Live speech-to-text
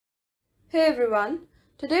Hey everyone,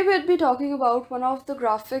 today we'll be talking about one of the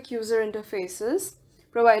graphic user interfaces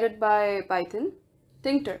provided by Python,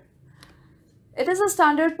 Tkinter. It is a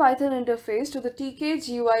standard Python interface to the Tk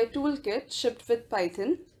GUI toolkit shipped with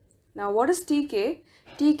Python. Now what is Tk?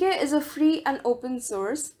 Tk is a free and open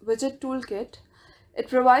source widget toolkit. It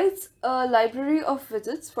provides a library of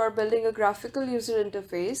widgets for building a graphical user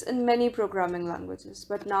interface in many programming languages.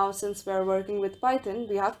 But now since we're working with Python,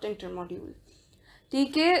 we have Tkinter module.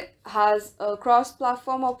 Tk has a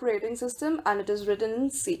cross-platform operating system and it is written in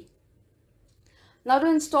C. Now to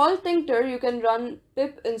install Tkinter, you can run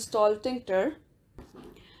pip install Tkinter.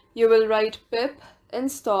 You will write pip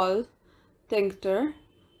install Tkinter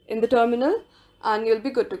in the terminal and you'll be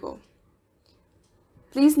good to go.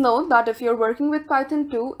 Please note that if you're working with Python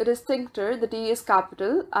 2, it is Tkinter, the T is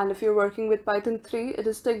capital, and if you're working with Python 3, it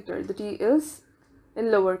is Tkinter, the T is in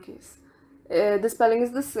lowercase. The spelling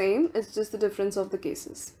is the same, it's just the difference of the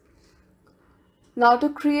cases. Now to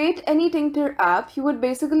create any Tkinter app, you would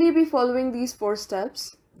basically be following these 4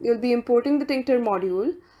 steps. You'll be importing the Tkinter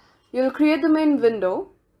module. You'll create the main window.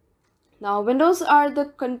 Now windows are the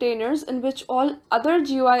containers in which all other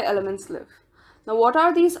GUI elements live. Now what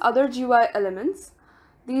are these other GUI elements?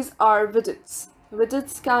 These are widgets.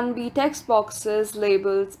 Widgets can be text boxes,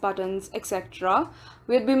 labels, buttons, etc.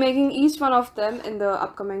 We'll be making each one of them in the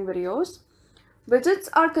upcoming videos. Widgets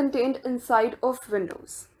are contained inside of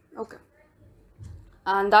windows. Okay.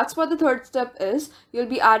 And that's what the third step is. You'll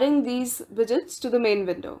be adding these widgets to the main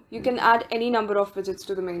window. You can add any number of widgets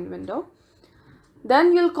to the main window.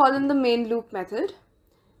 Then you'll call in the main loop method.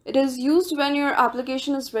 It is used when your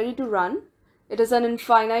application is ready to run. It is an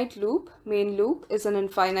infinite loop. Main loop is an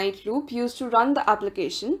infinite loop used to run the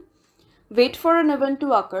application, wait for an event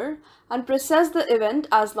to occur, and process the event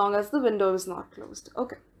as long as the window is not closed.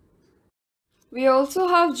 Okay. We also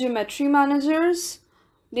have geometry managers,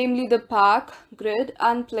 namely the pack, grid,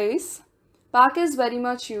 and place. Pack is very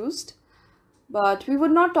much used, but we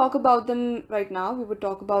would not talk about them right now. We would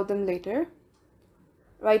talk about them later.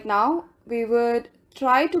 Right now, we would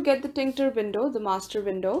try to get the Tkinter window, the master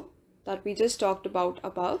window that we just talked about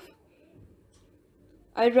above.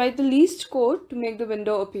 I'll write the least code to make the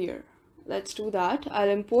window appear. Let's do that. I'll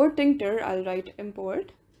import Tkinter. I'll write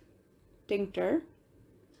import Tkinter.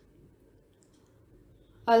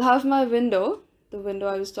 I'll have my window, the window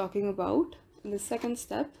I was talking about, in the second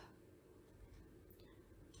step.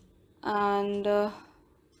 And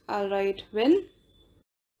I'll write win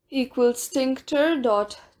equals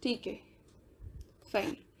tkinter.tk.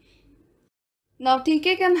 Fine. Now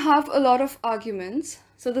Tk can have a lot of arguments.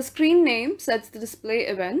 So the screen name sets the display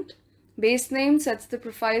event. Base name sets the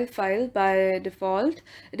profile file by default.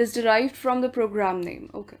 It is derived from the program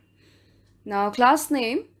name. Okay. Now class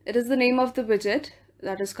name, it is the name of the widget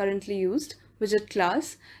that is currently used, widget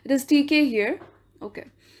class. It is Tk here. Okay.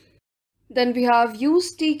 Then we have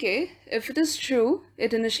use Tk. If it is true,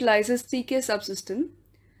 it initializes Tk subsystem.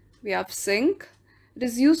 We have sync. It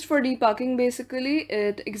is used for debugging basically.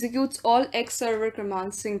 It executes all X server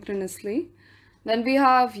commands synchronously. Then we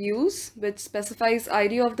have use, which specifies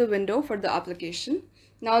ID of the window for the application.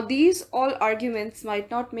 Now these all arguments might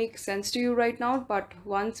not make sense to you right now, but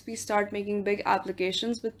once we start making big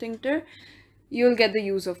applications with Tkinter, you'll get the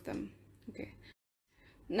use of them. Okay.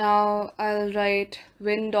 Now I'll write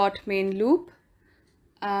win.mainLoop.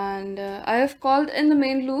 And I have called in the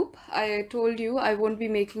main loop. I told you I won't be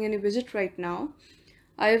making any widget right now.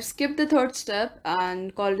 I have skipped the third step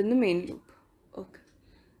and called in the main loop. Okay.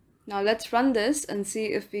 Now let's run this and see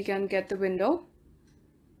if we can get the window.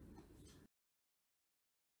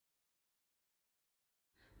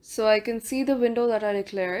 So I can see the window that I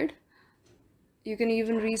declared. You can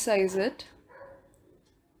even resize it.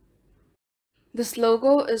 This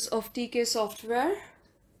logo is of Tk software.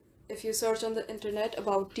 If you search on the internet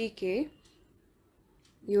about Tk,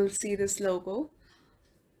 you'll see this logo.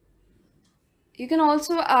 You can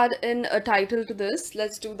also add in a title to this.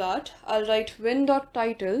 Let's do that. I'll write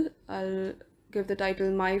win.title. I'll give the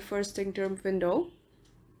title my first Tkinter window.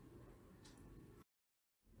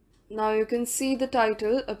 Now you can see the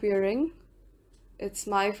title appearing. It's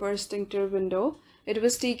my first Tkinter window. It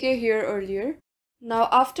was Tk here earlier. Now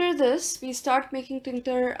after this, we start making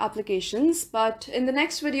Tkinter applications, but in the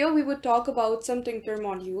next video, we would talk about some Tkinter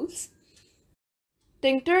modules.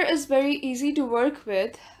 Tkinter is very easy to work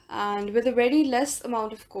with, and with a very less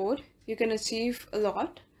amount of code, you can achieve a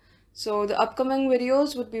lot. So the upcoming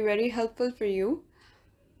videos would be very helpful for you.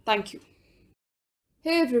 Thank you.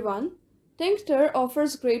 Hey everyone, Tkinter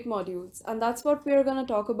offers great modules, and that's what we are going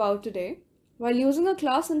to talk about today. While using a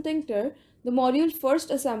class in Tkinter, the module first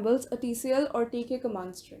assembles a TCL or Tk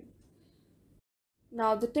command string.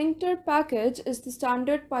 Now the Tkinter package is the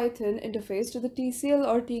standard Python interface to the TCL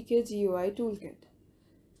or Tk GUI toolkit.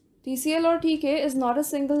 TCL or Tk is not a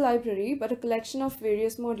single library but a collection of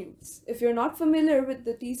various modules. If you're not familiar with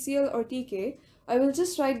the TCL or Tk, I will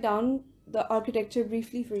just write down the architecture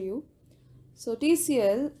briefly for you. So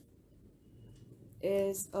TCL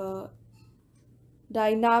is a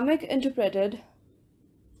dynamic interpreted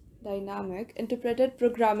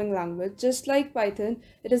programming language. Just like Python,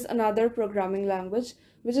 it is another programming language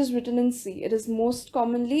which is written in C. It is most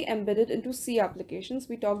commonly embedded into C applications.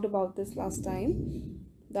 We talked about this last time,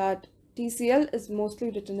 that TCL is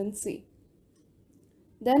mostly written in C.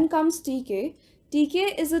 Then comes Tk.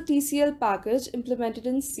 Tk is a TCL package implemented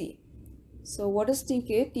in C. So what is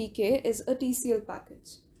Tk? Tk is a TCL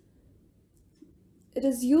package. It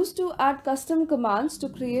is used to add custom commands to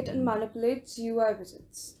create and manipulate GUI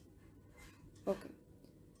widgets. Okay.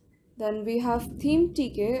 Then we have theme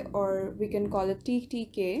Tk, or we can call it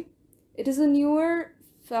Tk. It is a newer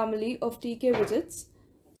family of Tk widgets.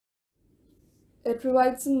 It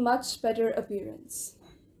provides a much better appearance.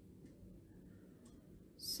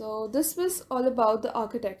 So this was all about the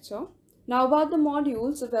architecture. Now about the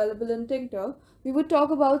modules available in Tkinter, we would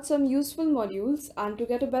talk about some useful modules, and to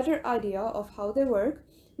get a better idea of how they work,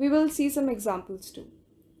 we will see some examples too.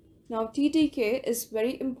 Now TTK is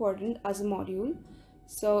very important as a module.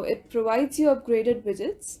 So it provides you upgraded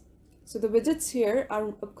widgets. So the widgets here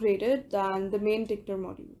are upgraded than the main Tkinter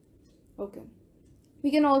module. Okay.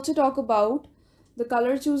 We can also talk about the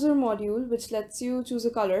color chooser module, which lets you choose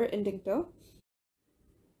a color in Tkinter.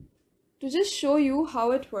 To just show you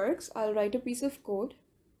how it works, I'll write a piece of code.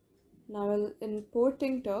 Now I'll import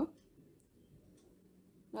Tkinter.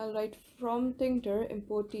 I'll write from Tkinter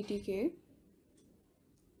import TTK.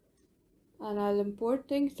 And I'll import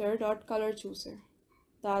Tkinter.colorchooser.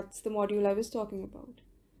 That's the module I was talking about.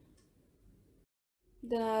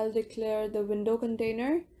 Then I'll declare the window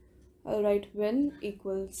container. I'll write win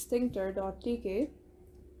equals Tkinter.tk.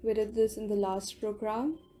 We did this in the last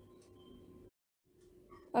program.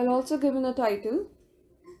 I'll also give it a title.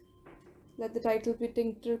 Let the title be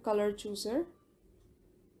Tkinter Color Chooser.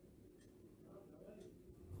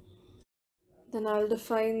 Then I'll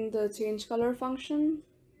define the change color function.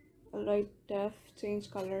 I'll write def change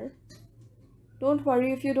color. Don't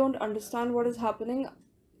worry if you don't understand what is happening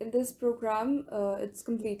in this program. It's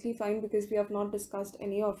completely fine because we have not discussed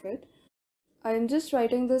any of it. I am just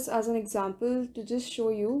writing this as an example to just show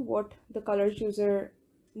you what the color chooser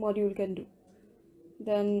module can do.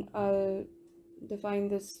 Then I'll define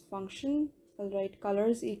this function. I'll write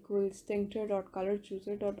colors equals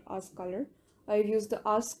Tkinter.colorchooser.askColor. I've used the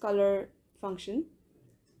askColor function.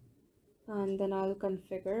 And then I'll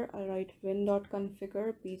configure. I'll write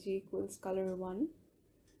win.configure pg equals color1.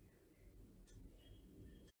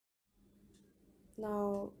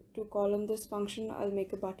 Now to call in this function, I'll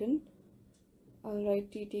make a button. I'll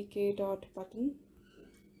write ttk.button.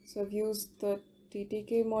 So I've used the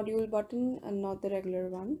ttk module button and not the regular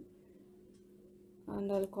one.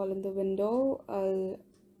 And I'll call in the window. I'll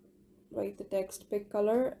write the text pick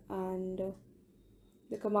color, and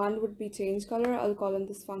the command would be change color. I'll call in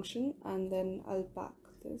this function, and then I'll pack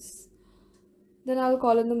this. Then I'll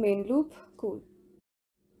call in the main loop. Cool.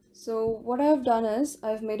 So what I've done is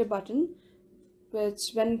I've made a button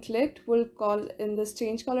which when clicked will call in this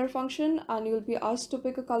change color function, and you'll be asked to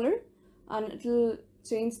pick a color and it'll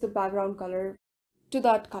change the background color to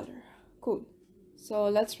that color. Cool. So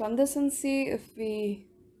let's run this and see if we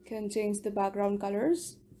can change the background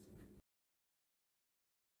colors.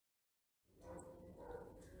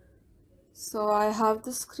 So I have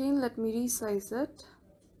the screen, let me resize it.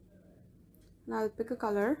 And I'll pick a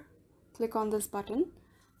color, click on this button.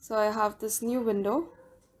 So I have this new window,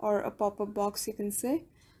 or a pop-up box you can say.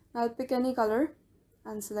 I'll pick any color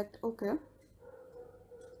and select OK.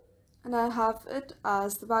 And I have it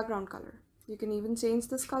as the background color. You can even change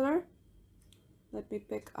this color. Let me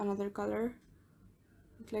pick another color,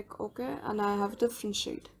 click OK, and I have a different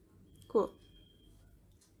shade. Cool.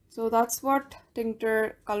 So that's what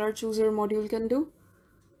Tkinter Color Chooser module can do.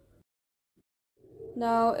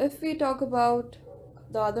 Now if we talk about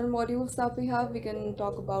the other modules that we have, we can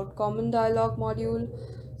talk about Common Dialog module.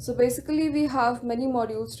 So basically we have many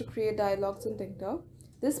modules to create dialogues in Tkinter.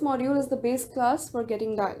 This module is the base class for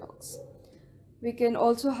getting dialogues. We can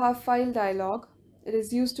also have file dialog. It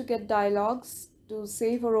is used to get dialogues to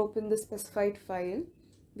save or open the specified file.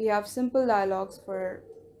 We have simple dialogues for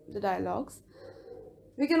the dialogues.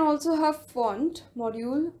 We can also have font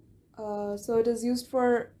module. So it is used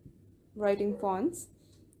for writing fonts.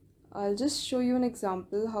 I'll just show you an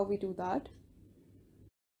example how we do that.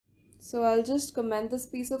 So I'll just comment this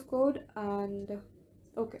piece of code and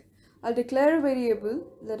Okay, I'll declare a variable,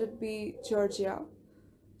 let it be Georgia,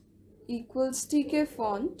 equals tk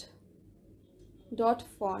font dot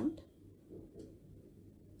font,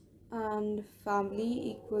 and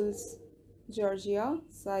family equals Georgia,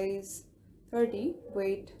 size 30,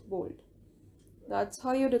 weight bold. That's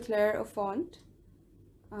how you declare a font.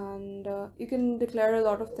 And you can declare a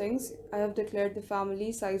lot of things. I have declared the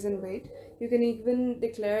family, size and weight. You can even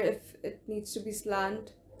declare if it needs to be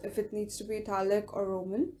slant, if it needs to be italic or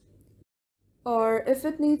Roman, or if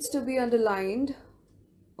it needs to be underlined,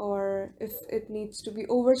 or if it needs to be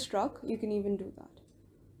overstruck. You can even do that.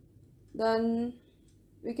 Then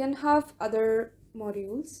we can have other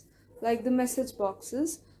modules like the message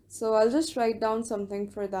boxes. So I'll just write down something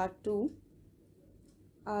for that too.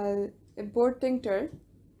 I'll import Tkinter,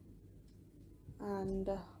 and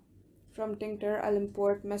from Tkinter I'll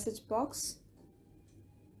import message box.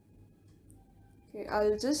 Okay,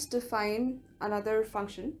 I'll just define another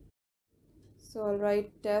function. So I'll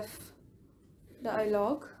write def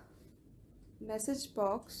dialog message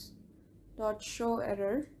box dot show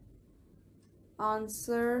error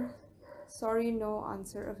answer, sorry, no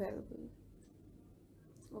answer available.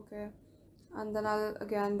 Okay, and then I'll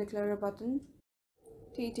again declare a button,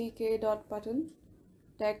 ttk dot button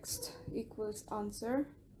text equals answer,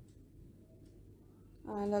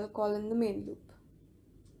 and I'll call in the main loop.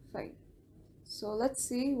 Fine. So let's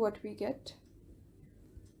see what we get.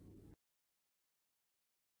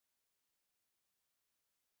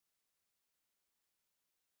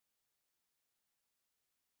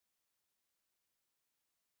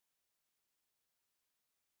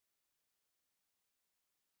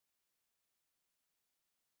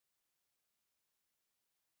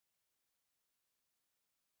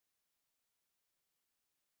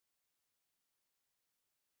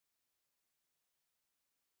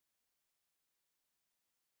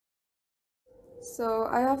 So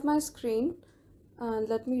I have my screen, and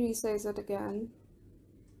let me resize it again,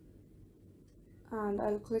 and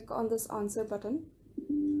I'll click on this answer button.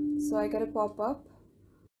 So I get a pop-up.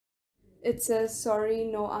 It says sorry,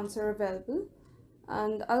 no answer available,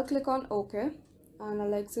 and I'll click on OK, and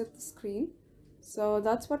I'll exit the screen. So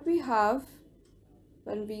that's what we have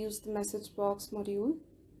when we use the message box module.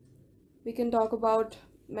 We can talk about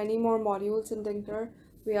many more modules in Tkinter.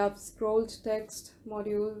 We have scrolled text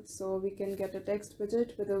module, so we can get a text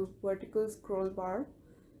widget with a vertical scroll bar.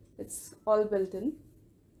 It's all built in.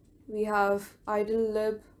 We have idle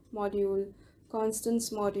lib module,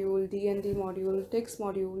 constants module, dnd module, ticks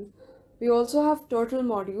module. We also have total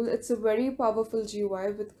module. It's a very powerful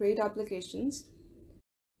GUI with great applications.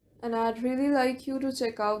 And I'd really like you to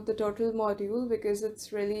check out the total module because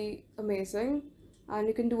it's really amazing, and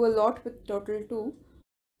you can do a lot with total too.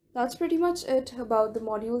 That's pretty much it about the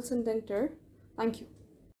modules in Tkinter. Thank you.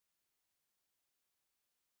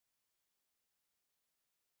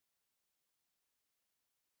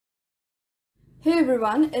 Hey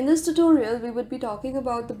everyone, in this tutorial we would be talking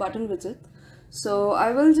about the button widget. So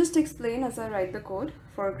I will just explain as I write the code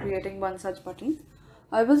for creating one such button.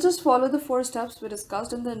 I will just follow the 4 steps we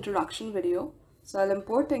discussed in the introduction video. So I'll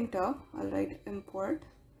import Tkinter, I'll write import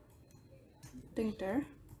Tkinter,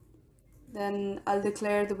 then I'll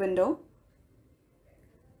declare the window.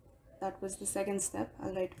 That was the second step.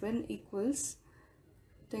 I'll write win equals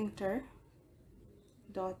Tkinter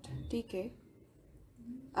dot tk,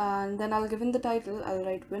 and then I'll give in the title. I'll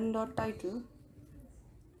write win dot title,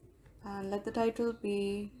 and let the title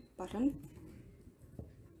be button.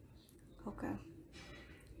 Okay.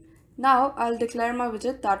 Now I'll declare my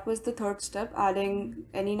widget. That was the third step, adding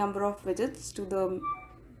any number of widgets to the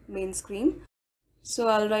main screen. So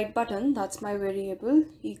I'll write button, that's my variable,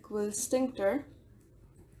 equals Tkinter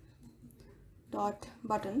dot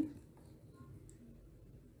button,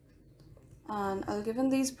 and I'll give in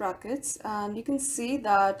these brackets, and you can see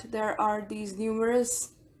that there are these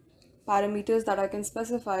numerous parameters that I can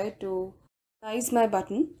specify to size my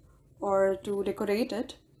button or to decorate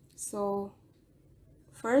it. So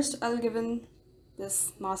first I'll give in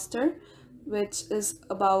this master, which is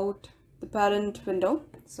about the parent window.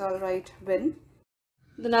 So I'll write win.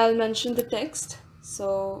 Then I'll mention the text.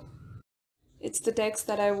 So it's the text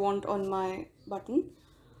that I want on my button.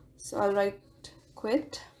 So I'll write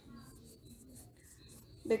quit,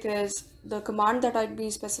 because the command that I'd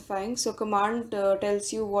be specifying, so command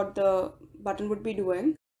tells you what the button would be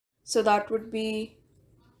doing. So that would be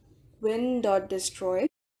win.destroy.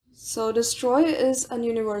 So destroy is an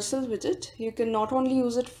universal widget. You can not only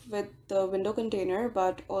use it with the window container,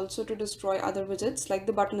 but also to destroy other widgets like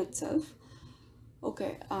the button itself.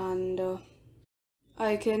 Okay, and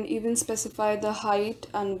I can even specify the height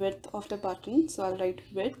and width of the button. So I'll write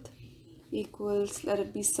width equals, let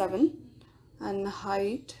it be 7, and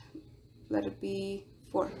height, let it be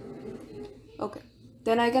 4. Okay,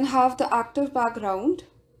 then I can have the active background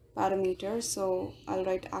parameter, so I'll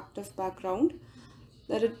write active background,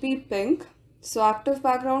 let it be pink. So active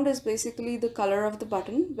background is basically the color of the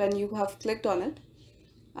button when you have clicked on it,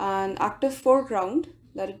 and active foreground,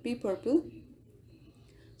 let it be purple.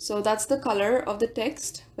 So that's the color of the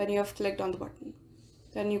text when you have clicked on the button.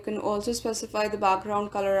 Then you can also specify the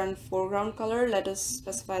background color and foreground color. Let us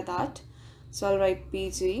specify that. So I'll write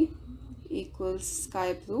PG equals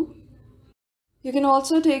sky blue. You can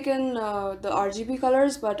also take in the RGB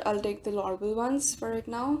colors, but I'll take the normal ones for right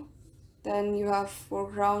now. Then you have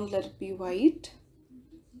foreground, let it be white.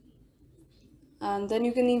 And then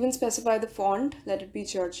you can even specify the font, let it be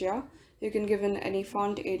Georgia. You can give in any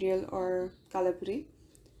font, Arial or Calibri.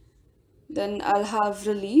 Then I'll have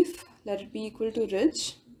relief, let it be equal to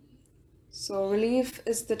ridge. So relief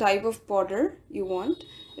is the type of border you want.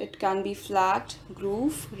 It can be flat,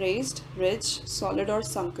 groove, raised, ridge, solid or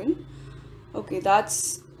sunken. Okay,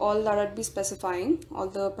 that's all that I'd be specifying, all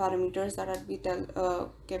the parameters that I'd be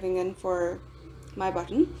giving in for my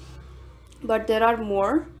button. But there are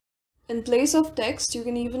more. In place of text, you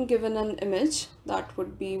can even give in an image that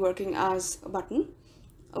would be working as a button.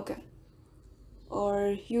 Okay.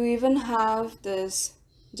 Or you even have this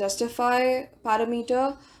justify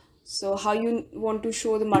parameter. So how you want to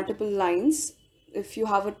show the multiple lines. If you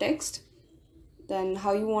have a text, then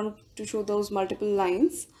how you want to show those multiple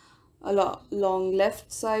lines along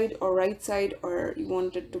left side or right side, or you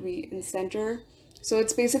want it to be in center. So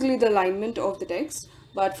it's basically the alignment of the text,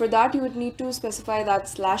 but for that you would need to specify that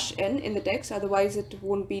 /n in the text, otherwise it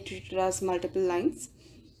won't be treated as multiple lines.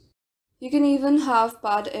 You can even have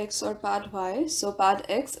pad X or pad Y. So pad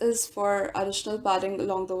X is for additional padding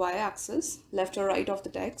along the Y axis, left or right of the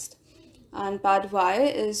text, and pad Y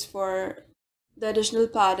is for the additional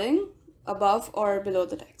padding above or below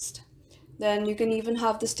the text. Then you can even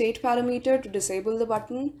have the state parameter to disable the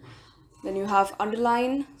button. Then you have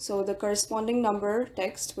underline, so the corresponding number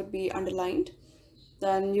text would be underlined.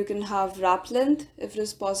 Then you can have wrap length. If it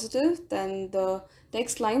is positive, then the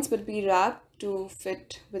text lines would be wrapped to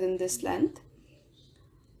fit within this length.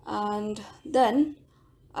 And then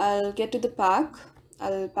I'll get to the pack.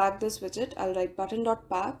 I'll pack this widget. I'll write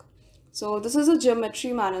button.pack. So this is a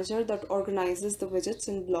geometry manager that organizes the widgets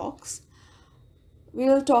in blocks.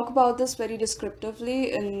 We'll talk about this very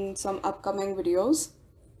descriptively in some upcoming videos.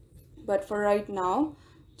 But for right now,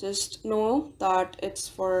 just know that it's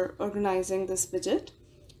for organizing this widget.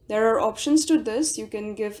 There are options to this. You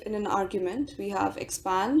can give in an argument. We have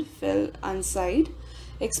expand, fill, and side.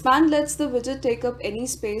 Expand lets the widget take up any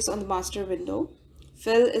space on the master window.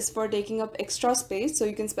 Fill is for taking up extra space, so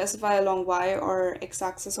you can specify along Y or X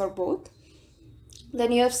axis or both.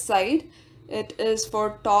 Then you have side. It is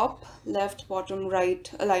for top, left, bottom,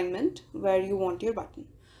 right alignment where you want your button.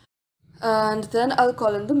 And then I'll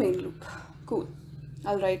call in the main loop. Cool.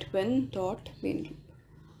 I'll write win.main loop.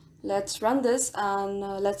 Let's run this and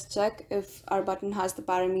let's check if our button has the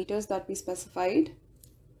parameters that we specified.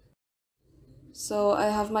 So I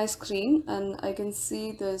have my screen and I can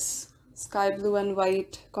see this sky blue and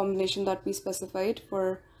white combination that we specified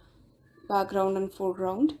for background and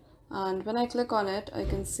foreground. And when I click on it, I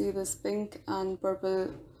can see this pink and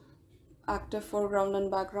purple active foreground and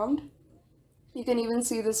background. You can even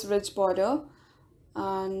see this ridge border,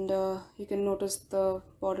 and you can notice the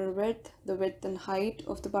border width, the width and height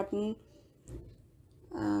of the button,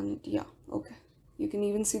 and yeah, okay. You can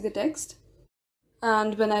even see the text.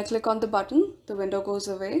 And when I click on the button, the window goes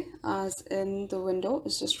away, as in the window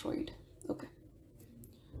is destroyed. Okay.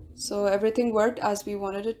 So everything worked as we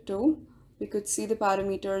wanted it to. We could see the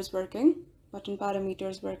parameters working, button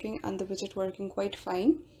parameters working, and the widget working quite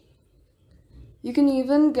fine. You can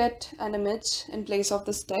even get an image in place of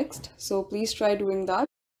this text, so please try doing that.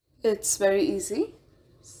 It's very easy.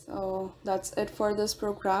 So that's it for this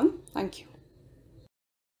program. Thank you.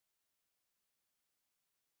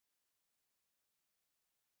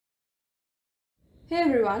 Hey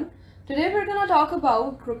everyone, today we're going to talk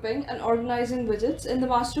about grouping and organizing widgets in the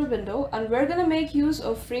master window, and we're going to make use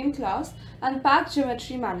of frame class and pack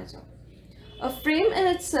geometry manager. A frame in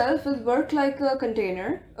itself will work like a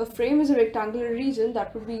container. A frame is a rectangular region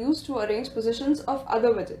that would be used to arrange positions of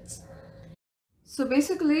other widgets. So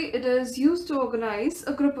basically it is used to organize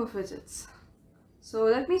a group of widgets. So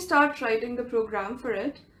let me start writing the program for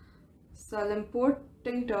it. So I'll import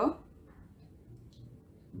Tkinter,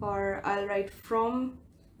 or I'll write from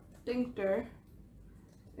Tkinter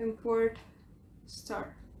import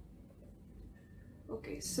star.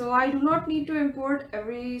 Okay, so I do not need to import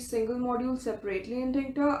every single module separately in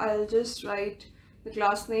Tkinter. I'll just write the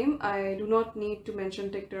class name. I do not need to mention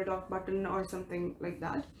Tkinter.button or something like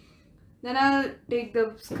that. Then I'll take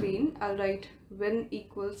the screen. I'll write when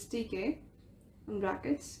equals tk in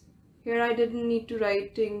brackets. Here I didn't need to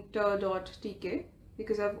write Tkinter.tk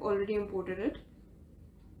because I've already imported it.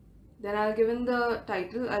 Then I'll give in the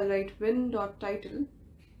title. I'll write win.title.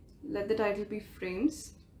 Let the title be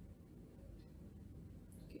frames.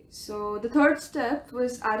 So the third step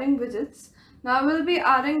was adding widgets. Now we'll be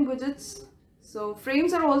adding widgets. So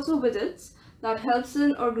frames are also widgets that helps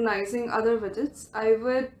in organizing other widgets. I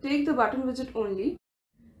would take the button widget only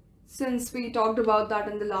since we talked about that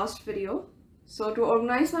in the last video. So to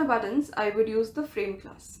organize my buttons, I would use the frame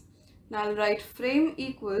class. Now I'll write frame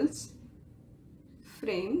equals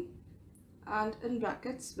frame and in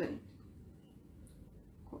brackets win,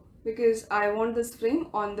 because I want this frame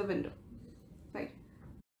on the window, right?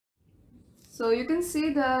 So you can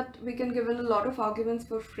see that we can give in a lot of arguments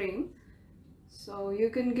for frame. So you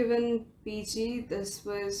can give in PG, this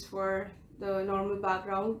was for the normal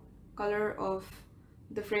background color of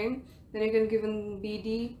the frame. Then you can give in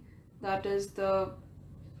BD, that is the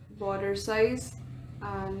border size,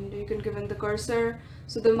 and you can give in the cursor.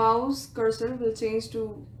 So the mouse cursor will change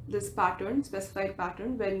to this pattern, specified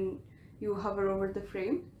pattern, when you hover over the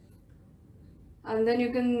frame. And then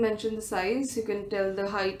you can mention the size, you can tell the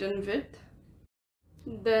height and width.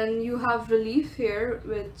 Then you have relief here,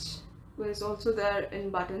 which was also there in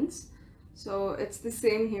buttons. So it's the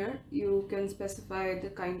same here. You can specify the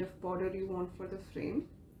kind of border you want for the frame.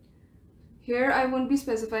 Here I won't be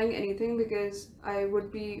specifying anything because I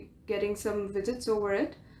would be getting some widgets over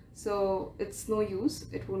it. So it's no use,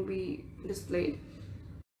 it won't be displayed.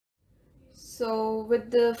 So with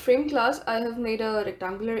the frame class, I have made a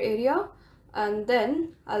rectangular area, and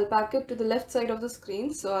then I'll pack it to the left side of the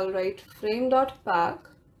screen. So I'll write frame.pack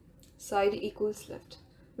side equals left.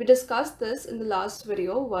 We discussed this in the last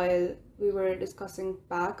video while we were discussing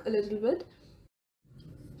pack a little bit.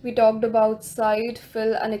 We talked about side,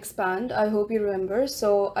 fill and expand. I hope you remember.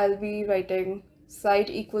 So I'll be writing side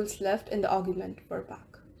equals left in the argument for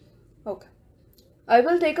pack. Okay. I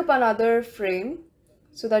will take up another frame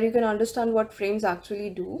so that you can understand what frames actually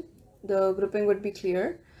do. The grouping would be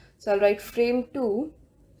clear. So I'll write frame2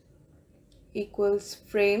 equals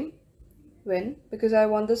frame win, because I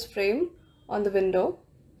want this frame on the window,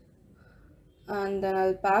 and then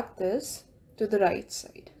I'll pack this to the right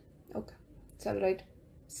side. Okay, so I'll write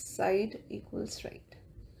side equals right.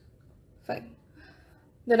 Fine.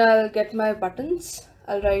 Then I'll get my buttons.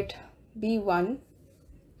 I'll write b1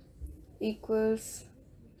 equals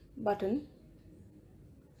button.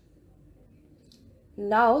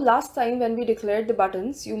 Now last time when we declared the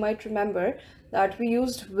buttons, you might remember that we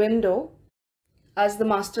used window as the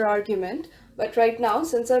master argument, but right now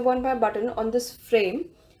since I want my button on this frame,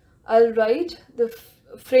 I'll write the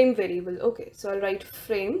frame variable. Okay, so I'll write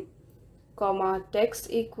frame comma text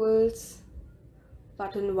equals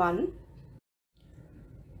button 1.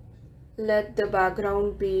 Let the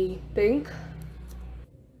background be pink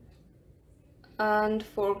and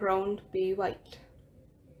foreground be white.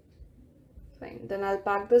 Fine. Then I'll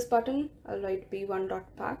pack this button. I'll write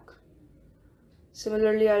b1.pack.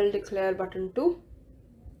 Similarly, I'll declare button 2.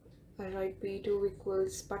 I'll write b2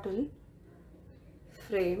 equals button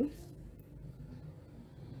frame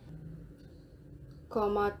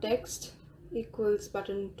comma text equals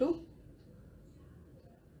button 2,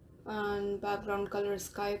 and background color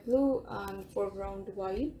sky blue and foreground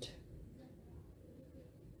white,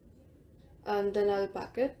 and then I'll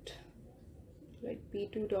pack it like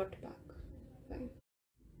b2.pack. Fine.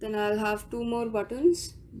 Then I'll have two more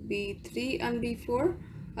buttons, b3 and b4.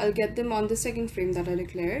 I'll get them on the second frame that I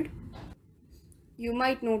declared. You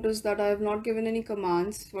might notice that I have not given any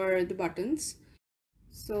commands for the buttons.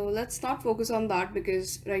 So let's not focus on that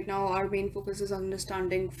because right now our main focus is on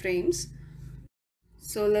understanding frames.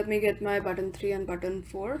 So let me get my button 3 and button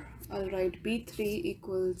 4. I'll write b3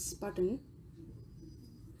 equals button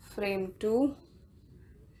frame 2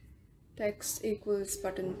 text equals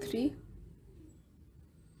button 3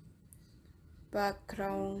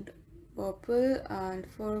 background purple and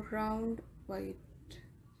foreground white.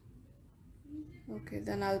 Okay,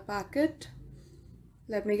 then I'll pack it.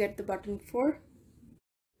 Let me get the button 4.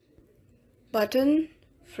 Button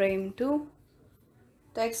frame 2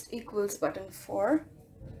 text equals button 4,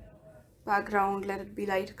 background let it be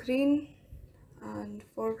light green and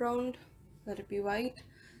foreground let it be white.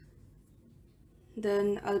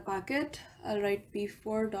 Then I'll pack it. I'll write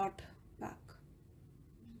b4.pack.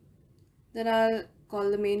 Then I'll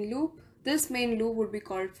call the main loop. This main loop would be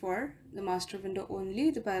called for the master window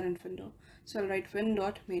only, the parent window. So I'll write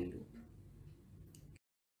win.main loop.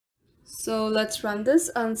 So let's run this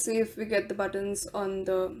and see if we get the buttons on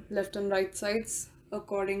the left and right sides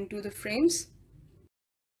according to the frames.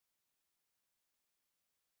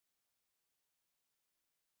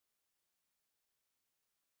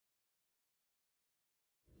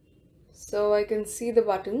 So I can see the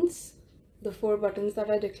buttons, the 4 buttons that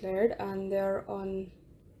I declared, and they are on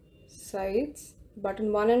sides.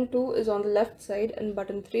 Button 1 and 2 is on the left side and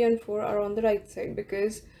button 3 and 4 are on the right side,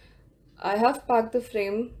 because I have packed the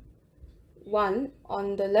frame 1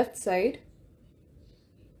 on the left side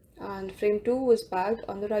and frame 2 was packed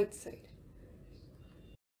on the right side.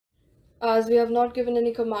 As we have not given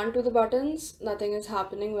any command to the buttons, nothing is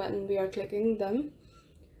happening when we are clicking them.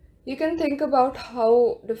 You can think about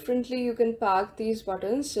how differently you can pack these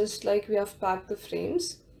buttons, just like we have packed the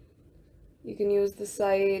frames. You can use the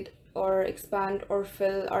side or expand or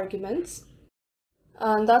fill arguments.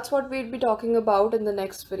 And that's what we'd be talking about in the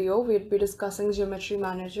next video. We'd be discussing geometry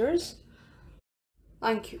managers.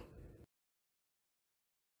 Thank you.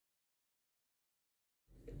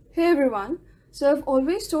 Hey everyone. So I've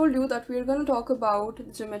always told you that we're going to talk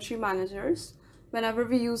about geometry managers whenever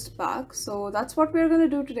we used pack. So that's what we're going to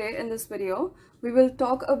do today in this video. We will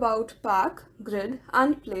talk about pack, grid,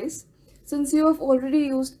 and place. Since you have already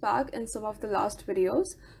used pack in some of the last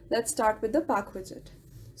videos, let's start with the pack widget.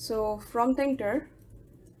 So from Tkinter,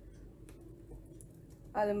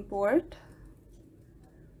 I'll import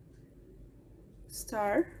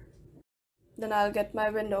star. Then I'll get my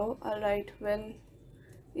window. I'll write win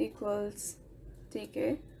equals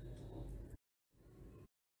Tk.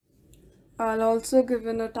 I'll also give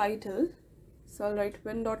in a title, so I'll write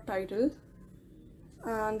win.title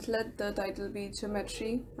and let the title be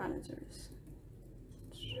geometry managers.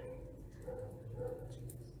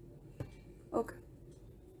 Okay,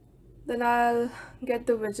 then I'll get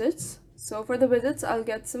the widgets. So for the widgets, I'll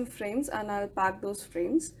get some frames and I'll pack those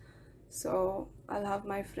frames. So I'll have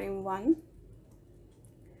my frame 1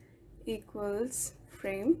 equals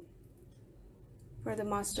frame. For the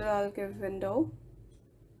master, I'll give window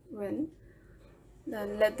win.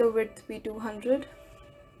 Then let the width be 200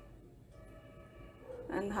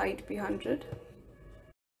 and height be 100.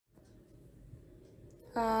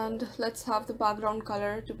 And let's have the background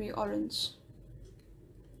color to be orange.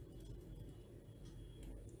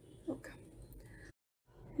 Okay.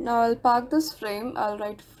 Now I'll pack this frame. I'll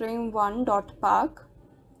write frame1.pack.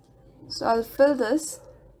 So I'll fill this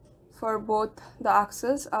for both the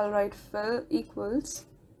axes. I'll write fill equals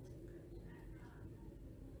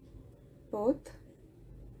both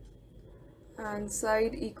and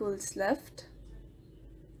side equals left,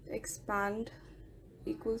 expand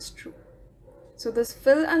equals true. So this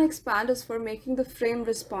fill and expand is for making the frame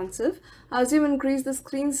responsive. As you increase the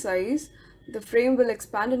screen size, the frame will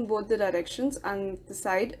expand in both the directions, and the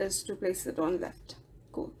side is to place it on left.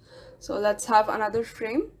 Cool. So let's have another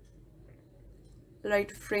frame.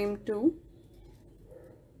 Write frame 2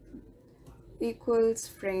 equals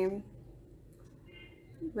frame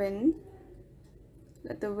win.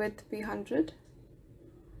 Let the width be 100.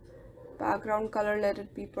 Background color, let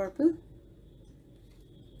it be purple.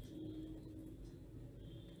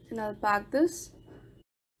 And I'll pack this.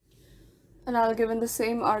 And I'll give in the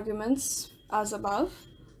same arguments as above.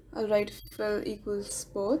 I'll write fill equals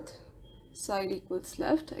both, side equals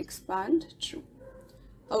left, expand, true.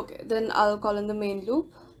 Okay, then I'll call in the main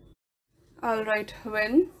loop. I'll write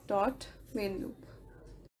win.main loop.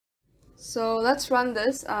 So let's run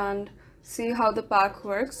this and see how the pack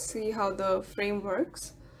works, see how the frame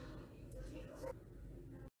works.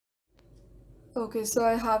 Okay, so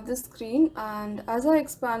I have this screen, and as I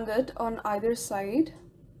expand it on either side,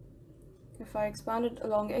 if I expand it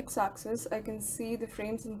along x-axis, I can see the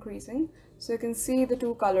frames increasing. So you can see the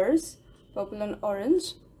two colors, purple and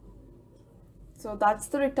orange. So that's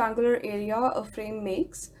the rectangular area a frame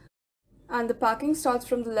makes. And the packing starts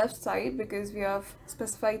from the left side because we have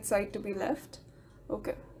specified side to be left.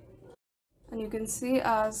 Okay. And you can see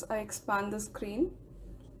as I expand the screen,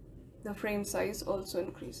 the frame size also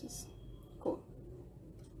increases. Cool.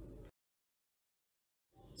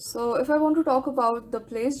 So if I want to talk about the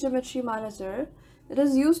place geometry manager, it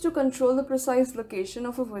is used to control the precise location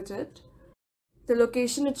of a widget, the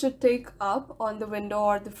location it should take up on the window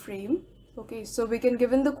or the frame. Okay, so we can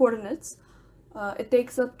give in the coordinates. It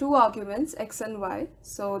takes up 2 arguments, x and y.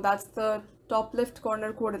 So that's the top left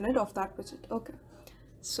corner coordinate of that widget. Okay,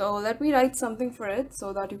 so let me write something for it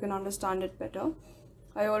so that you can understand it better.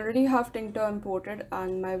 I already have Tkinter imported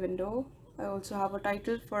and my window. I also have a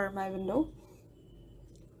title for my window.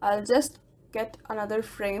 I'll just get another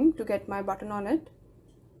frame to get my button on it.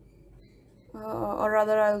 or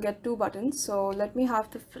rather I'll get two buttons. So let me have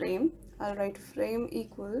the frame. I'll write frame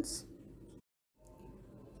equals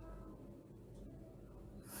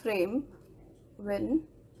frame win,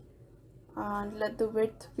 and let the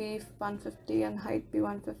width be 150 and height be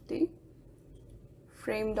 150.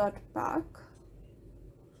 Frame dot pack.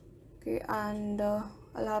 Okay, and I'll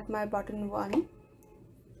have my button 1.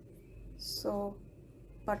 So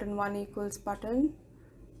button 1 equals button,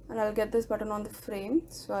 and I'll get this button on the frame.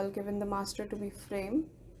 So I'll give in the master to be frame.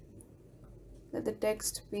 Let the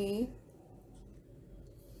text be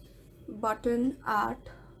button at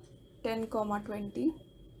 10,20.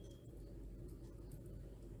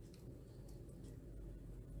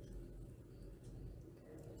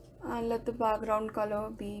 And let the background color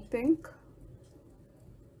be pink.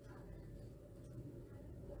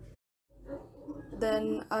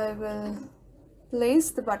 Then I will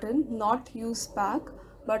place the button, not use pack,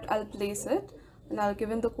 but I'll place it, and I'll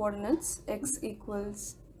give in the coordinates x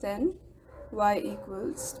equals 10, y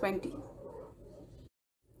equals 20.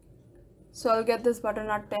 So I'll get this button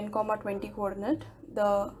at 10,20 coordinate.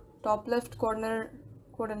 The top left corner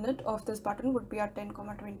coordinate of this button would be at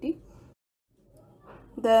 10,20.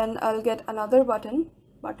 Then I'll get another button,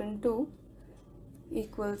 button 2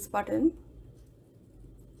 equals button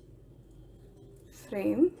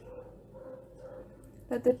frame.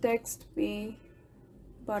 Let the text be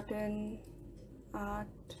button at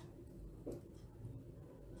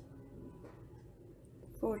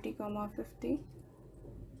 40,50,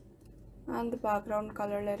 and the background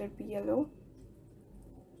color, let it be yellow.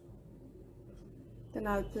 Then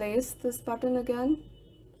I'll place this button again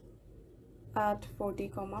at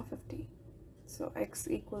 40,50. So x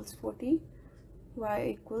equals 40,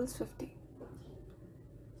 y equals 50.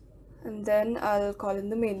 And then I'll call in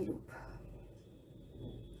the main loop.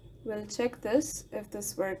 We'll check this if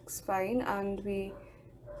this works fine and we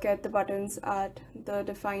get the buttons at the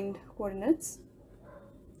defined coordinates.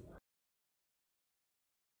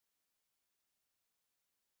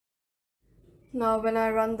 Now when I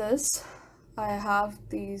run this, I have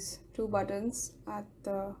these two buttons at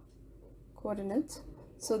the coordinates.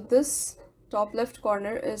 So this top left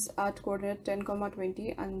corner is at coordinate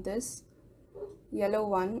 10,20, and this yellow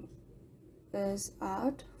one is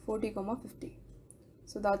at 40,50.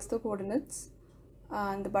 So that's the coordinates,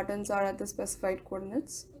 and the buttons are at the specified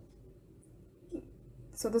coordinates.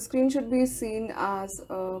 So the screen should be seen as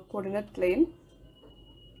a coordinate plane,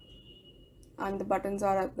 and the buttons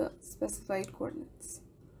are at the specified coordinates.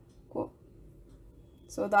 Cool.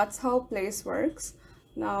 So that's how place works.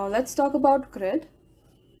 Now let's talk about grid.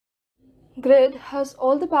 Grid has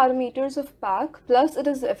all the parameters of pack, plus it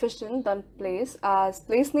is efficient than place, as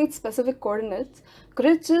place needs specific coordinates.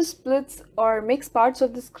 Grid just splits or makes parts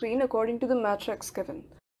of the screen according to the matrix given.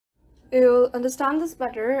 You'll understand this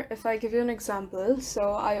better if I give you an example.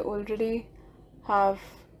 So I already have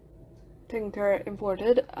Tkinter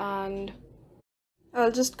imported, and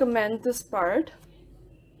I'll just comment this part.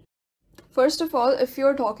 First of all, if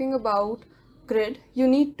you're talking about grid, you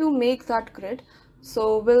need to make that grid.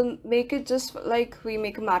 So we'll make it just like we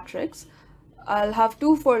make a matrix. I'll have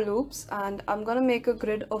two for loops, and I'm gonna make a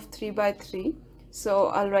grid of 3 by 3. So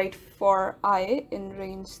I'll write for I in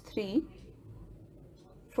range 3,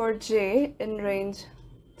 for j in range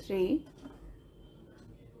 3,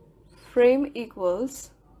 frame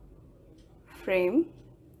equals frame,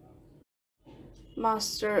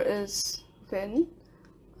 master is win,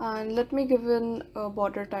 and let me give in a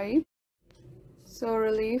border type. So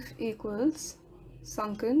relief equals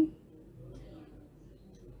sunken.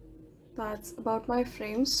 That's about my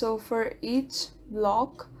frame. So for each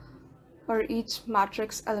block or each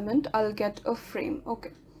matrix element, I'll get a frame.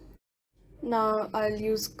 Okay. Now I'll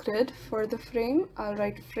use grid for the frame. I'll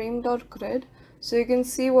write frame.grid. So you can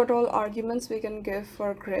see what all arguments we can give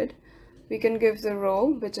for grid. We can give the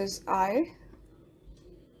row, which is I,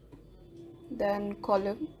 then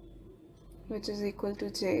column, which is equal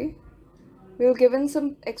to j. We'll give in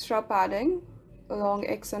some extra padding along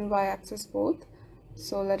x and y axis both.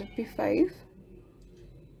 So let it be 5.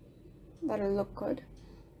 That'll look good.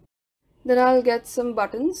 Then I'll get some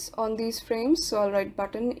buttons on these frames. So I'll write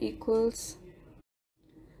button equals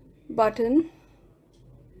button.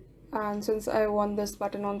 And since I want this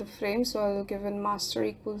button on the frame, so I'll give in master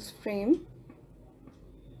equals frame.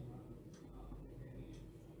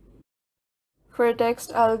 For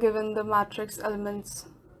text, I'll give in the matrix elements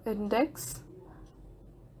index.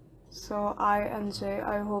 So I and j,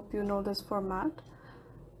 I hope you know this format.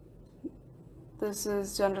 This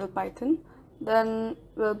is general Python. Then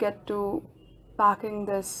we'll get to packing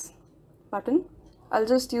this button. I'll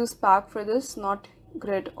just use pack for this, not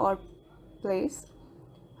grid or place.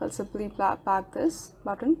 I'll simply pack this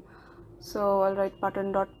button. So I'll write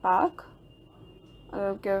button.pack.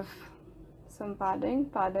 I'll give some padding.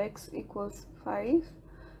 Pad x equals 5,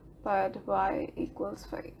 pad y equals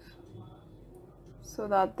 5, so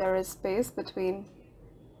that there is space between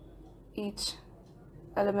each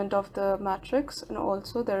element of the matrix, and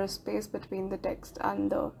also there is space between the text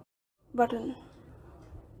and the button.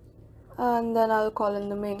 And then I'll call in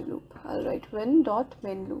the main loop. I'll write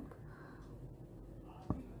win.main loop.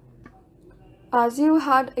 As you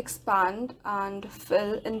had expand and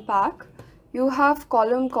fill in pack, you have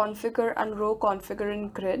column configure and row configure in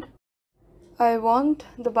grid. I want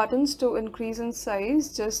the buttons to increase in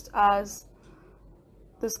size just as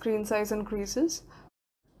the screen size increases.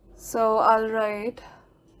 So I'll write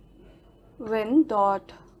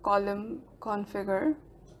win.column configure.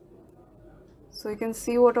 So you can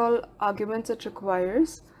see what all arguments it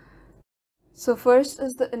requires. So first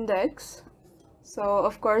is the index. So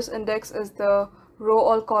of course index is the row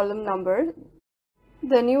or column number.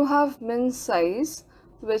 Then you have min size,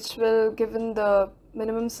 which will given the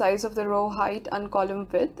minimum size of the row height and column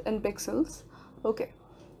width in pixels. Okay,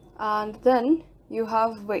 and then you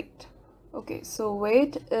have weight. Okay, so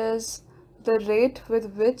weight is the rate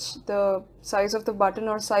with which the size of the button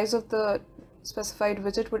or size of the specified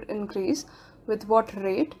widget would increase. With what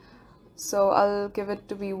rate? So I'll give it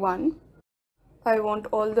to be 1. I want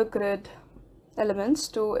all the grid elements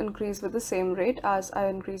to increase with the same rate as I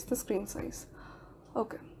increase the screen size.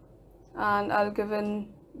 Okay, and I'll give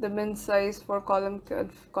in the min size for column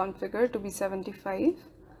configure to be 75.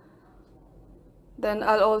 Then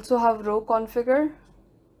I'll also have row configure.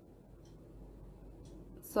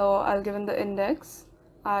 So I'll give in the index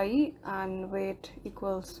I and weight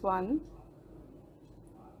equals 1.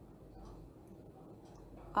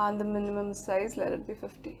 And the minimum size, let it be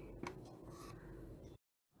 50.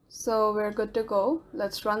 So we're good to go.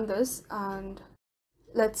 Let's run this and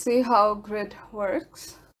let's see how grid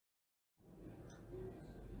works.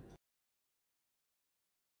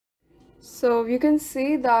 So you can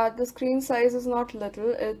see that the screen size is not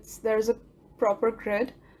little, there's a proper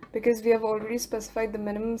grid because we have already specified the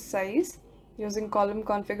minimum size using column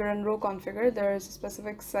configure and row configure. There is a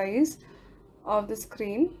specific size of the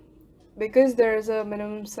screen because there is a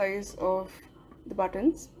minimum size of the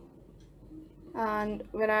buttons. And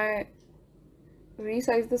when I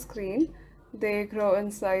resize the screen, they grow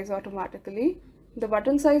in size automatically. The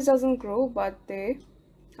button size doesn't grow, but they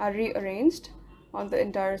are rearranged on the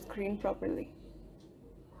entire screen properly.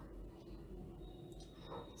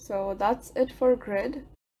 So that's it for grid.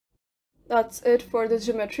 That's it for the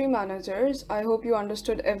geometry managers. I hope you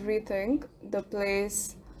understood everything, the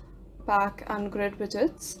place, pack and grid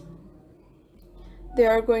widgets. They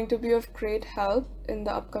are going to be of great help in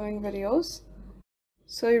the upcoming videos.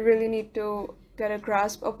 So you really need to get a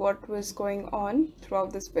grasp of what was going on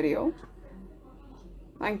throughout this video.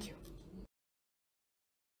 Thank you.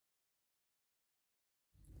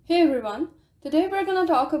 Hey everyone, today we're going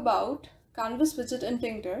to talk about Canvas widget in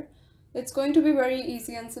Tkinter. It's going to be very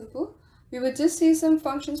easy and simple. We will just see some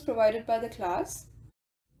functions provided by the class.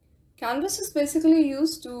 Canvas is basically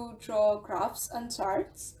used to draw graphs and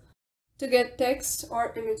charts, to get text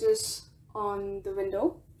or images on the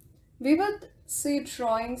window. We would see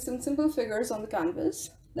drawing some simple figures on the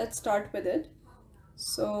canvas. Let's start with it.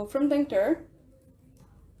 So from Tkinter,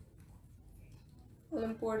 I'll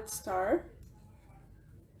import star.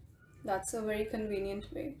 That's a very convenient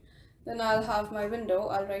way. Then I'll have my window.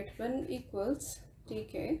 I'll write win equals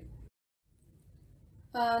tk.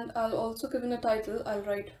 And I'll also give in a title. I'll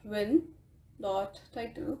write win dot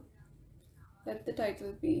title. Let the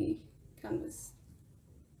title be canvas.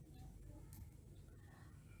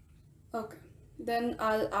 Okay. Then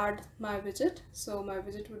I'll add my widget. So my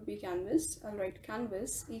widget would be canvas. I'll write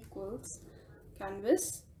canvas equals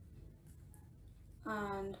canvas.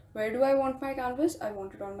 And where do I want my canvas? I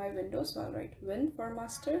want it on my window, so I'll write win for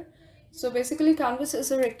master. So basically canvas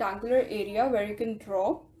is a rectangular area where you can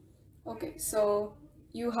draw. Okay, so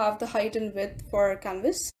you have the height and width for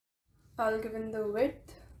canvas. I'll give in the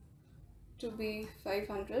width to be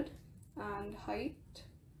 500 and height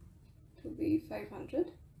to be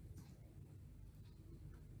 500.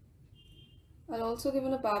 I'll also give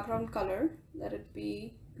in a background color, let it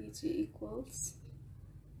be PG equals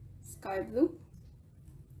sky blue.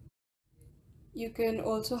 You can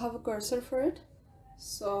also have a cursor for it,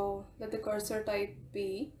 so let the cursor type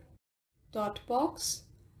be dot box.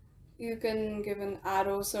 You can give an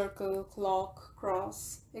arrow, circle, clock,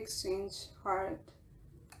 cross, exchange, heart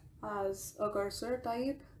as a cursor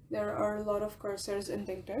type. There are a lot of cursors in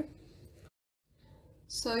Tkinter.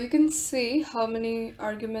 So you can see how many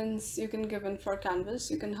arguments you can give in for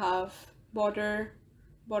canvas. You can have border,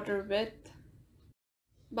 border width,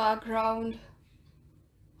 background,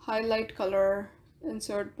 highlight color,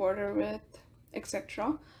 insert border width,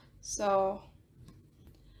 etc. So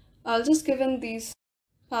I'll just give in these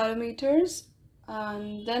parameters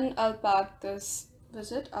and then I'll pack this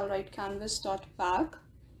widget. I'll write canvas.pack.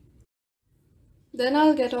 Then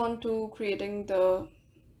I'll get on to creating the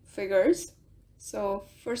figures. So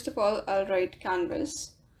first of all, I'll write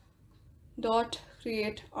canvas dot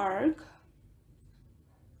create arc.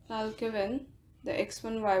 I'll give in the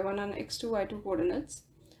x1, y1 and x2, y2 coordinates.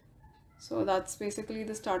 So that's basically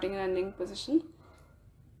the starting and ending position.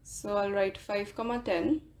 So I'll write 5,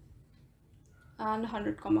 10 and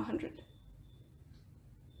 100, 100.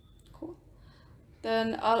 Cool.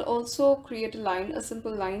 Then I'll also create a line, a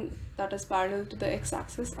simple line that is parallel to the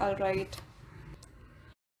x-axis. I'll write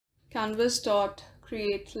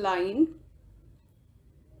canvas.create line,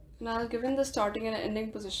 and I'll give in the starting and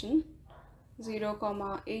ending position 0,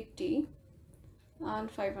 80 and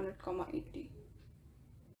 500, 80.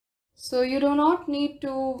 So you do not need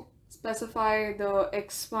to specify the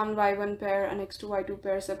x1, y1 pair and x2, y2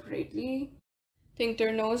 pair separately.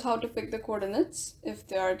 Tkinter knows how to pick the coordinates if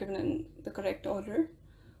they are given in the correct order.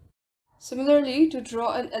 Similarly, to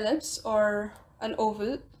draw an ellipse or an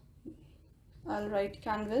oval, I'll write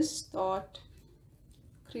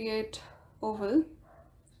canvas.create oval,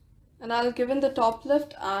 and I'll give in the top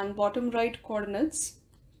left and bottom right coordinates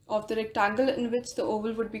of the rectangle in which the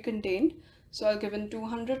oval would be contained. So I'll give in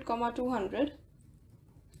 200, 200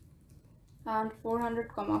 and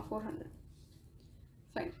 400, 400.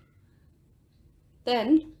 Fine.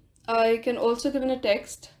 Then I can also give in a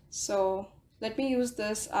text. So let me use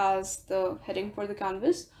this as the heading for the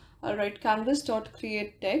canvas. I'll write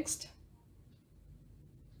canvas.create text.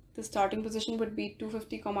 The starting position would be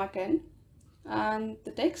 250, 10, and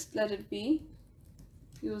the text, let it be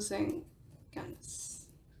using canvas.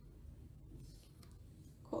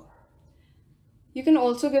 Cool. You can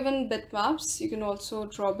also give in bitmaps. You can also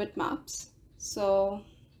draw bitmaps. So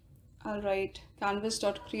I'll write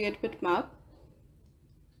canvas.create bitmap,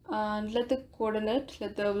 and let the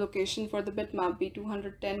location for the bitmap be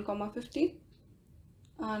 210, 50,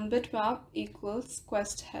 and bitmap equals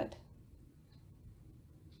quest head.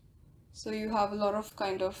 So you have a lot of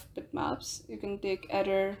kind of bitmaps. You can take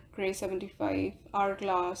error, gray 75,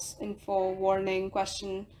 hourglass, info, warning,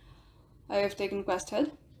 question. I have taken quest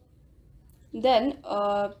head. Then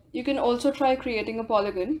you can also try creating a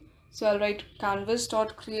polygon. So I'll write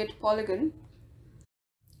canvas.create polygon.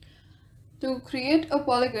 To create a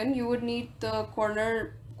polygon, you would need the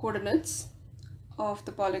corner coordinates of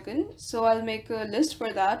the polygon. So I'll make a list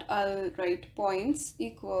for that. I'll write points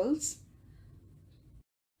equals,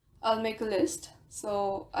 I'll make a list.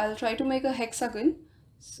 So I'll try to make a hexagon.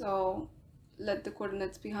 So let the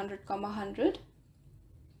coordinates be 100, 100,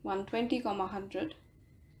 120, 100,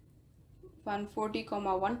 140,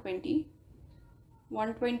 120,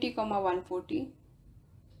 120, 140,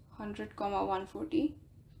 100, 140,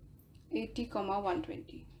 80,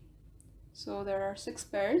 120. So there are 6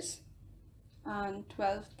 pairs and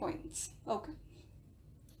 12 points. Okay.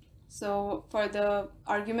 So for the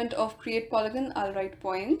argument of create polygon, I'll write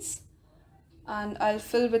points and I'll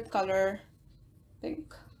fill with color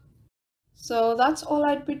pink. So that's all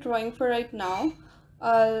I'd be drawing for right now.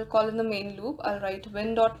 I'll call in the main loop. I'll write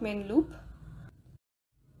win.main loop.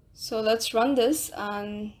 So let's run this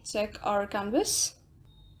and check our canvas.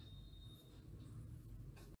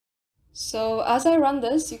 So as I run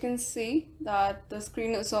this, you can see that the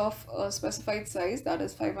screen is of a specified size, that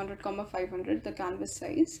is 500, 500, the canvas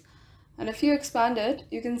size. And if you expand it,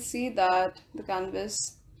 you can see that the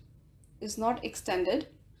canvas is not extended.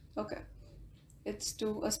 Okay, it's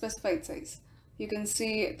to a specified size. You can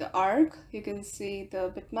see the arc, you can see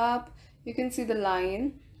the bitmap, you can see the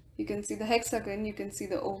line, you can see the hexagon, you can see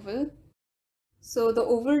the oval. So the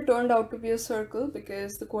oval turned out to be a circle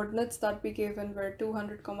because the coordinates that we gave in were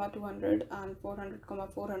 200, 200 and 400,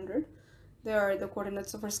 400. They are the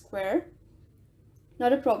coordinates of a square.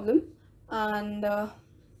 Not a problem. And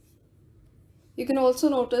you can also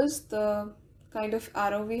notice the kind of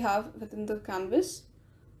arrow we have within the canvas.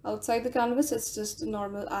 Outside the canvas, it's just a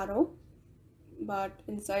normal arrow, but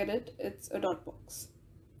inside it, it's a dot box.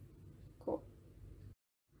 Cool.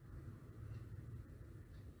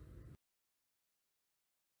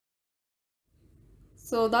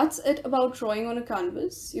 So that's it about drawing on a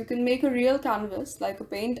canvas. You can make a real canvas like a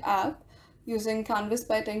paint app using Canvas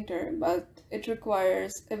by Tkinter, but it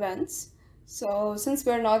requires events. So since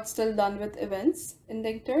we're not still done with events in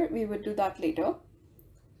Tkinter, we would do that later.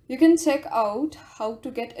 You can check out how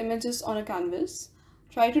to get images on a canvas.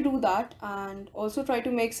 Try to do that and also try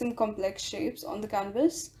to make some complex shapes on the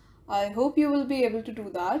canvas. I hope you will be able to do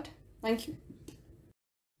that. Thank you.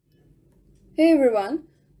 Hey everyone,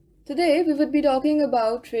 today we would be talking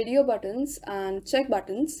about radio buttons and check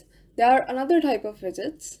buttons. They are another type of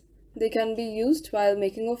widgets. They can be used while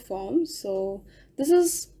making a form. So this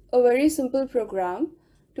is a very simple program.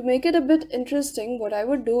 To make it a bit interesting, what I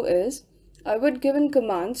would do is I would give in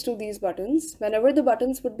commands to these buttons. Whenever the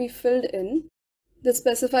buttons would be filled in, the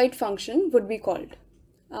specified function would be called.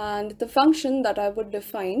 And the function that I would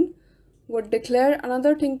define would declare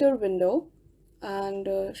another Tkinter window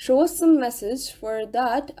and show us some message. For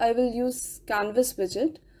that, I will use canvas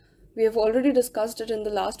widget. We have already discussed it in the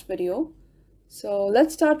last video. So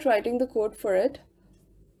let's start writing the code for it.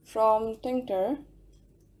 From Tkinter,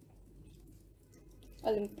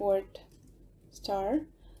 I'll import star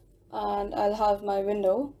and I'll have my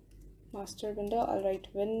window, master window. I'll write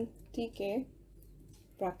win tk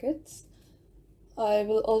brackets. I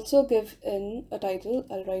will also give in a title.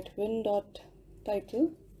 I'll write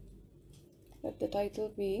win.title. Let the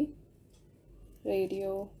title be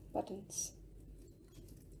radio buttons.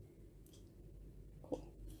 Cool.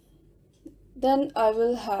 Then I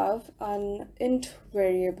will have an int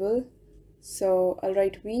variable. So I'll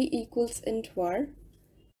write v equals int var.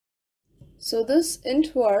 So this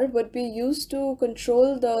int var would be used to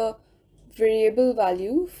control the variable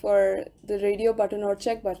value for the radio button or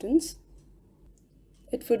check buttons.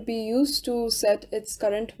 It would be used to set its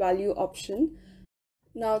current value option.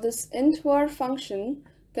 Now this int var function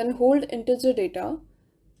can hold integer data,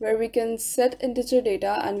 where we can set integer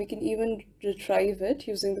data and we can even retrieve it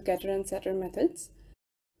using the getter and setter methods.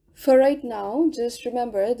 For right now, just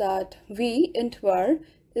remember that v int var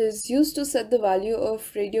is used to set the value of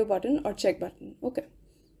radio button or check button. Okay.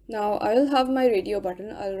 Now I will have my radio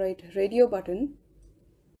button. I'll write radio button.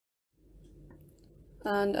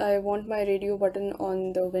 And I want my radio button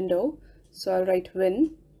on the window. So I'll write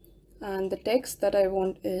win. And the text that I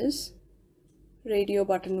want is radio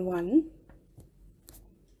button 1.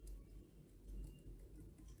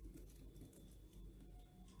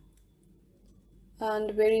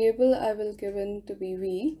 And variable I will give in to be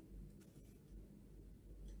v.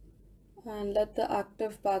 And let the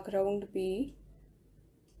active background be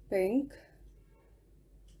pink.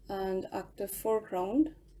 And active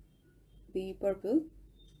foreground be purple.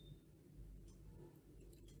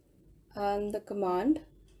 And the command,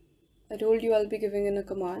 I told you I'll be giving in a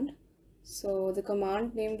command, so the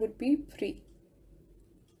command name would be pre.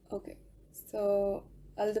 Okay, so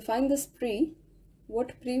I'll define this pre.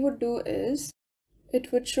 What pre would do is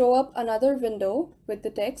it would show up another window with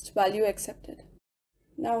the text value accepted.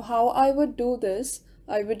 Now how I would do this,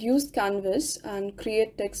 I would use canvas and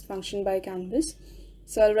create text function by canvas.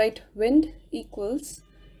 So I'll write wind equals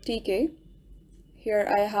tk. Here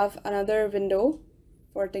I have another window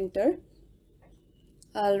for Tkinter.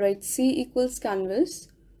 I'll write c equals canvas.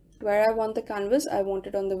 Where I want the canvas, I want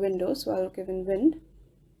it on the window, so I'll give in wind.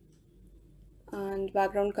 And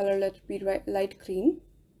background color, let it be light green.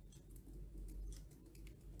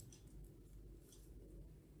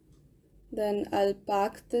 Then I'll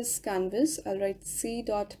pack this canvas. I'll write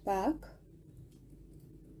c.pack.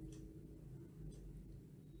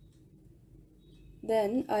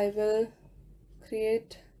 Then I will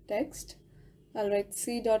create text. I'll write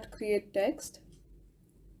c.create text.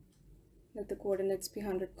 Let the coordinates be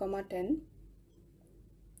 100, 10.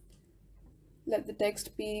 Let the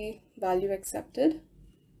text be value accepted.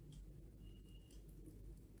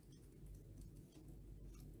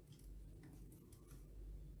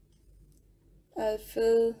 I'll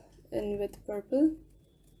fill in with purple.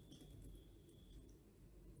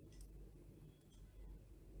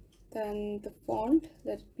 Then the font,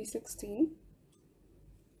 let it be 16.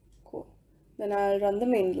 Cool. Then I'll run the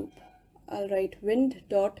main loop. I'll write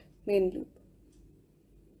wind.main loop.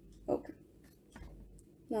 Okay.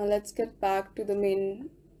 Now let's get back to the main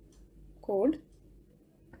code.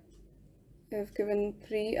 I've given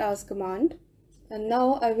pre as command. And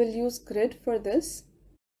now I will use grid for this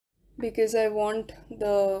because I want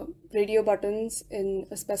the radio buttons in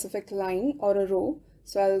a specific line or a row.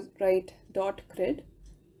 So I'll write dot grid.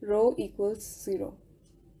 Row equals 0.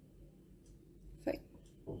 Fine.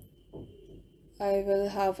 I will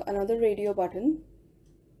have another radio button.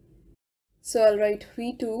 So I'll write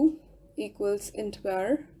v2 equals int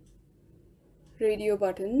var radio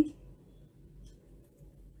button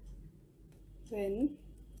when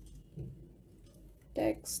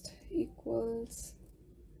text equals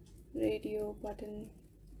radio button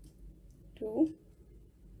 2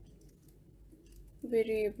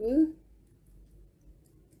 variable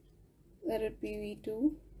let it be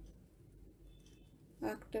v2.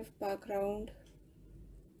 Active background,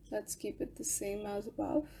 let's keep it the same as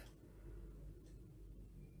above.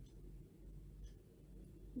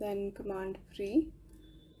 Then command free.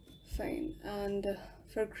 Fine. And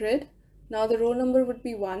for grid, now the row number would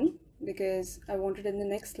be 1 because I want it in the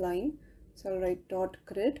next line. So I'll write dot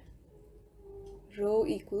grid row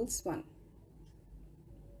equals 1.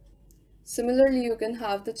 Similarly, you can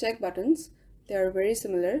have the check buttons. They are very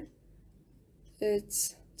similar.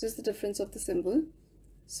 It's just the difference of the symbol.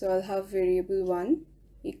 So I'll have variable 1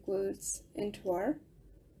 equals int var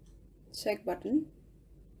check button.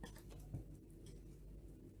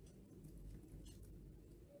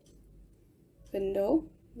 Window,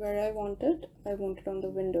 where I want it on the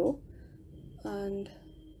window, and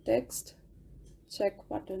text check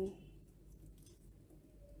button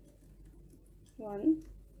 1,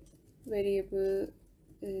 variable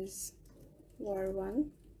is var1,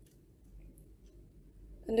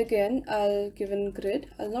 and again I'll give in grid.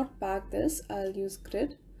 I'll not pack this, I'll use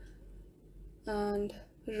grid, and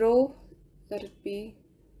row, let it be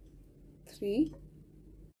 3.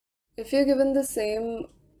 If you're given the same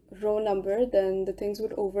row number, then the things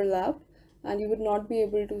would overlap and you would not be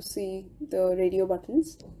able to see the radio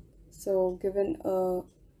buttons. So given a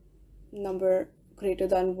number greater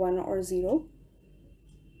than 1 or 0,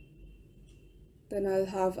 then I'll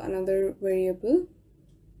have another variable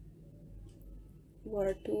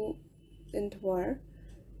var2 int var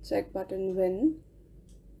check button when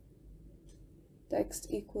text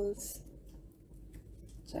equals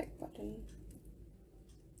check button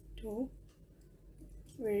 2,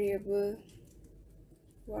 variable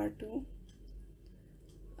var2,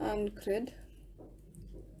 and grid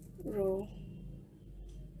row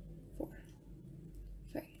 4.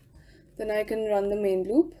 Fine. Then I can run the main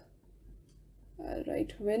loop. I'll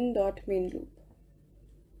write win.main loop.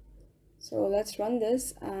 So let's run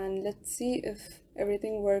this and let's see if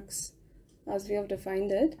everything works as we have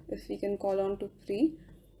defined it, if we can call on to free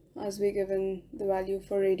as we given the value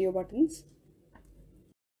for radio buttons.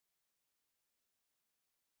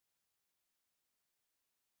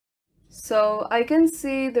 So I can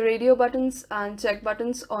see the radio buttons and check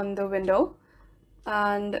buttons on the window,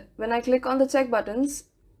 and when I click on the check buttons,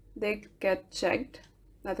 they get checked,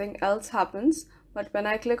 nothing else happens. But when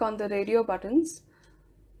I click on the radio buttons,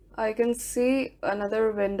 I can see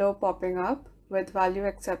another window popping up with value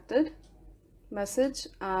accepted, message,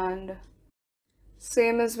 and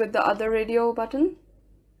same as with the other radio button.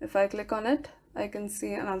 If I click on it, I can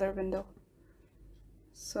see another window.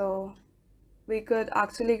 So we could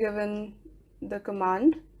actually give in the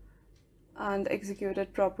command and execute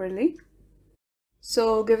it properly.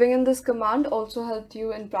 So giving in this command also helped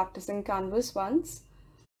you in practicing Canvas once.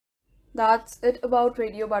 That's it about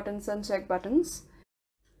radio buttons and check buttons.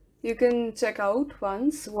 You can check out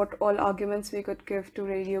once what all arguments we could give to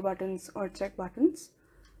radio buttons or check buttons.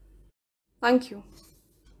 Thank you.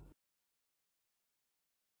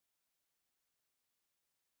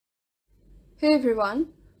 Hey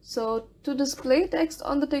everyone. So to display text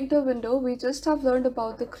on the Tkinter window, we just have learned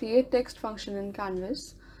about the create text function in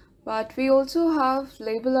Canvas, but we also have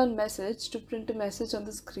label and message to print a message on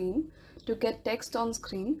the screen, to get text on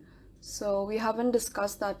screen. So we haven't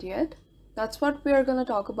discussed that yet. That's what we are going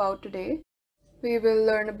to talk about today. We will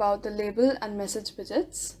learn about the label and message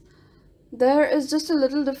widgets. There is just a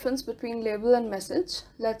little difference between label and message.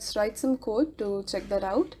 Let's write some code to check that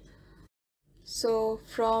out. So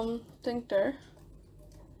from Tkinter,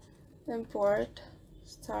 import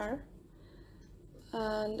star,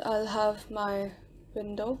 and I'll have my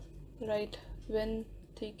window, write win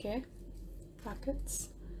tk brackets.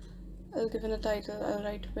 I'll give it a title. I'll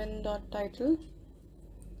write win.title,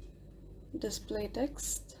 display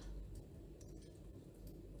text.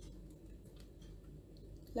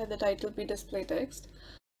 Let the title be display text.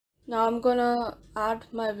 Now I'm gonna add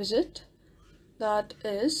my widget, that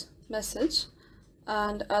is message,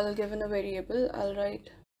 and I'll give in a variable. I'll write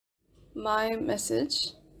my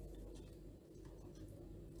message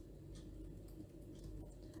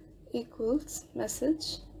equals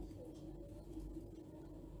message,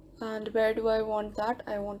 and where do I want that?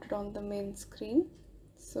 I want it on the main screen,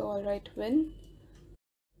 so I'll write win,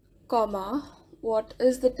 comma, what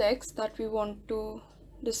is the text that we want to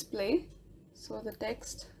display? So the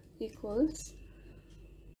text equals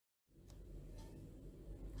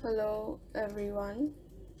hello everyone,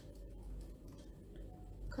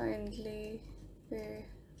 kindly pay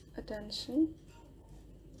attention,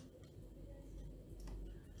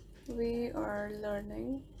 we are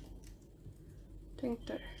learning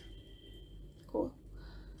Tkinter. Cool.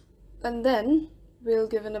 And then we'll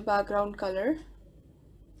give in a background color.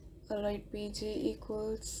 I'll write bg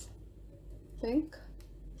equals pink.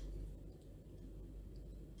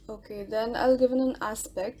 Okay, then I'll give it an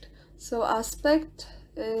aspect. So aspect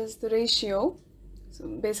is the ratio. So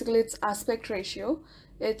basically it's aspect ratio.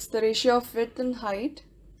 It's the ratio of width and height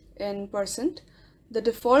in percent. The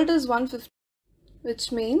default is 150,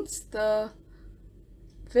 which means the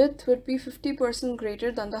width would be 50%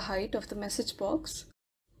 greater than the height of the message box.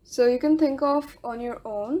 So you can think of on your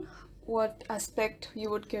own what aspect you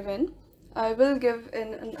would give in. I will give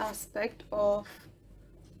in an aspect of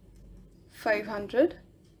 500,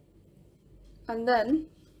 and then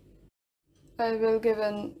I will give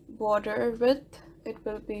in border width. It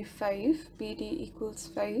will be 5, BD equals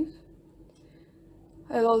 5.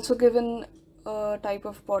 I'll also give in a type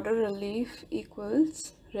of border, relief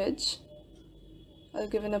equals ridge. I'll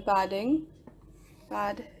give in a padding,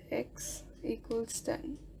 pad x equals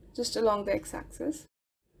 10, just along the x-axis.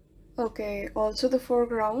 Okay, also the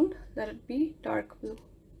foreground, let it be dark blue.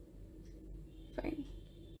 Fine.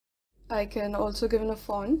 I can also give in a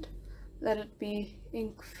font, let it be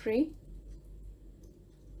ink free,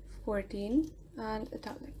 14, and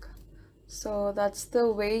italic. So that's the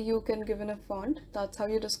way you can give in a font. That's how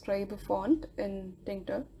you describe a font in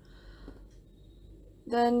Tkinter.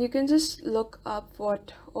 Then you can just look up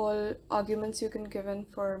what all arguments you can give in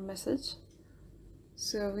for message.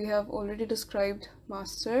 So we have already described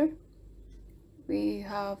master. We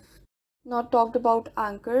have not talked about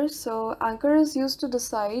anchor. So anchor is used to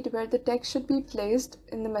decide where the text should be placed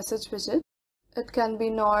in the message widget. It can be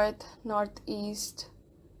north, northeast,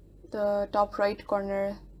 the top right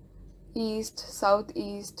corner, east,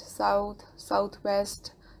 southeast, south,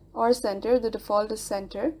 southwest, or center. The default is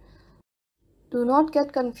center. Do not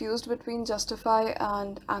get confused between justify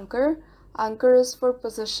and anchor. Anchor is for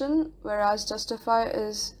position, whereas justify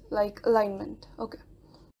is like alignment. Okay.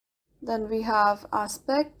 Then we have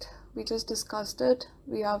aspect. We just discussed it.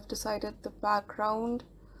 We have decided the background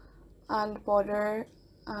and border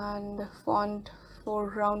and font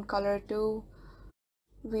foreground color too.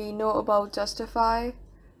 We know about justify.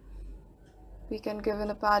 We can give in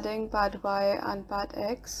a padding, pad y and pad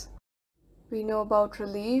x. We know about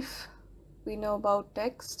relief. We know about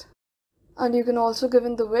text. And you can also give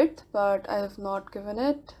in the width, but I have not given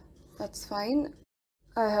it. That's fine.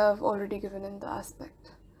 I have already given in the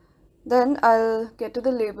aspect. Then I'll get to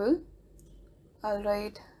the label. I'll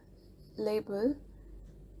write label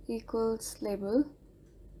equals label.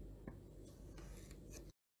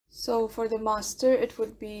 So for the master, it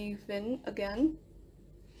would be win again.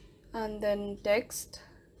 And then text,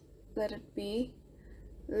 let it be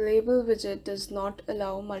label widget does not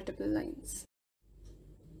allow multiple lines.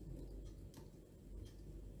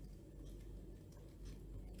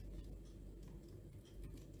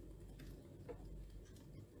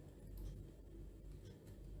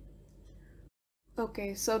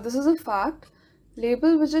 Okay, so this is a fact.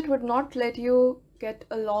 Label widget would not let you get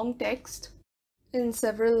a long text in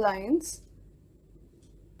several lines.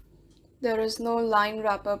 There is no line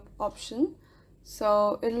wrap-up option,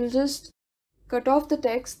 so it will just cut off the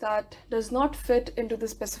text that does not fit into the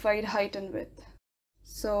specified height and width.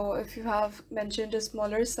 So if you have mentioned a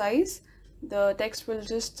smaller size, the text will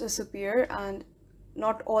just disappear and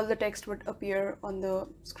not all the text would appear on the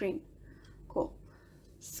screen. Cool.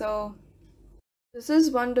 So this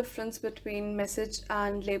is one difference between message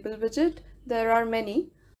and label widget. There are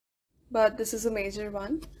many, but this is a major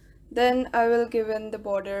one. Then I will give in the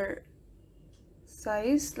border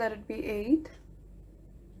size, let it be 8.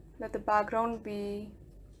 Let the background be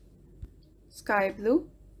sky blue.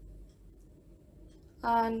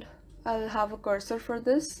 And I'll have a cursor for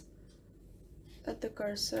this. Let the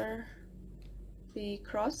cursor be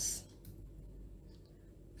cross.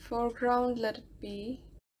 Foreground, let it be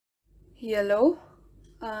yellow.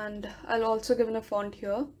 And I'll also give in a font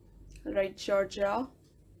here. I'll write Georgia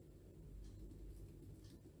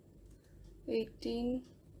 18,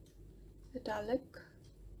 italic.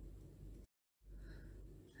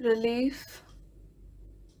 Relief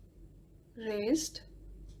raised.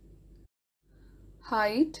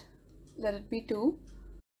 Height, let it be 2.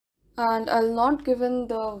 And I'll not give in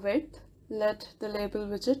the width. Let the label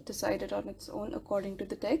widget decide it on its own according to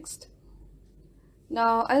the text.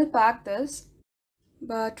 Now I'll pack this,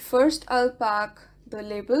 but first I'll pack the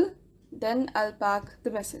label, then I'll pack the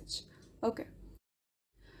message. Okay.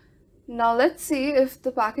 Now let's see if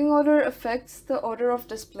the packing order affects the order of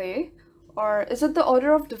display, or is it the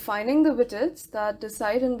order of defining the widgets that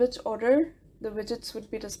decide in which order the widgets would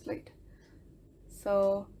be displayed.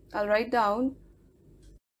 So I'll write down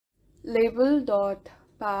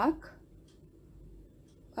label.pack.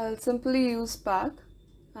 I'll simply use pack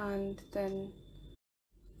and then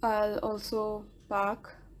I'll also pack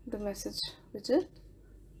the message widget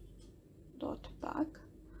dot pack.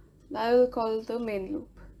 I will call the main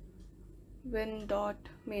loop win dot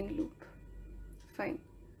main loop. Fine.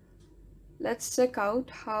 Let's check out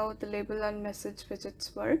how the label and message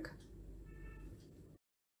widgets work.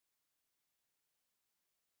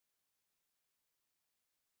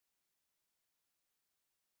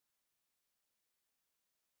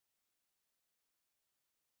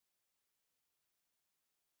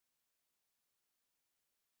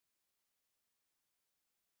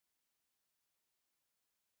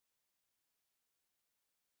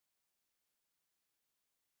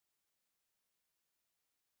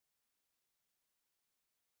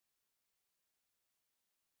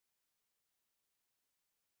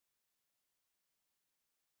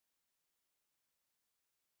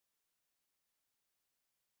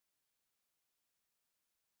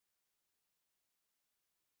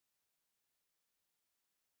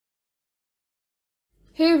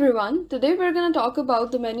 Hey everyone, today we're going to talk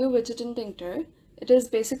about the menu widget in Tkinter. It is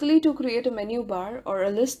basically to create a menu bar or a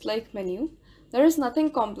list-like menu. There is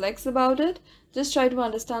nothing complex about it, just try to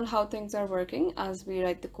understand how things are working as we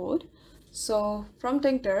write the code. So from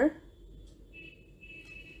Tkinter,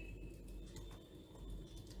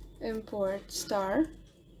 import star,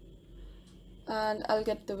 and I'll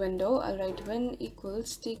get the window. I'll write win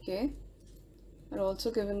equals tk. I'll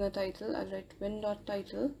also give in a title. I'll write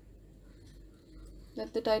win.title.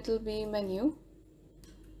 Let the title be menu.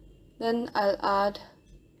 Then I'll add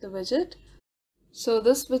the widget. So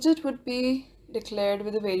this widget would be declared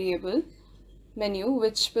with a variable menu,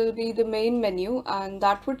 which will be the main menu, and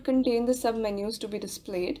that would contain the submenus to be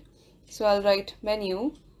displayed. So I'll write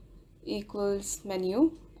menu equals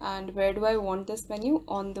menu, and where do I want this menu?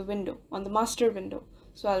 On the window, on the master window.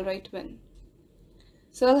 So I'll write win.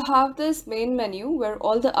 So I'll have this main menu where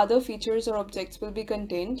all the other features or objects will be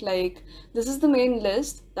contained, like this is the main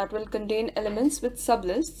list that will contain elements with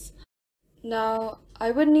sublists. Now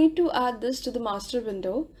I would need to add this to the master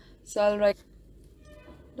window, so I'll write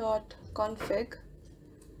dot config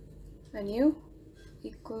menu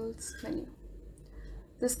equals menu.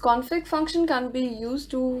 This config function can be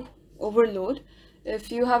used to overload.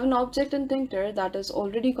 If you have an object in Tkinter that is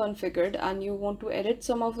already configured and you want to edit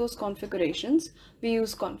some of those configurations, we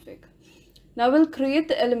use config. Now we'll create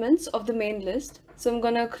the elements of the main list. So I'm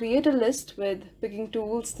gonna create a list with picking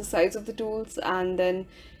tools, the size of the tools, and then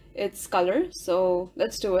its color. So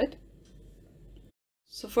let's do it.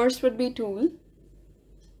 So first would be tool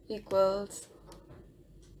equals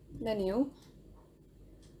menu,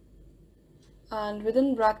 and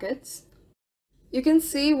within brackets you can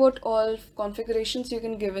see what all configurations you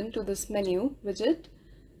can give in to this menu widget.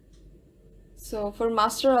 So for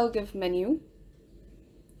master, I'll give menu.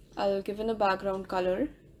 I'll give in a background color.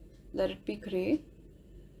 Let it be gray.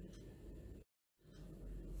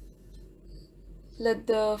 Let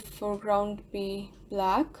the foreground be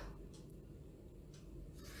black.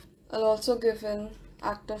 I'll also give in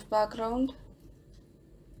active background.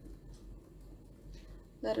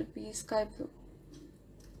 Let it be sky blue.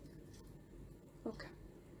 Okay.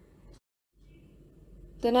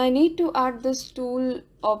 Then I need to add this tool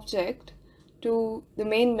object to the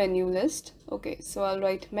main menu list. Okay, so I'll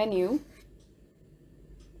write menu,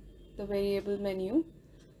 the variable menu,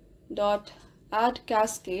 dot add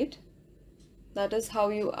cascade. That is how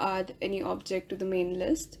you add any object to the main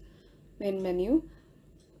list, main menu,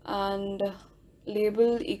 and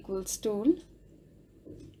label equals tool,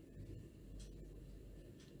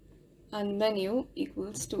 and menu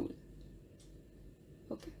equals tool.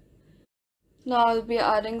 Okay. Now I'll be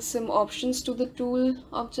adding some options to the tool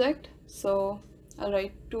object. So I'll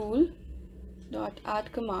write tool dot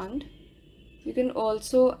add command. You can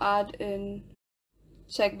also add in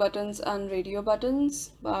check buttons and radio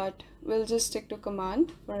buttons, but we'll just stick to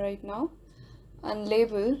command for right now. And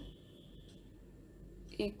label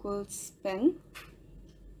equals pen.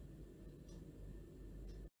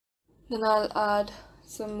 Then I'll add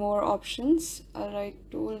some more options. I'll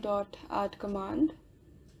write tool dot add command.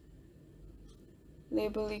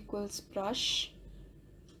 Label equals brush.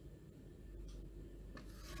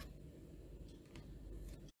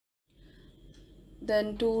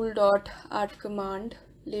 Then tool dot add command,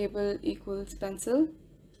 label equals pencil.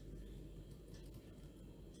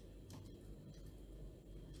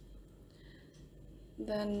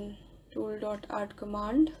 Then tool dot add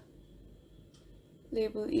command,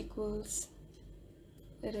 label equals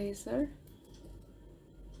eraser,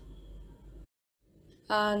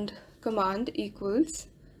 and command equals.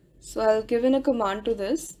 So I'll give in a command to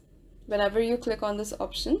this. Whenever you click on this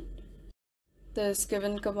option, this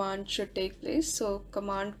given command should take place. So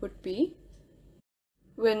command would be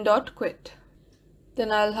win.quit.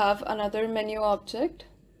 Then I'll have another menu object,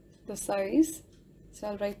 the size. So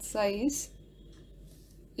I'll write size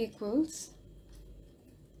equals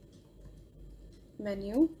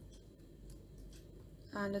menu,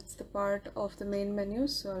 and it's the part of the main menu,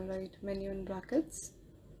 so I'll write menu in brackets.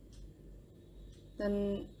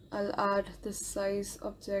 Then I'll add this size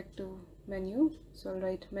object to menu, so I'll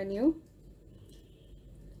write menu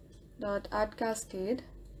dot add cascade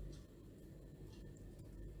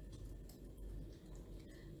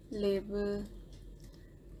label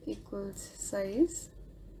equals size,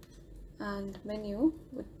 and menu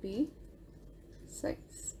would be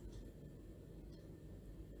size.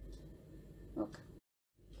 Okay,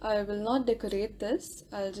 I will not decorate this,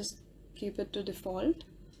 I'll just keep it to default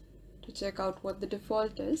to check out what the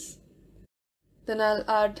default is. Then I'll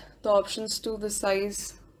add the options to the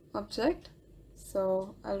size object,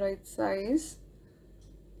 so I'll write size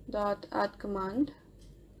dot add command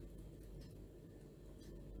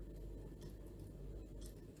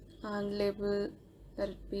and label, let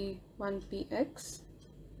it be 1px,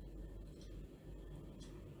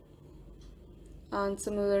 and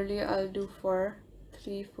similarly I'll do for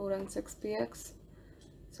 3, 4 and 6px.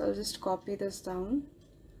 So I'll just copy this down.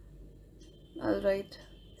 I'll write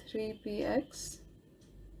 3px,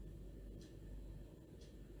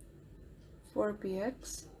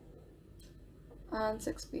 4px and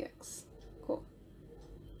 6px. Cool.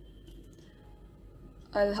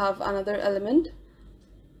 I'll have another element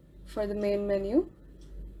for the main menu.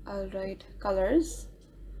 I'll write colors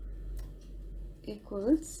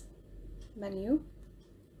equals menu,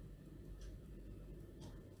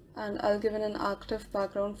 and I'll give it an active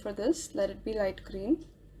background for this. Let it be light green,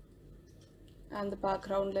 and the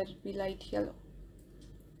background, let it be light yellow.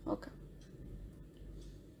 Okay.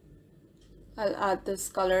 I'll add this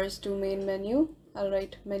colors to main menu. I'll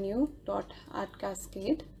write menu dot add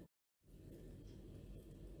cascade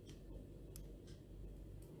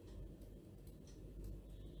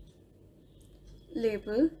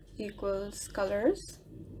label equals colors,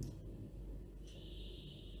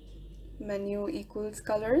 menu equals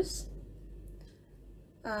colors,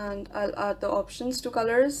 and I'll add the options to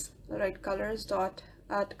colors. I'll write colors dot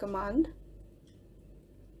add command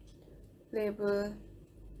label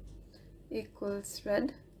equals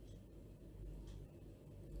red,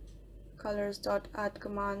 colors dot add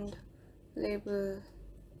command label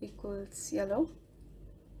equals yellow,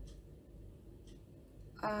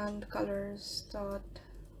 and colors dot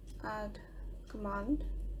add command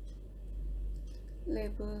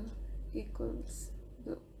label equals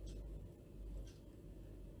blue,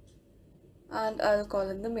 and I'll call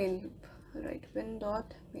in the main loop. I'll write win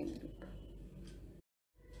dot main loop.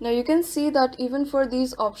 Now you can see that even for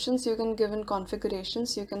these options you can give in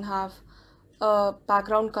configurations. You can have a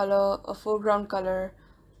background color, a foreground color,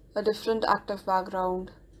 a different active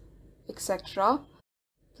background, etc.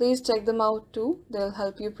 Please check them out too, they'll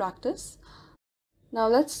help you practice. Now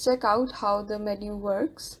let's check out how the menu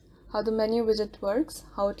works, how the menu widget works,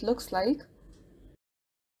 how it looks like.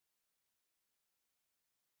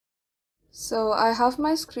 So I have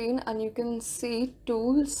my screen and you can see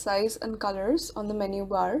tools, size and colors on the menu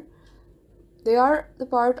bar. They are the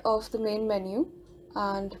part of the main menu,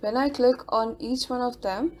 and when I click on each one of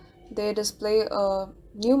them, they display a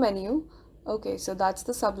new menu. Okay, so that's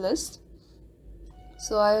the sublist.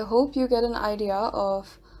 So I hope you get an idea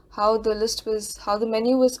of how the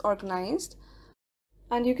menu was organized,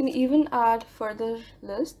 and you can even add further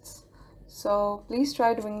lists. So please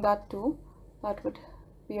try doing that too. That would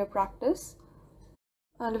be a practice.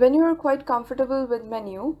 And when you are quite comfortable with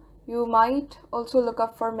menu, you might also look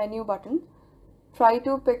up for menu button. Try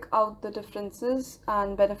to pick out the differences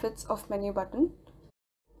and benefits of menu button.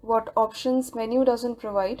 What options menu doesn't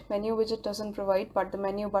provide, menu widget doesn't provide, but the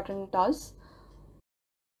menu button does.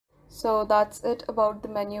 So that's it about the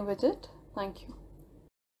menu widget. Thank you.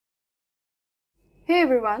 Hey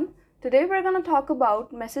everyone, today we're going to talk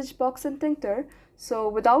about message box in Tkinter. So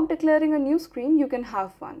without declaring a new screen, you can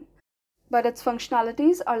have one. But its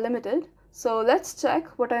functionalities are limited. So let's check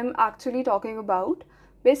what I'm actually talking about.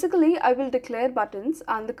 Basically, I will declare buttons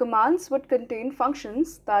and the commands would contain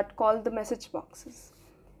functions that call the message boxes.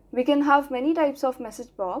 We can have many types of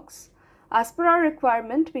message box. As per our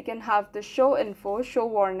requirement, we can have the show info, show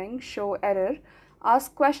warning, show error,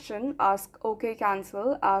 ask question, ask OK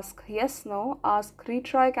cancel, ask yes no, ask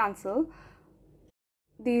retry cancel.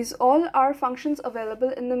 These all are functions available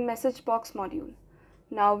in the message box module.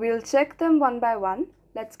 Now we'll check them one by one.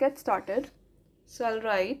 Let's get started. So I'll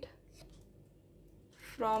write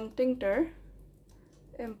from Tkinter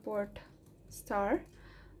import star,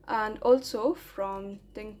 and also from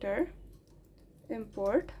Tkinter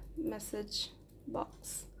import message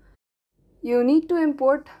box. You need to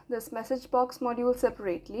import this message box module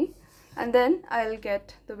separately, and then I'll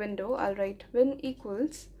get the window. I'll write win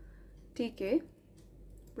equals tk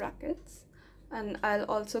brackets, and I'll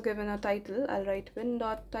also give in a title. I'll write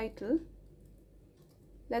win.title.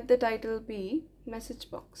 Let the title be message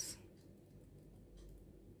box.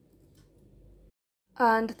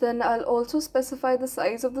 And then I'll also specify the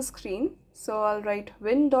size of the screen. So I'll write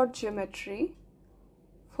win.geometry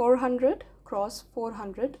 400 cross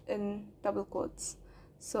 400 in double quotes.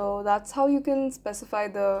 So that's how you can specify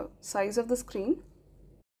the size of the screen.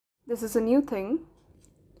 This is a new thing.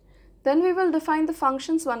 Then we will define the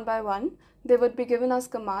functions one by one. They would be given as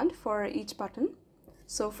command for each button.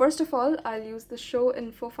 So first of all, I'll use the show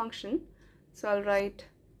info function. So I'll write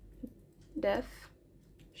def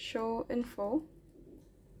show info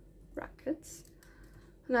brackets,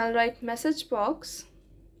 and I'll write message box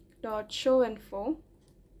dot show info.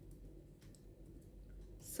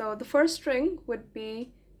 So the first string would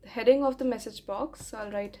be the heading of the message box. So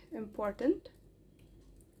I'll write important,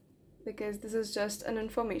 because this is just an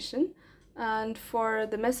information. And for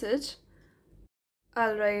the message,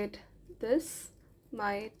 I'll write this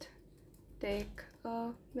might take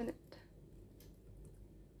a minute.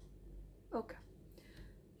 Okay.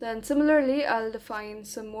 Then similarly, I'll define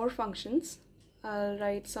some more functions. I'll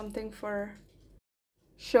write something for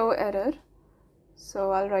show error.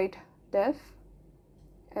 So I'll write def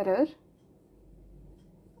error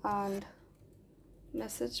and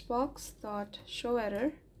message box dot show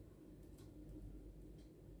error.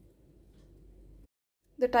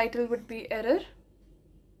 The title would be error,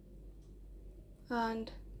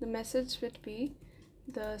 and the message would be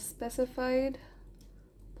the specified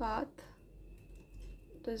path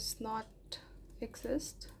does not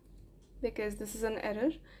exist, because this is an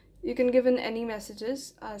error. You can give in any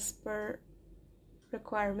messages as per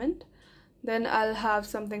requirement. Then I'll have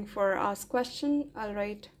something for ask question. I'll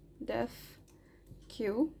write def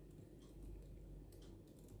q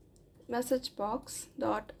message box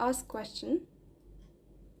dot ask question,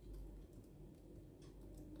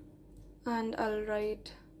 and I'll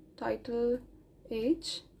write title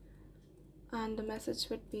age, and the message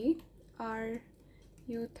would be are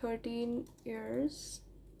you 13 years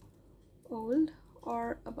old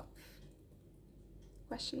or above?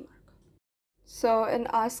 Question mark. So in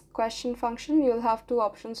ask question function, you'll have two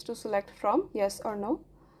options to select from, yes or no,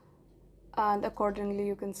 and accordingly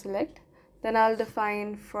you can select. Then I'll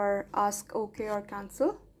define for ask okay or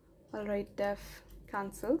cancel. I'll write def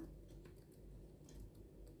cancel.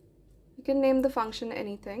 You can name the function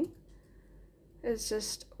anything. It's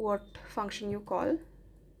just what function you call.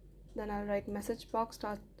 Then I'll write message box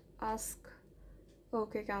dot ask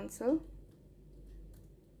okay cancel,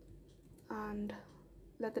 and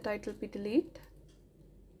let the title be delete,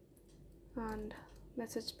 and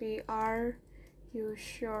message be are you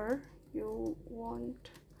sure you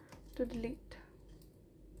want to delete?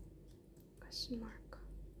 Question mark.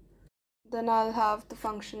 Then I'll have the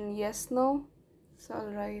function yes no. So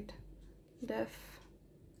I'll write def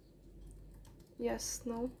yes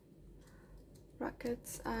no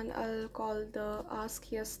brackets, and I'll call the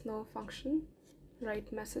ask yes no function.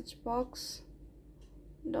 Write message box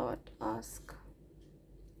dot ask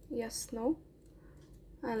yes no,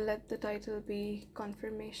 and let the title be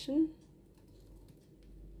confirmation,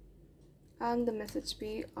 and the message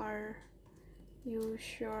be are you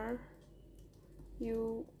sure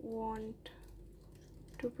you want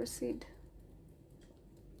to proceed?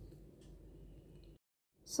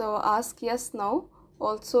 So ask yes no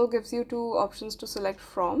also gives you two options to select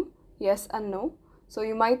from, yes and no. So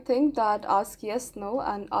you might think that ask yes no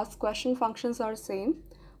and ask question functions are same,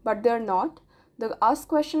 but they're not. The ask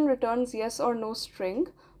question returns yes or no string,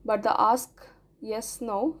 but the ask yes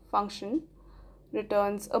no function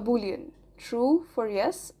returns a boolean, true for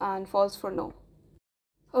yes and false for no.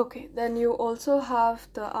 Okay, then you also have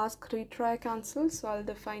the ask retry cancel. So I'll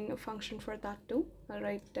define a function for that too. I'll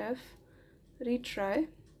write def retry.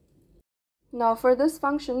 Now for this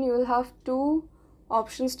function, you will have two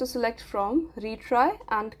options to select from, retry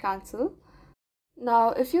and cancel. Now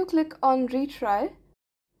if you click on retry,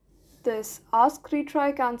 this ask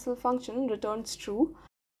retry cancel function returns true,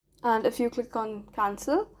 and if you click on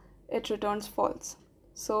cancel, it returns false.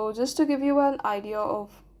 So just to give you an idea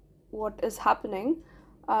of what is happening,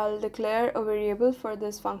 I'll declare a variable for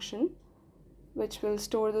this function which will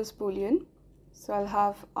store this boolean. So I'll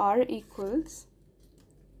have r equals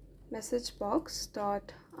message box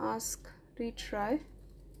dot ask retry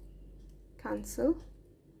cancel.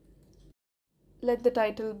 Let the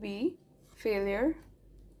title be failure,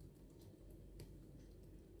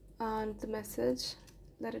 and the message,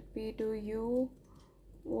 let it be, do you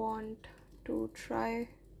want to try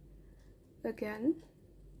again,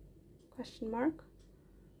 question mark.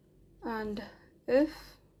 And if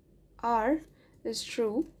R is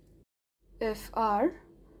true, if R,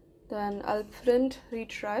 then I'll print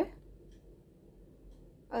retry.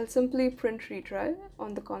 I'll simply print retry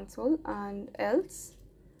on the console, and else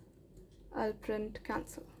I'll print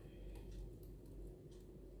cancel.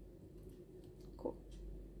 Cool.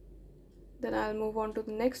 Then I'll move on to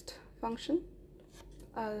the next function.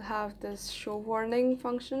 I'll have this show warning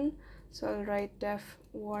function, so I'll write def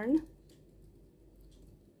warn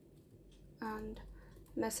and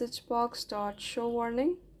message box dot show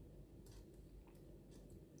warning.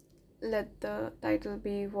 Let the title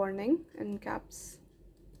be warning in caps,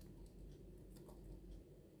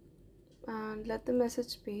 and let the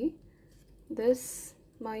message be, this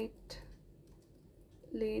might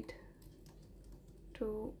lead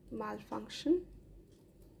to malfunction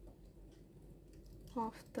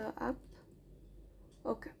of the app.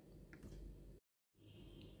 Okay.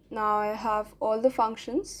 Now I have all the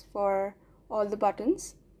functions for all the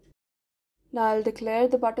buttons. Now I'll declare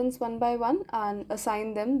the buttons one by one and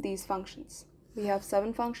assign them these functions. We have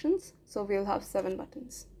 7 functions, so we'll have 7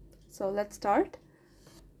 buttons. So let's start.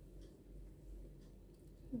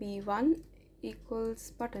 B1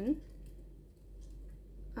 equals button,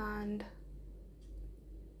 and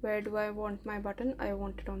where do I want my button? I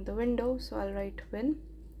want it on the window, so I'll write win.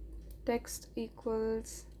 Text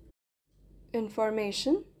equals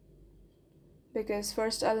information, because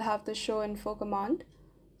first I'll have the show info command,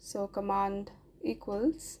 so command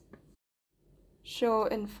equals show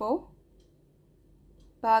info.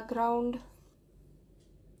 Background,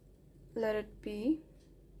 let it be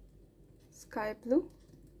sky blue.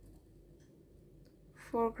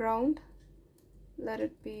 Foreground, let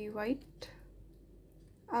it be white.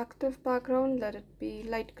 Active background, let it be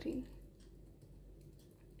light green.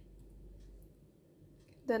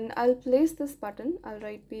 Then I'll place this button. I'll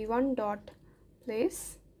write b1 dot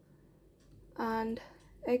place, and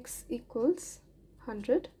x equals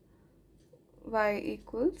 100, y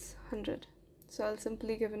equals 100. So I'll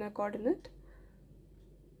simply give in a coordinate,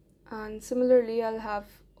 and similarly I'll have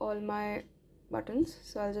all my buttons,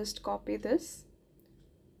 so I'll just copy this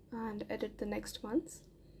and edit the next ones.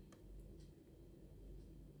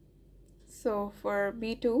 So for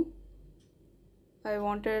B2, I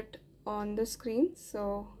want it on the screen,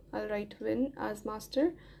 so I'll write win as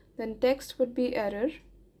master. Then text would be error.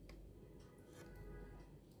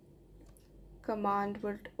 Command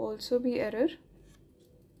would also be error.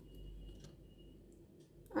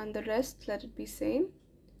 And the rest, let it be same.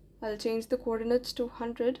 I'll change the coordinates to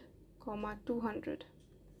 100, 200.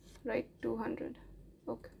 Right, 200.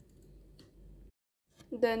 Okay.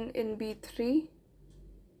 Then in B3,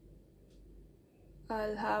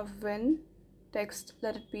 I'll have when, text,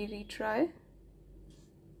 let it be retry.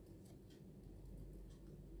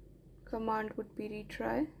 Command would be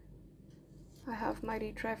retry. I have my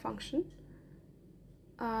retry function.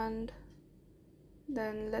 And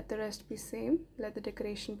then let the rest be same, let the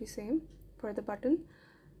decoration be same for the button.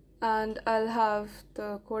 And I'll have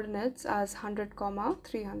the coordinates as 100,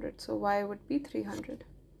 300. So y would be 300.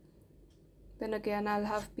 Then again I'll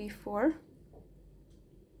have B4.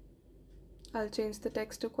 I'll change the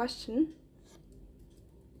text to question.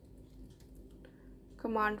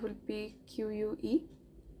 Command will be QUE.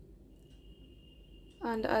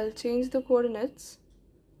 And I'll change the coordinates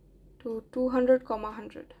to 200,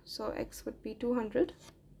 100. So x would be 200,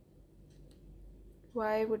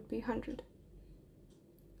 y would be 100.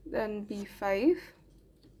 Then B5,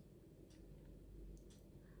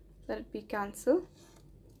 let it be cancel.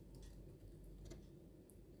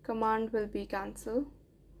 Command will be cancel,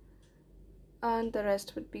 and the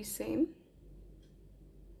rest would be same.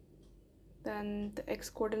 Then the x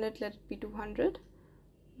coordinate, let it be 200,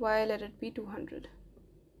 y let it be 200.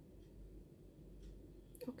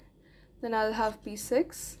 Okay. Then I'll have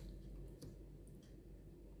B6.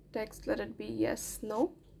 Text, let it be yes,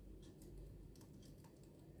 no.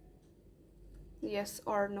 Yes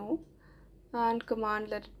or no. And command,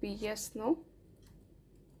 let it be yes, no.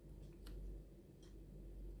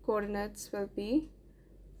 Coordinates will be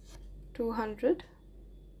 200,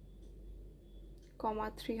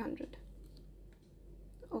 300.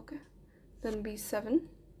 Okay. Then B7.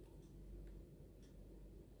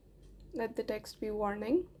 Let the text be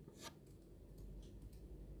warning.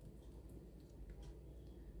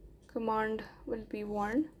 Command will be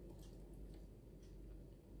warn.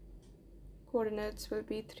 Coordinates will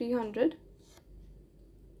be 300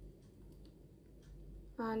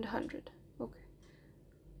 and 100. Okay.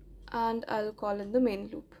 And I'll call in the main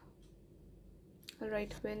loop. I'll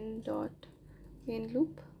write win dot main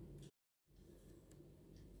loop.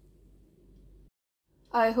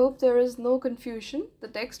 I hope there is no confusion. The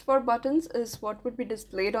text for buttons is what would be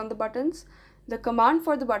displayed on the buttons. The command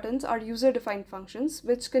for the buttons are user-defined functions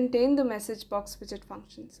which contain the message box widget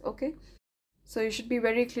functions. Okay, so you should be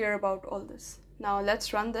very clear about all this. Now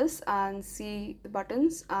let's run this and see the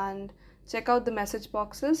buttons and check out the message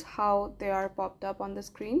boxes, how they are popped up on the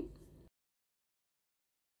screen.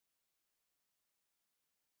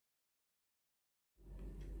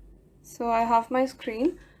 So I have my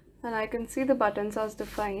screen and I can see the buttons as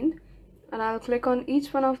defined, and I'll click on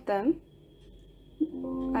each one of them.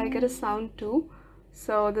 I get a sound too.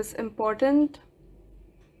 So this important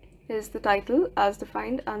is the title as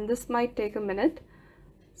defined, and this might take a minute.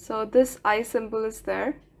 So this I symbol is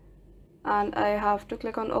there and I have to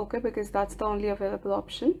click on OK because that's the only available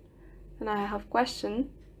option. And I have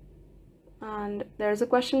question and there's a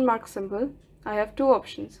question mark symbol. I have two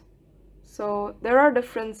options. So there are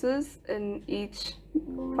differences in each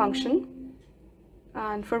function,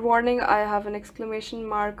 and for warning I have an exclamation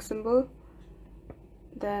mark symbol.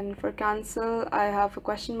 Then for cancel I have a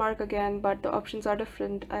question mark again, but the options are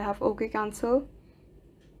different. I have OK cancel.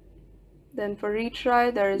 Then for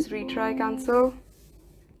retry there is retry cancel,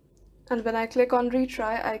 and when I click on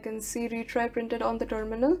retry I can see retry printed on the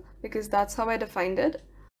terminal because that's how I defined it.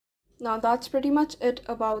 Now that's pretty much it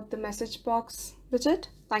about the message box widget.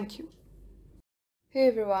 Thank you. Hey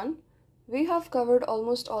everyone, we have covered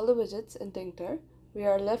almost all the widgets in Tkinter. We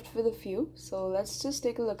are left with a few, so let's just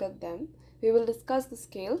take a look at them. We will discuss the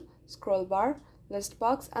scale, scroll bar, list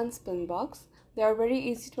box and spin box. They are very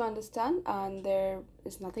easy to understand and there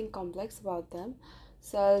is nothing complex about them.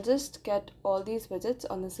 So I'll just get all these widgets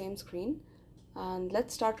on the same screen and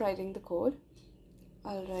let's start writing the code.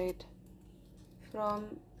 I'll write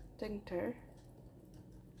from Tkinter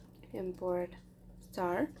import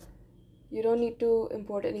star. You don't need to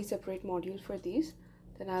import any separate module for these.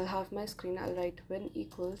 Then I'll have my screen, I'll write win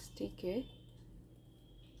equals tk,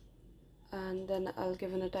 and then I'll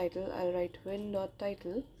give in a title, I'll write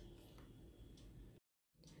win.title,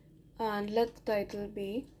 and let the title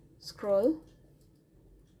be scroll.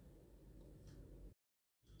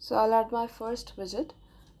 So I'll add my first widget,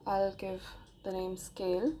 I'll give the name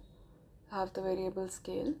scale, have the variable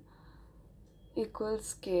scale, equals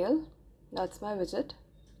scale, that's my widget.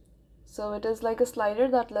 So it is like a slider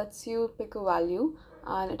that lets you pick a value,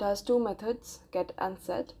 and it has two methods, get and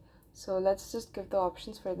set. So let's just give the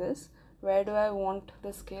options for this. Where do I want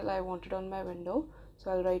the scale? I want it on my window,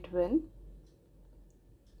 so I'll write win.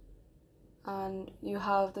 And you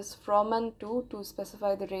have this from and to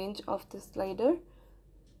specify the range of the slider.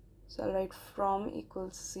 So I'll write from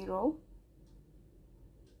equals 0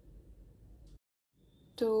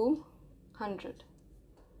 to 100.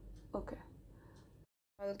 Okay.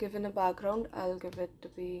 I'll give in a background, I'll give it to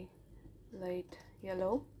be light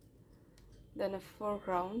yellow, then a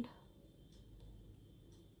foreground,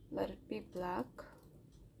 let it be black.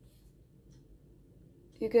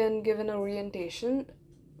 You can give an orientation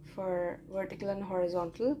for vertical and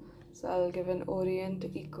horizontal, so I'll give an orient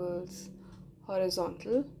equals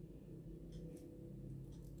horizontal.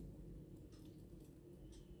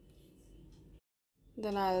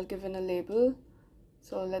 Then I'll give in a label,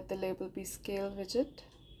 so let the label be scale widget.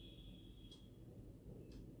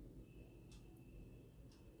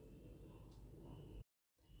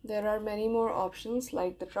 There are many more options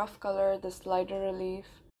like the rough color, the slider relief,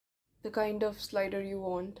 the kind of slider you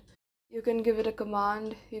want. You can give it a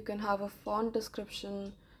command, you can have a font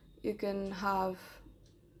description, you can have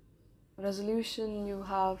resolution, you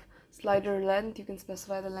have slider length, you can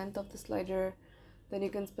specify the length of the slider, then you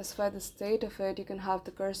can specify the state of it, you can have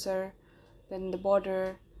the cursor, then the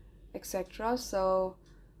border, etc. So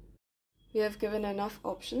we have given enough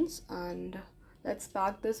options, and let's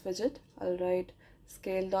pack this widget. I'll write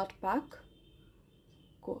scale.pack.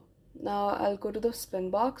 Cool. Now I'll go to the spin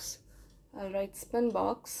box. I'll write spin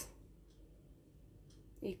box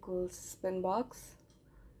equals spin box,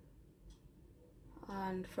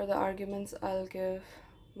 and for the arguments I'll give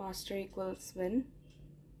master equals win.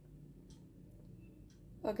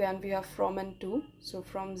 Again we have from and to, so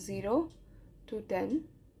from 0 to 10.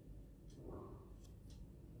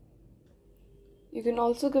 You can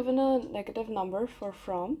also give in a negative number for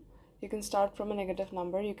from. You can start from a negative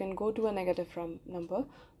number, you can go to a negative number,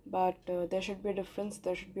 but there should be a difference,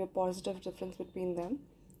 there should be a positive difference between them.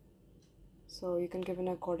 So you can give in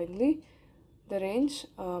accordingly the range,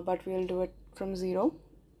 but we'll do it from 0.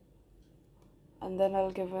 And then I'll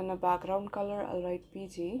give in a background color, I'll write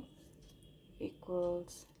PG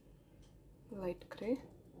equals light gray.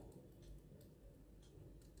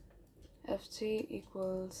 ft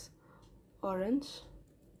equals orange,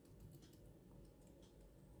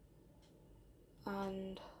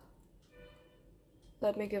 and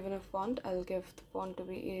let me give in a font. I'll give the font to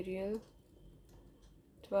be Arial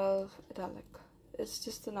 12 italic. It's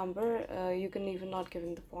just a number, you can even not give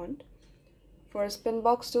in the font. For spin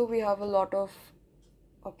box too, we have a lot of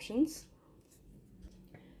options.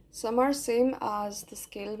 Some are same as the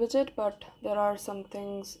scale widget, but there are some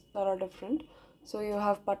things that are different. So you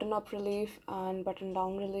have button up relief and button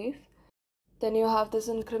down relief. Then you have this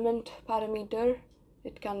increment parameter,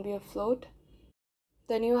 it can be a float.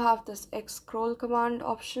 Then you have this X scroll command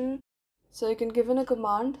option. So you can give in a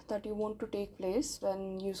command that you want to take place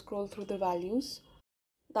when you scroll through the values.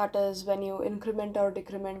 That is when you increment or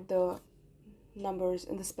decrement the numbers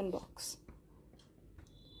in the spin box.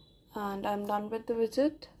 And I'm done with the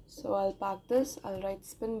widget, so I'll pack this. I'll write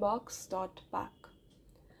spinbox.pack.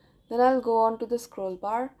 Then I'll go on to the scroll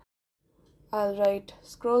bar. I'll write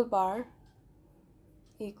scroll bar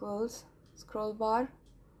equals scroll bar.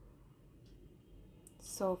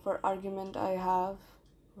 So for argument I have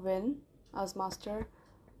win as master.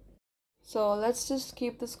 So let's just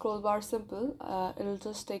keep the scroll bar simple. It'll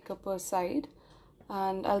just take up a side,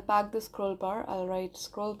 and I'll pack the scroll bar. I'll write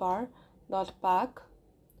scroll bar dot pack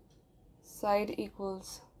side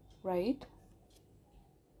equals right,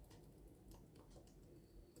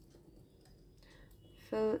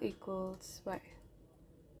 fill equals y.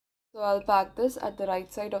 So I'll pack this at the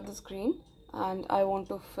right side of the screen, and I want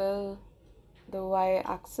to fill the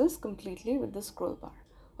y-axis completely with the scroll bar.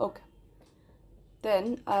 Okay.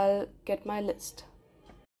 Then I'll get my list.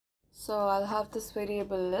 So I'll have this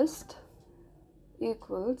variable list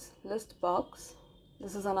equals list box.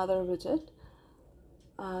 This is another widget,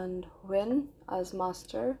 and when as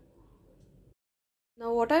master.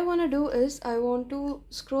 Now what I want to do is I want to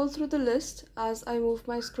scroll through the list as I move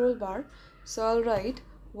my scroll bar. So I'll write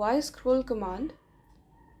y scroll command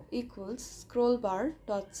equals scroll bar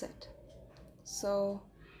dot set. So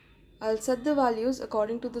I'll set the values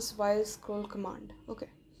according to this y scroll command. Okay.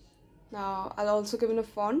 Now I'll also give in a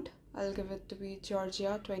font. I'll give it to be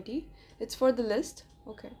Georgia 20. It's for the list.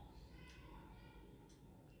 Okay.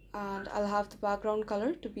 And I'll have the background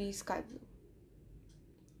color to be sky blue.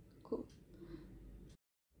 Cool.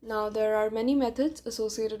 Now there are many methods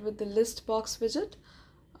associated with the list box widget.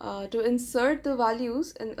 To insert the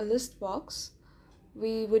values in a list box,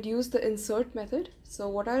 we would use the insert method. So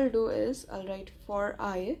what I'll do is I'll write for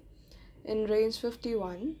I in range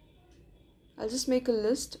 51. I'll just make a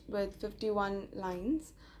list with 51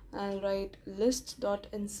 lines, and I'll write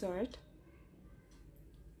list.insert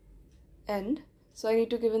end. So I need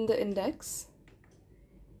to give in the index,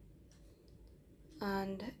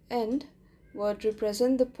 and end would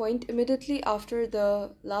represent the point immediately after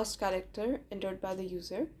the last character entered by the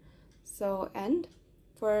user. So end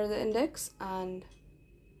for the index, and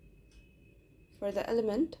for the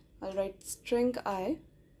element I'll write string I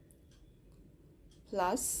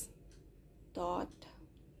plus dot.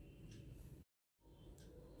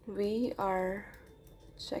 We are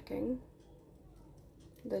checking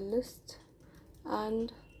the list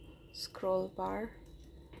and scroll bar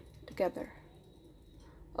together.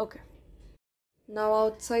 Okay. Now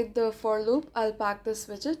outside the for loop, I'll pack this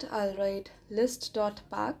widget. I'll write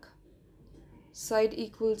list.pack side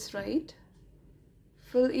equals right,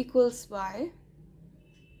 fill equals y,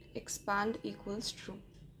 expand equals true.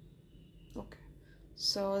 Okay,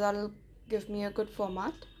 so that'll give me a good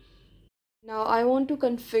format. Now I want to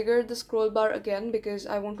configure the scroll bar again because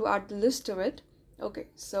I want to add the list to it. Okay,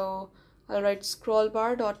 so I'll write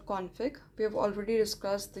scrollbar.config. We have already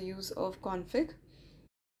discussed the use of config.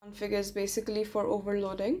 Config is basically for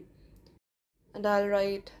overloading. And I'll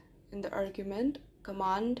write in the argument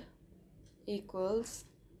command equals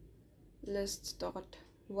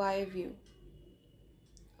list.yView.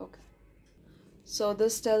 Okay. So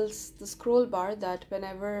this tells the scroll bar that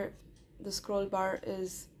whenever the scroll bar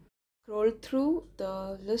is scrolled through,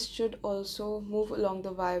 the list should also move along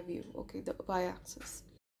the y view, okay, the y-axis.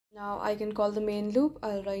 Now I can call the main loop.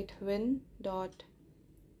 I'll write win.main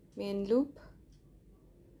loop,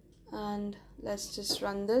 and let's just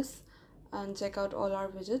run this and check out all our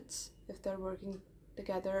widgets if they're working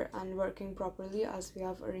together and working properly as we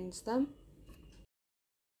have arranged them.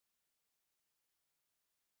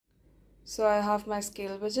 So I have my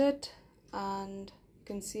scale widget, and you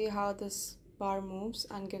can see how this bar moves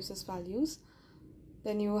and gives us values.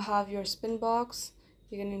 Then you have your spin box.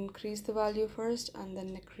 You can increase the value first and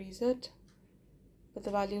then decrease it, but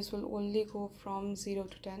the values will only go from 0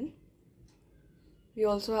 to 10. We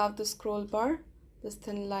also have the scroll bar, this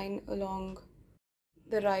thin line along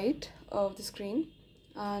the right of the screen,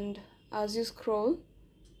 and as you scroll,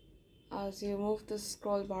 as you move the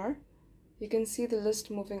scroll bar, you can see the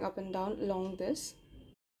list moving up and down along this.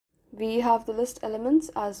 We have the list elements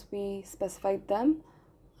as we specified them,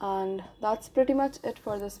 and that's pretty much it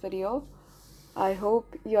for this video. I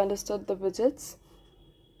hope you understood the widgets.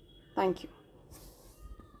 Thank you.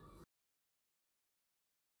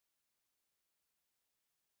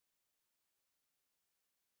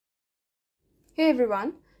 Hey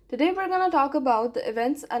everyone, today we're going to talk about the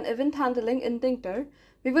events and event handling in Tkinter.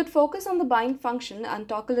 We would focus on the bind function and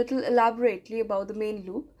talk a little elaborately about the main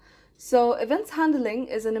loop. So events handling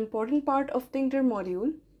is an important part of Tkinter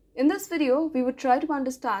module. In this video, we would try to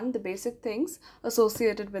understand the basic things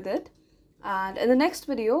associated with it. And in the next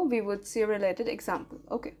video, we would see a related example.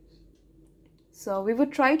 Okay. So we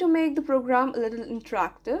would try to make the program a little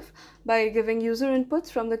interactive by giving user inputs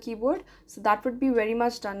from the keyboard. So that would be very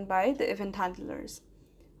much done by the event handlers.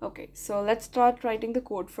 Okay, so let's start writing the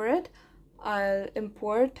code for it. I'll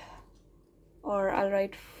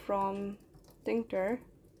write from Tkinter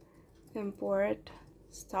import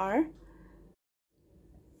star.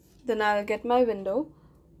 Then I'll get my window.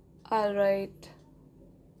 I'll write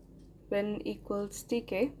win equals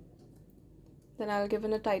tk. Then I'll give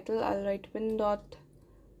in a title. I'll write win.title.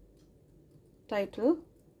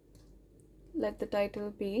 Let the title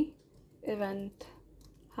be event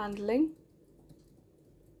handling.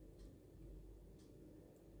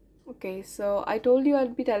 Okay, so I told you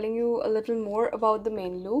I'd be telling you a little more about the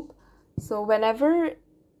main loop. So whenever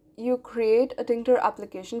you create a Tkinter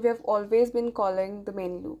application, we have always been calling the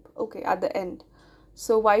main loop, okay, at the end.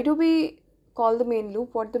 So why do we call the main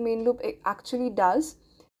loop? What the main loop actually does,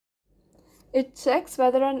 it checks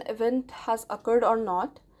whether an event has occurred or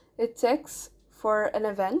not. It checks for an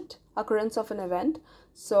event, occurrence of an event.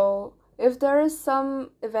 So if there is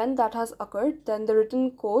some event that has occurred, then the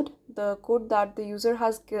written code, the code that the user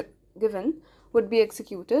has given, would be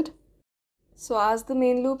executed. So as the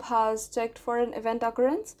main loop has checked for an event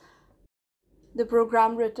occurrence, the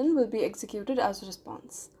program written will be executed as a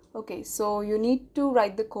response. Okay, so you need to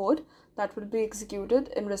write the code that will be executed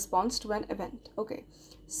in response to an event. Okay,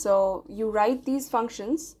 so you write these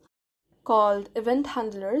functions called event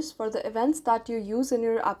handlers for the events that you use in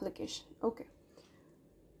your application. Okay,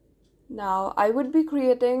 now I would be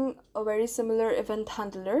creating a very similar event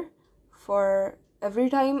handler. For every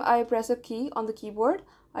time I press a key on the keyboard,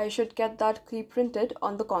 I should get that key printed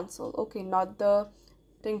on the console. Okay, not the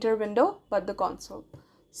Tkinter window, but the console.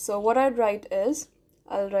 So what I'd write is,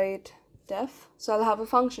 I'll write def, so I'll have a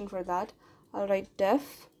function for that. I'll write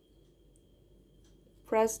def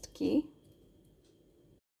pressed key,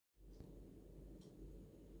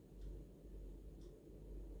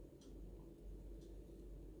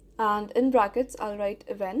 and in brackets I'll write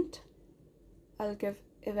event. I'll give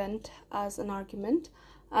event as an argument,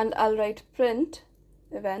 and I'll write print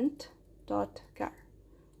event.char.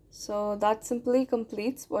 So that simply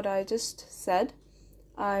completes what I just said.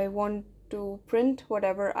 I want to print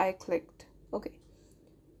whatever I clicked. Okay,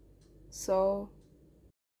 so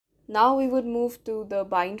now we would move to the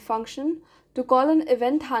bind function. To call an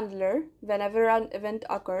event handler whenever an event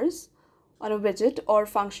occurs on a widget or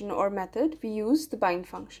function or method, we use the bind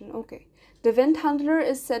function. Okay, the event handler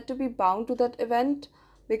is said to be bound to that event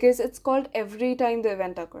because it's called every time the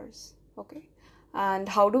event occurs. Okay, and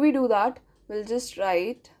how do we do that? We'll just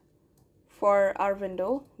write for our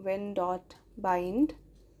window win.bind.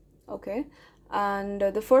 Okay, and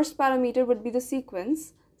the first parameter would be the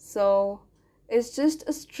sequence. So it's just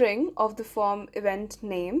a string of the form event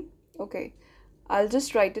name. Okay, I'll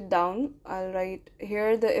just write it down. I'll write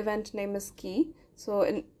here the event name is key. So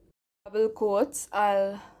in double quotes,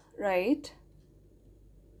 I'll write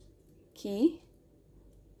key,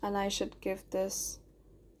 and I should give this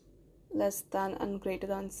less than and greater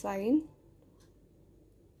than sign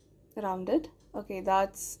around it. Okay,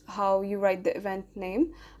 that's how you write the event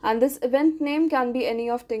name, and this event name can be any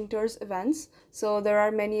of Tkinter's events. So there are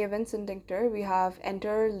many events in Tkinter. We have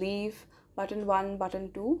enter, leave, button 1, button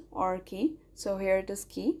 2, or key. So here it is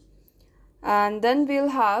key, and then we'll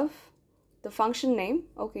have the function name.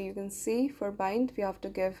 Okay, you can see for bind we have to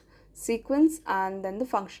give sequence and then the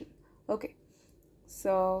function. Okay,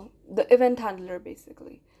 so the event handler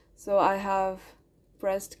basically. So I have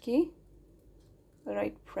pressed key. I'll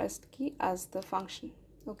write pressed key as the function.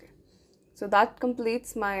 Okay, so that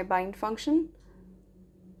completes my bind function,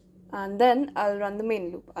 and then I'll run the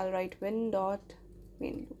main loop. I'll write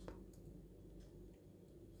win.main loop.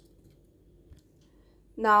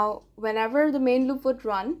 Now whenever the main loop would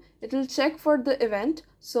run, it will check for the event.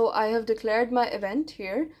 So I have declared my event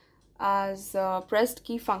here as pressed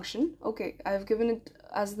key function. Okay, I've given it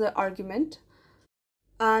as the argument.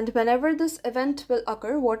 And whenever this event will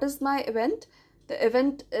occur, what is my event? The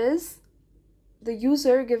event is the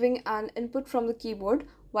user giving an input from the keyboard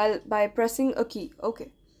while by pressing a key.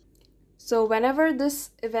 Okay. So whenever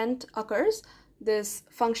this event occurs, this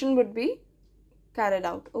function would be carried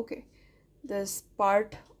out. Okay. This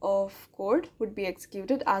part of code would be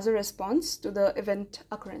executed as a response to the event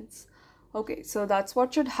occurrence. Okay, so that's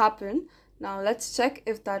what should happen. Now let's check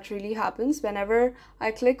if that really happens. Whenever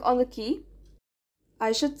I click on the key,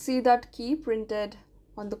 I should see that key printed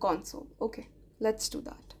on the console. Okay, let's do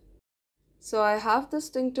that. So I have this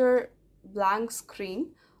Tic-Tac blank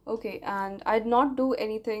screen. Okay, and I'd not do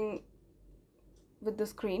anything with the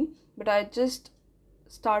screen, but I just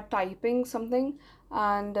start typing something,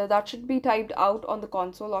 and that should be typed out on the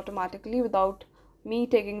console automatically without me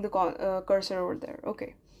taking the cursor over there.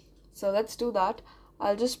 Okay, so let's do that.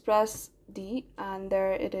 I'll just press D and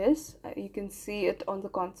there it is. You can see it on the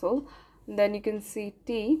console, and then you can see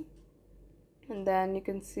T, and then you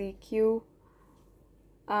can see Q,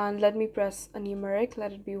 and let me press a numeric,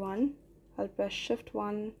 let it be 1. I'll press shift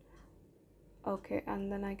 1. Okay,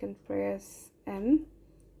 and then I can press M.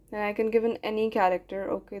 Then I can give in any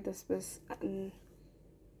character. Okay, this was an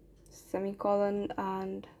semicolon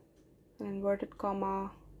and an inverted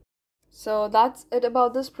comma. So that's it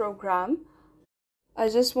about this program. I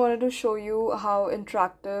just wanted to show you how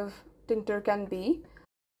interactive Tic-Tac can be,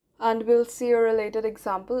 and we'll see a related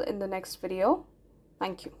example in the next video.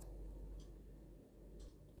 Thank you.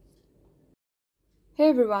 Hey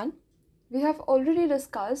everyone, we have already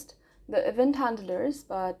discussed the event handlers,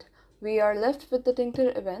 but we are left with the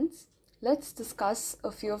Tic-Tac events. Let's discuss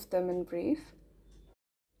a few of them in brief.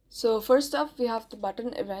 So first up, we have the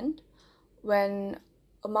button event. When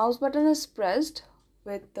a mouse button is pressed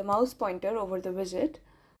with the mouse pointer over the widget,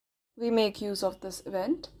 we make use of this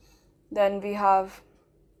event. Then we have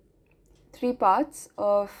 3 parts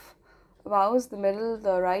of mouse: the middle,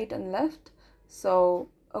 the right and left. So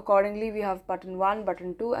accordingly, we have button 1,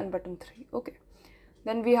 button 2 and button 3. Okay.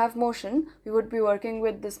 Then we have motion. We would be working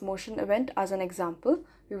with this motion event as an example.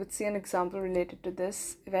 We would see an example related to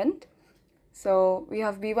this event. So we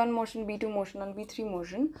have B1 motion, B2 motion and B3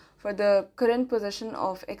 motion for the current position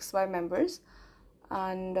of XY members.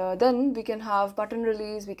 And then we can have button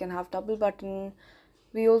release, we can have double button.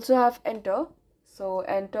 We also have enter. So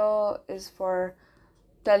enter is for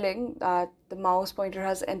telling that the mouse pointer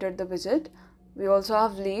has entered the widget. We also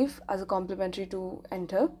have leave as a complementary to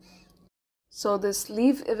enter. So this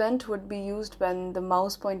leave event would be used when the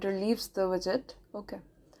mouse pointer leaves the widget. Okay.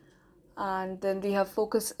 And then we have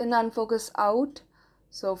focus in and focus out.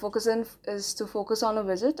 So focus in is to focus on a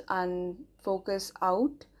widget, and focus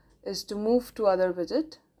out is to move to other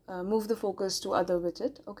widget, move the focus to other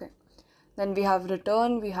widget. Okay. Then we have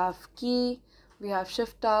return, we have key, we have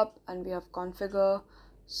shift up, and we have configure.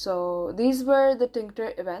 So these were the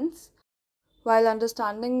Tic-Tac events. While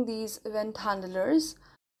understanding these event handlers,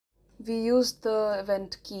 we used the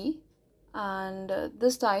event key, and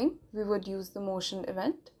this time we would use the motion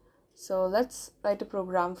event. So let's write a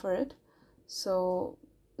program for it. So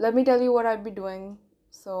let me tell you what I'd be doing.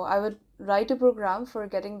 So I would write a program for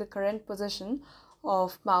getting the current position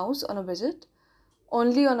of mouse on a widget,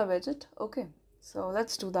 only on a widget. Okay, so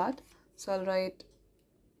let's do that. So I'll write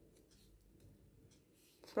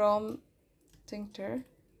from Tic-Tac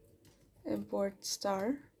import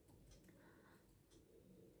star.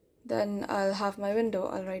 Then I'll have my window.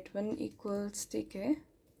 I'll write win equals tk.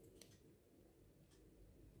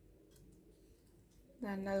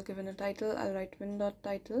 Then I'll give in a title. I'll write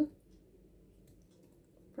win.title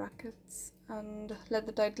brackets and let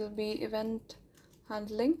the title be event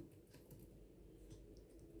handling.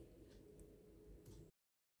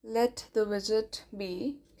 Let the widget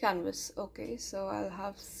be canvas. Okay, so I'll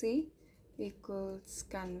have C equals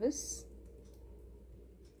canvas.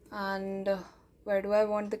 And where do I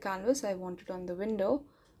want the canvas? I want it on the window.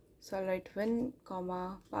 So I'll write win,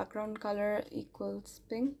 comma, background color equals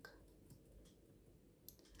pink.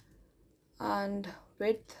 And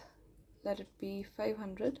width, let it be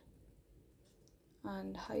 500.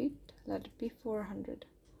 And height, let it be 400.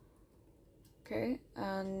 Okay,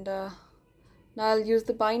 and now I'll use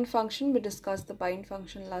the bind function. We discussed the bind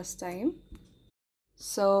function last time.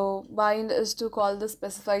 So bind is to call the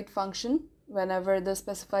specified function whenever the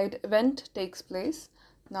specified event takes place.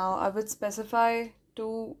 Now I would specify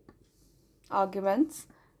 2 arguments.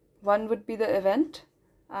 One would be the event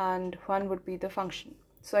and one would be the function.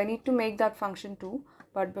 So I need to make that function too,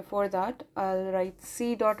 but before that I'll write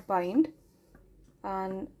c.bind,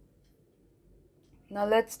 and now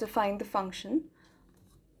let's define the function.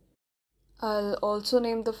 I'll also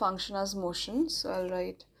name the function as motion, so I'll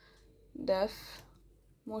write def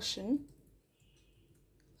motion,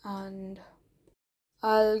 and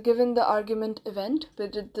I'll give in the argument event. We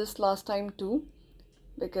did this last time too,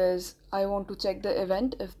 because I want to check the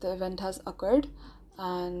event if the event has occurred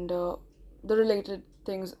and the related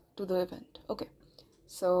things to the event. Okay,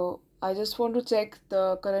 so I just want to check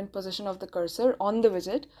the current position of the cursor on the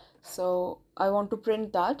widget, so I want to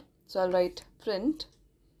print that. So I'll write print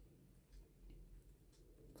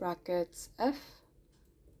brackets f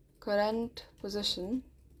current position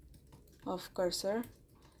of cursor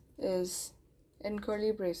is in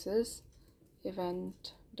curly braces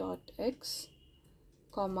event.x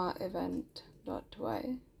comma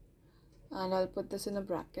event.y, and I'll put this in a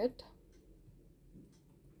bracket.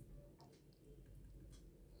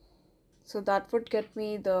 So that would get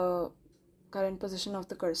me the current position of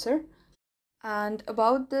the cursor. And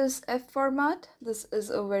about this f format, this is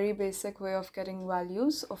a very basic way of getting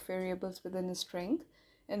values of variables within a string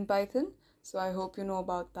in Python. So I hope you know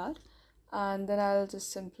about that. And then I'll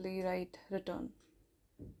just simply write return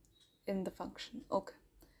in the function. Okay.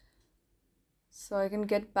 So I can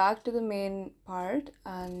get back to the main part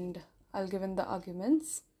and I'll give in the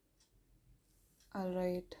arguments. I'll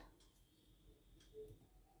write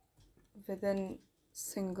within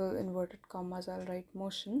single inverted commas, I'll write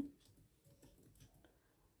motion,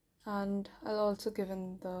 and I'll also give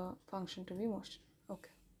in the function to be motion.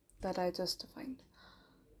 Okay, that I just defined.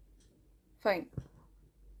 Fine.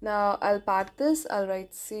 Now I'll pack this. I'll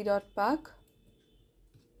write c.pack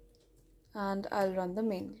and I'll run the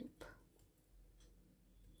main loop.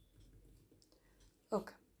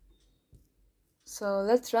 Okay, so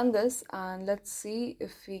let's run this and let's see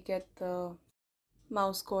if we get the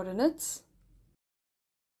mouse coordinates.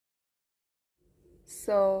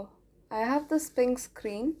 So I have this pink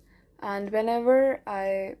screen, and whenever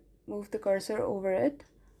I move the cursor over it,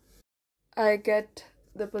 I get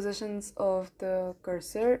the positions of the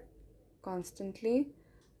cursor constantly,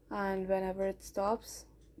 and whenever it stops,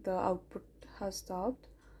 the output has stopped.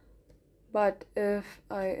 But if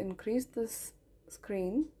I increase this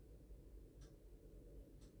screen,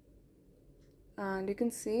 and you can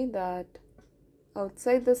see that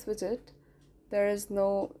outside this widget there is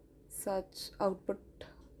no such output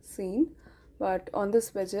seen, but on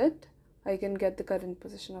this widget I can get the current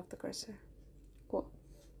position of the cursor. Cool.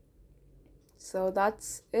 So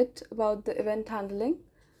that's it about the event handling.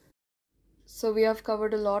 So we have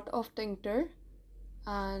covered a lot of Tkinter,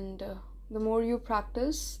 and the more you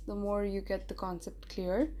practice, the more you get the concept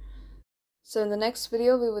clear. So in the next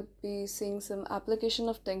video we would be seeing some application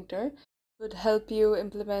of Tkinter. It would help you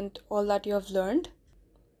implement all that you have learned.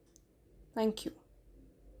 Thank you.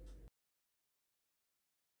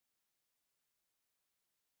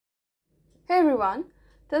 Hey everyone,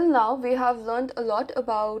 till now we have learned a lot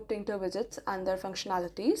about Tkinter widgets and their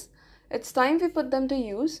functionalities. It's time we put them to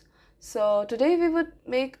use. So today we would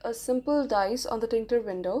make a simple dice on the Tkinter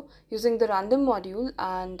window using the random module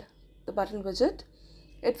and the button widget.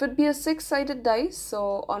 It would be a 6-sided dice,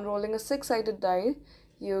 so on rolling a 6-sided die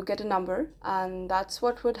you get a number, and that's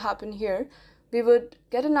what would happen here. We would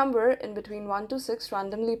get a number in between 1 to 6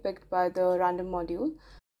 randomly picked by the random module.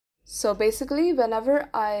 So basically, whenever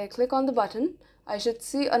I click on the button, I should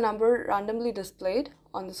see a number randomly displayed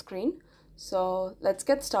on the screen. So let's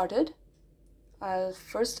get started. I'll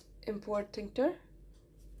first import Tkinter,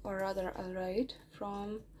 or rather I'll write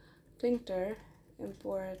from Tkinter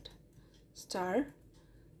import star,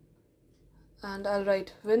 and I'll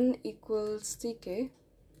write win equals tk,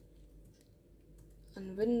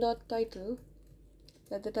 and win.title,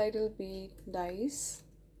 let the title be dice,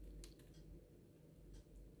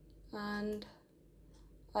 and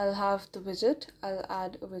I'll have the widget. I'll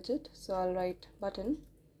add a widget, so I'll write button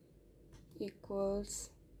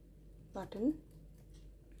equals button.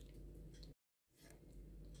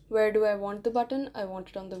 Where do I want the button? I want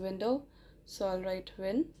it on the window, so I'll write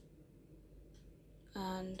win,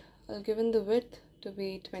 and I'll give in the width to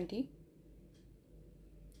be 20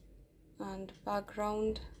 and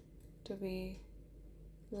background to be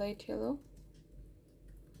light yellow.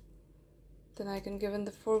 Then I can give in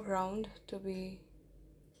the foreground to be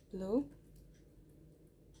blue,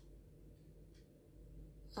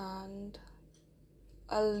 and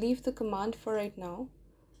I'll leave the command for right now.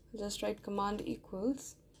 I'll just write command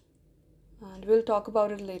equals, and we'll talk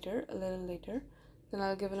about it later, a little later. Then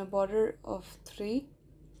I'll give in a border of 3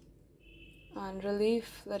 and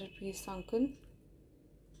relief, let it be sunken.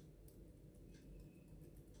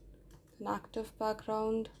 Then active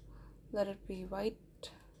background, let it be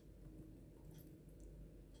white,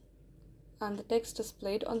 and the text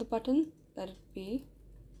displayed on the button, let it be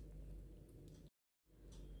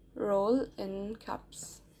roll in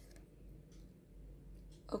caps.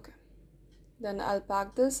 Then I'll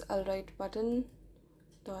pack this. I'll write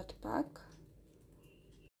button.pack.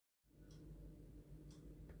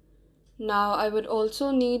 Now I would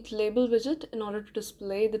also need label widget in order to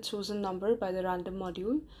display the chosen number by the random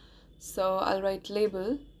module. So I'll write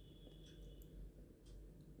label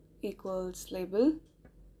equals label.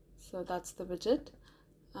 So that's the widget.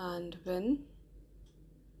 And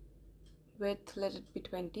width, let it be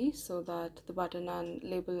 20 so that the button and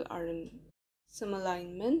label are in some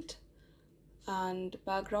alignment. And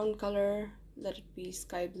background color, let it be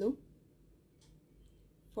sky blue.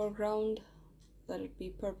 Foreground, let it be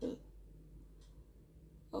purple.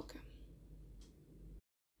 Okay.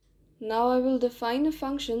 Now I will define a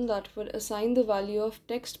function that would assign the value of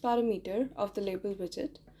text parameter of the label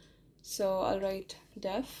widget. So I'll write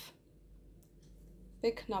def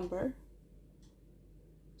pick number.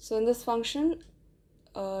 So in this function,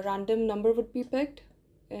 a random number would be picked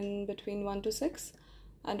in between 1 to 6,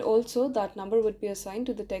 and also that number would be assigned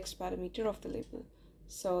to the text parameter of the label.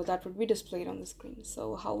 So that would be displayed on the screen.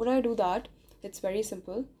 So how would I do that? It's very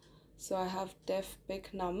simple. So I have def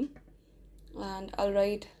pick num, and I'll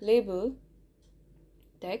write label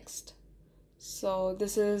text. So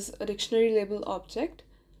this is a dictionary label object,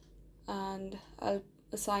 and I'll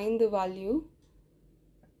assign the value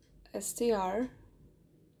str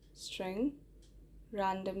string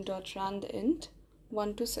random.randint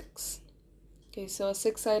 1 to 6. Okay, so a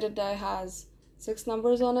 6-sided die has 6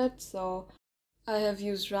 numbers on it, so I have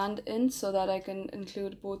used randint so that I can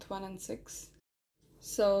include both 1 and 6.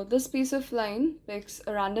 So this piece of line picks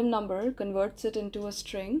a random number, converts it into a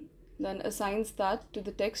string, then assigns that to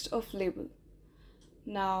the text of label.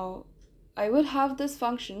 Now I will have this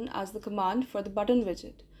function as the command for the button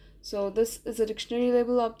widget. So this is a dictionary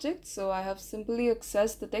label object, so I have simply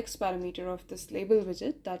accessed the text parameter of this label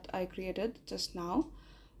widget that I created just now.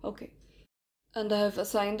 Okay, and I have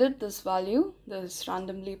assigned it this value, this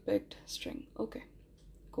randomly picked string. Okay,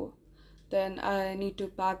 cool. Then I need to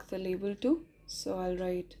pack the label too, so I'll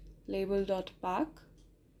write label.pack.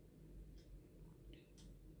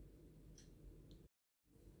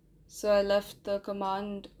 So I left the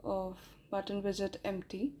command of button widget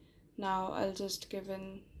empty. Now I'll just give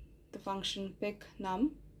in the function pick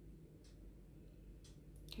num.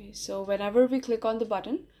 Okay, so whenever we click on the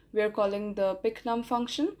button, we are calling the pick num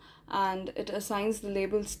function, and it assigns the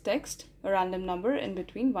label's text a random number in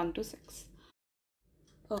between 1 to 6.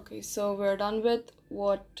 Okay, so we're done with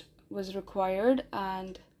what was required,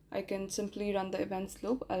 and I can simply run the events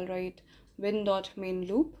loop. I'll write win.main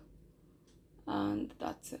loop, and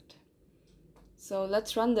that's it. So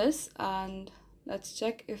let's run this and let's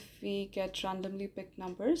check if we get randomly picked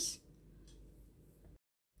numbers.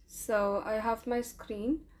 So I have my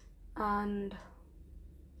screen, and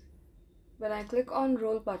when I click on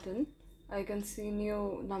roll button, I can see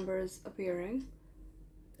new numbers appearing,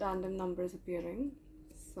 random numbers appearing.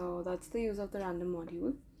 So that's the use of the random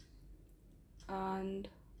module, and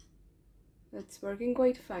it's working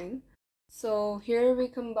quite fine. So here we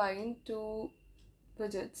combine two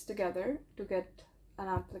widgets together to get an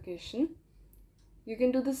application. You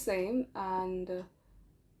can do the same, and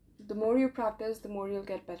the more you practice, the more you'll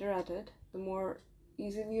get better at it, the more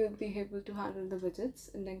easily you'll be able to handle the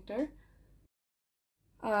widgets in Tkinter.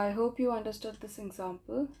 I hope you understood this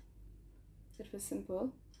example. It was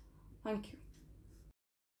simple. Thank you.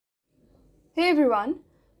 Hey everyone!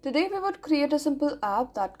 Today we would create a simple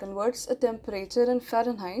app that converts a temperature in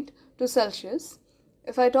Fahrenheit to Celsius.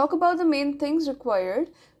 If I talk about the main things required,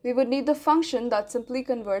 we would need the function that simply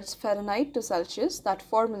converts Fahrenheit to Celsius, that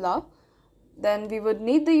formula. Then we would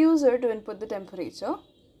need the user to input the temperature.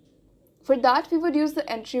 For that, we would use the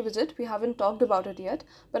entry widget. We haven't talked about it yet,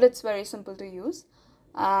 but it's very simple to use.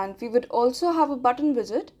 And we would also have a button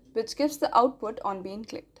widget which gives the output on being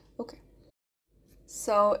clicked. Okay.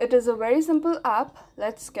 So it is a very simple app.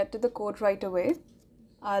 Let's get to the code right away.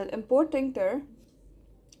 I'll import Tkinter.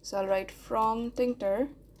 So I'll write from Tkinter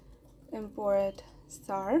import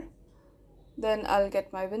star. Then I'll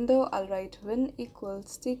get my window. I'll write win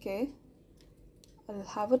equals tk. I'll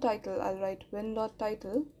have a title. I'll write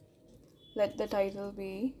win.title. Let the title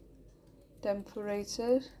be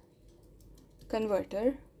temperature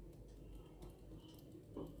converter.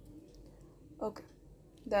 Okay.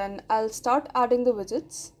 Then I'll start adding the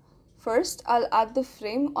widgets. First, I'll add the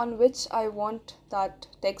frame on which I want that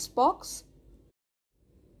text box.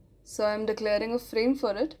 So I'm declaring a frame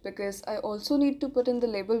for it because I also need to put in the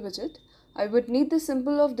label widget. I would need the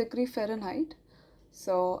symbol of degree Fahrenheit.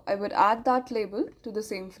 So I would add that label to the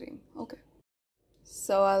same frame. Okay.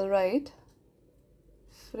 So I'll write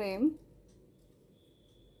frame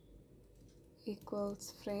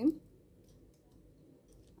equals frame,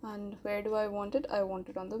 And where do I want it? I want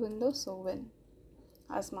it on the window, so win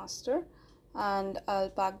as master. And I'll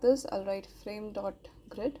pack this. I'll write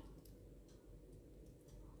frame.grid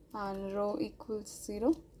and row equals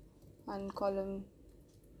 0 and column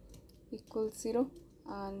equals 0,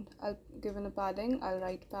 and I'll given a padding, I'll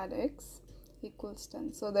write pad x equals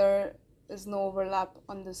 10. So there is no overlap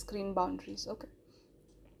on the screen boundaries. Okay,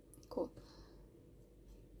 cool.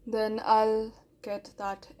 Then I'll get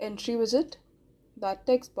that entry widget, that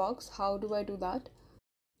text box. How do I do that?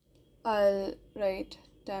 I'll write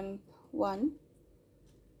temp1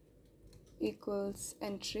 equals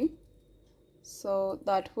entry. So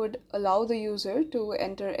that would allow the user to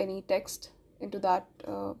enter any text into that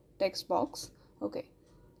text box. Okay,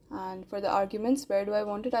 and for the arguments, where do I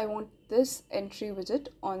want it? I want this entry widget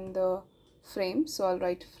on the frame, so I'll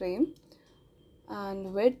write frame,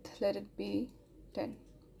 and width, let it be 10.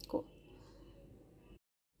 Cool.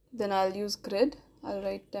 Then I'll use grid. I'll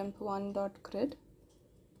write temp1.grid,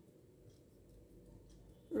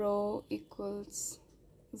 row equals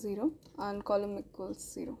 0 and column equals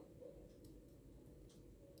 0,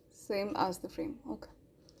 same as the frame. Okay,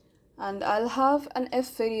 and I'll have an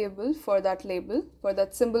f variable for that label, for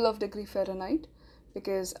that symbol of degree Fahrenheit,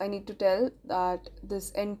 because I need to tell that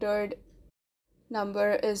this entered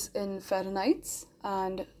number is in Fahrenheit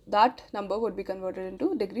and that number would be converted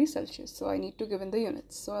into degrees Celsius. So I need to give in the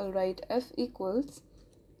units. So I'll write f equals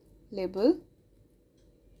label,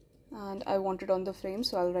 and I want it on the frame,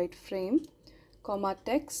 so I'll write frame, comma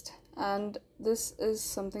text, and this is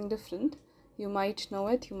something different. You might know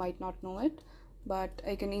it, you might not know it, but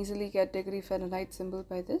I can easily get degree Fahrenheit symbol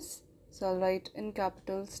by this. So I'll write in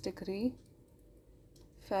capitals degree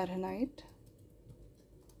Fahrenheit,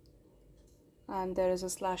 and there is a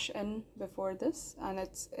 /n before this, and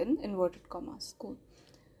it's in inverted commas. Cool.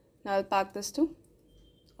 Now I'll pack this too,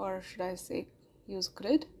 or should I say use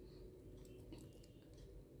grid.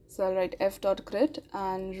 So I'll write f.grid,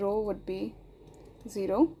 and row would be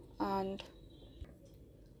 0 and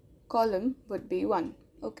column would be 1.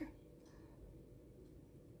 Okay,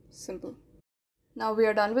 simple. Now we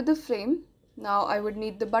are done with the frame. Now I would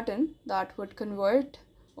need the button that would convert,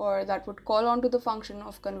 or that would call on to the function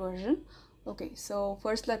of conversion. Okay, so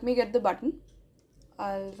first let me get the button.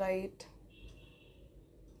 I'll write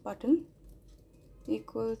button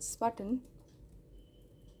equals button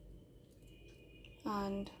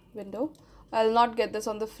and window. I'll not get this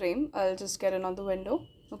on the frame, I'll just get it on the window.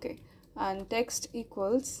 Okay, and text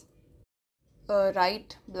equals a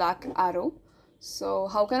right black arrow. So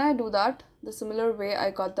how can I do that? The similar way I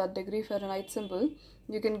got that degree Fahrenheit symbol,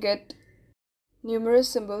 you can get numerous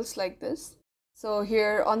symbols like this. So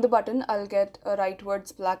here on the button, I'll get a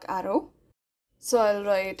rightwards black arrow. So I'll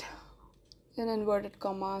write in inverted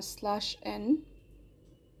comma /n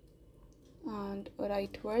and a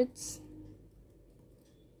rightwards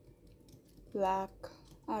black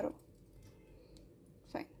arrow.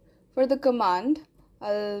 Fine. For the command,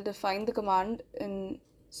 I'll define the command in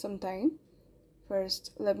some time.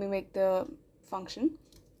 First, let me make the function,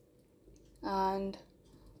 and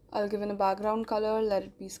I'll give in a background color, let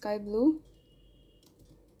it be sky blue.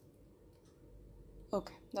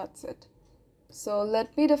 Okay, that's it. So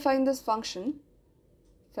let me define this function,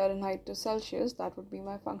 Fahrenheit to Celsius, that would be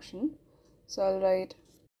my function. So I'll write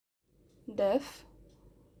def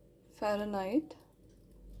Fahrenheit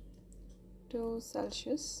to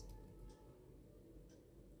Celsius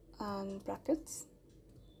and brackets.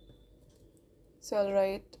 So I'll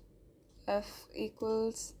write f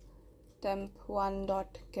equals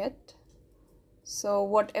temp1.get. So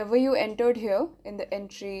whatever you entered here in the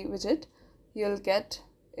entry widget, you'll get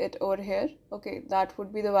it over here. Okay, that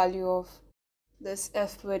would be the value of this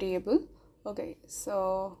f variable. Okay,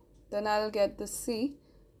 so then I'll get the C,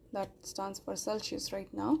 that stands for Celsius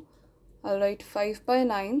right now. I'll write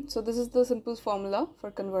 5/9. So this is the simple formula for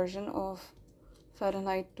conversion of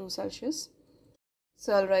Fahrenheit to Celsius.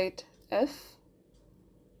 So I'll write f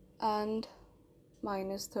and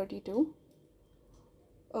minus 32.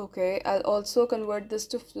 Okay, I'll also convert this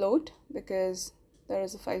to float because there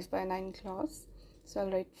is a 5/9 clause. So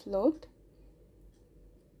I'll write float.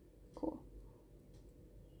 Cool.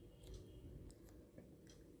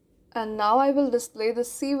 And now I will display the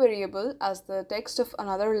C variable as the text of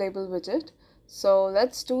another label widget. So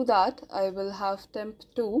let's do that. I will have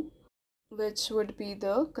temp2, which would be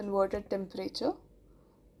the converted temperature,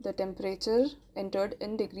 the temperature entered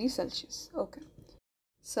in degrees Celsius. Okay,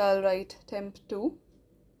 so I'll write temp2.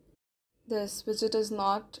 This widget is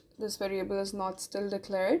not, this variable is not still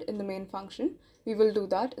declared in the main function. We will do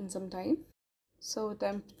that in some time. So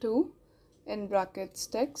temp2 in brackets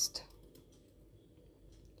text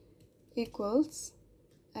equals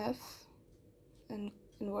f in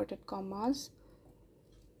inverted commas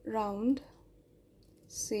round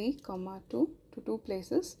c comma 2 to two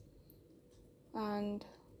places and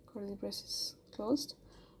curly braces closed.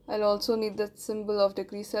 I'll also need the symbol of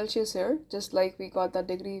degree Celsius here, just like we got that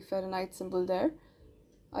degree Fahrenheit symbol there.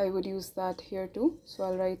 I would use that here too. So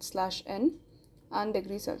I'll write /n and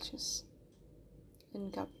degree Celsius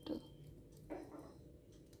in capital.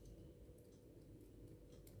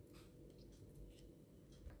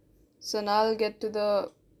 So now I'll get to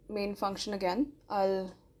the main function again.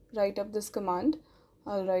 I'll write up this command.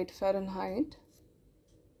 I'll write Fahrenheit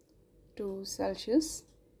to Celsius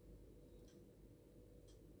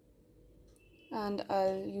and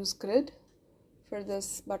I'll use grid. For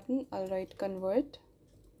this button, I'll write convert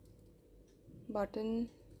button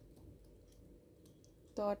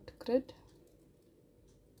dot grid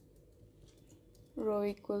row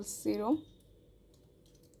equals 0,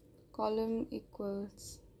 column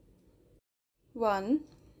equals 1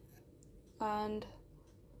 and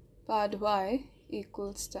pad y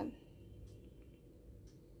equals 10.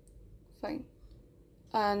 Fine.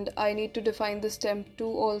 And I need to define this temp2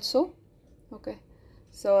 also. Okay,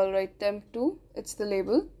 so I'll write temp2, it's the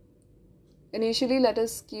label. Initially, let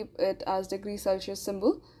us keep it as degree Celsius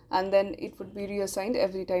symbol, and then it would be reassigned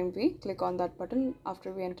every time we click on that button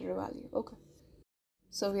after we enter a value. Okay,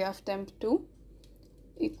 so we have temp2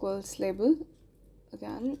 equals label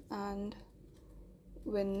again, and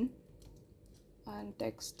win and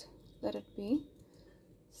text, let it be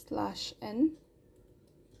 /n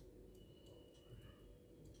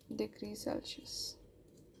degree Celsius.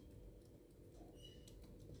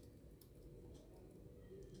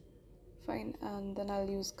 Fine, and then I'll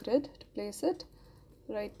use grid to place it.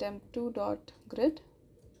 Write temp2 dot grid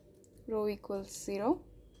row equals 0,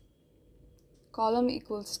 column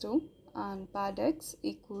equals 2 and pad x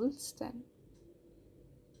equals 10.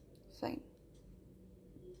 Fine.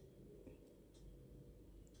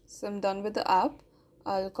 So I'm done with the app.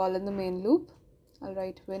 I'll call in the main loop. I'll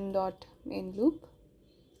write win dot main loop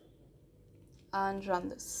and run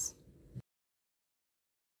this.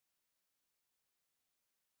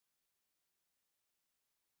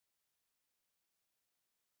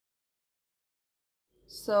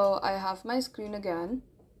 So I have my screen again,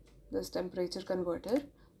 this temperature converter,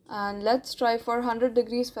 and let's try for 100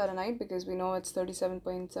 degrees Fahrenheit because we know it's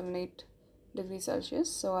 37.78 degrees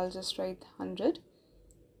Celsius. So I'll just write 100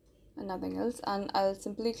 and nothing else, and I'll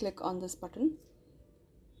simply click on this button.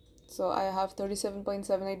 So I have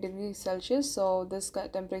 37.78 degrees Celsius, so this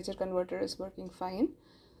temperature converter is working fine.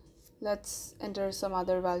 Let's enter some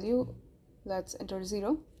other value. Let's enter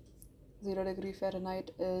 0. 0 degree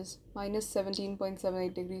Fahrenheit is minus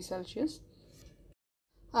 17.78 degrees Celsius.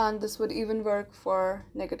 And this would even work for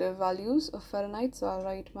negative values of Fahrenheit. So I'll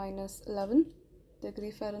write minus 11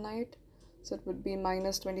 degree Fahrenheit. So it would be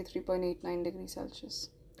minus 23.89 degrees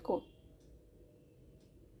Celsius. Cool.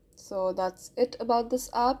 So that's it about this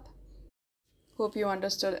app. Hope you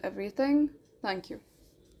understood everything. Thank you.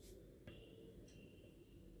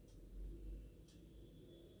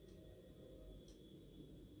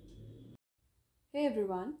 Hey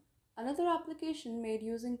everyone, another application made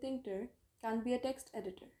using Tkinter can be a text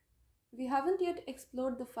editor. We haven't yet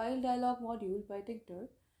explored the file dialog module by Tkinter.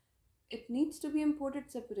 It needs to be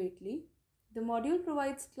imported separately. The module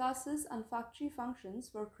provides classes and factory functions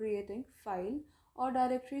for creating file or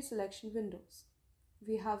directory selection windows.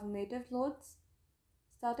 We have native loads,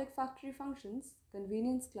 static factory functions,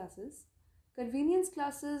 convenience classes. Convenience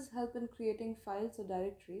classes help in creating files or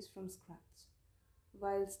directories from scratch,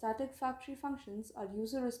 while static factory functions are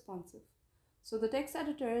user responsive. So the text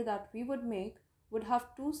editor that we would make would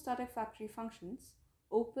have two static factory functions,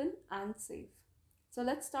 open and save. So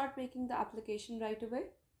let's start making the application right away.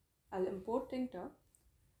 I'll import Tkinter.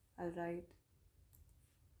 I'll write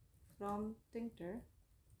from Tkinter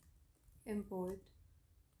import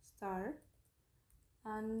star,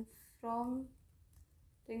 and from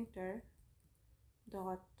Tkinter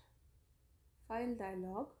dot file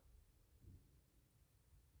dialog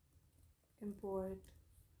import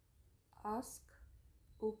ask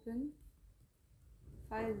open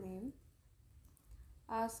file name,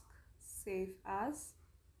 ask save as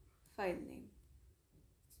file name.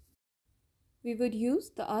 We would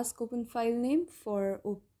use the ask open file name for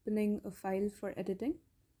opening a file for editing,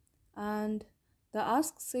 and the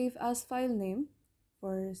ask save as file name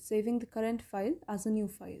for saving the current file as a new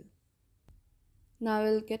file. Now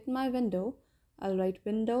I'll get my window. I'll write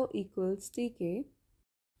window equals tk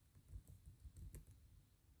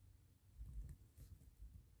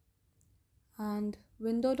and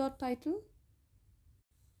window.title.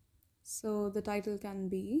 So the title can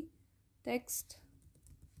be text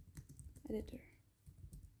editor.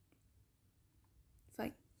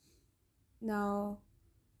 Fine. Now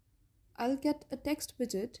I'll get a text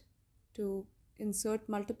widget to insert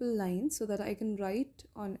multiple lines so that I can write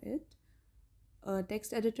on it. A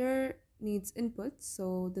text editor needs inputs,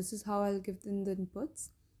 so this is how I'll give them the inputs.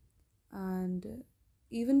 And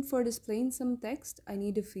even for displaying some text, I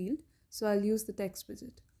need a field, so I'll use the text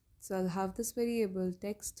widget. So I'll have this variable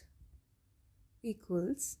text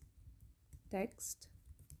equals text.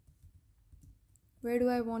 Where do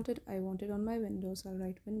I want it? I want it on my window, so I'll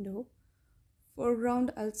write window.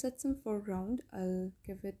 Foreground, I'll set some foreground. I'll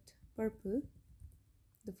give it purple,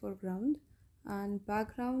 the foreground, and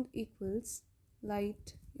background equals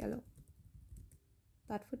light yellow.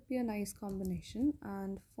 That would be a nice combination.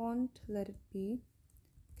 And font, let it be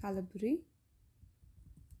Calibri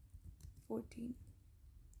 14.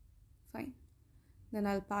 Fine. Then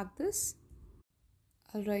I'll pack this.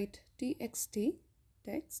 I'll write txt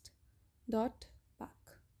text dot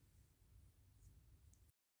pack.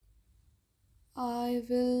 I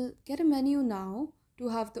will get a menu now to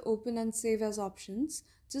have the open and save as options,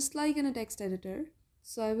 just like in a text editor.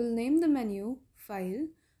 So I will name the menu file.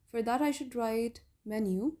 For that I should write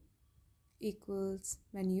menu equals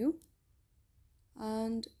menu,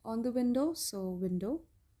 and on the window, so window.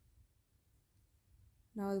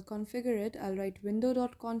 Now I'll configure it. I'll write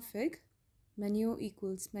window.config menu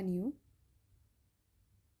equals menu,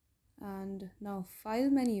 and now file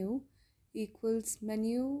menu equals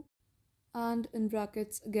menu, and in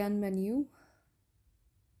brackets again menu.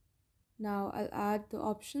 Now I'll add the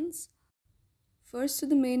options. First, to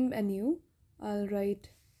the main menu, I'll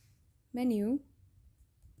write menu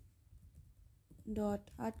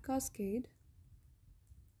dot add cascade,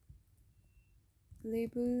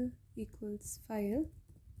 label equals file,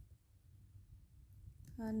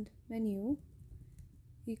 and menu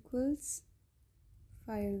equals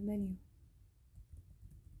file menu.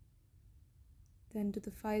 Then to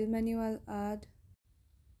the file menu, I'll add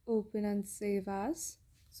open and save as.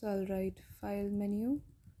 So I'll write file menu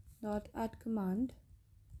dot add command,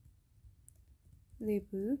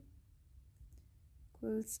 label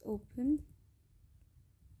equals open,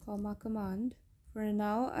 comma command. For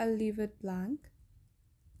now I'll leave it blank,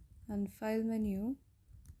 and file menu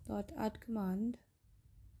dot add command,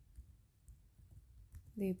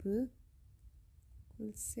 label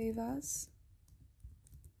equals save as,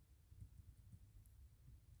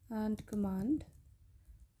 and command.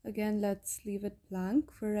 Again, let's leave it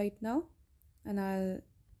blank for right now, and I'll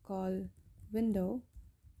call window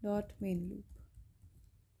dot main loop.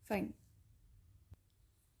 Fine.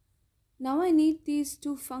 Now I need these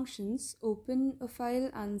two functions, open a file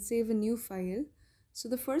and save a new file. So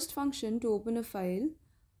the first function, to open a file,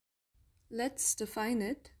 let's define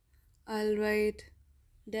it. I'll write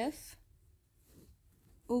def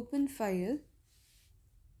open file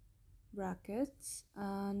brackets,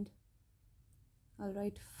 and I'll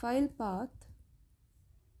write file path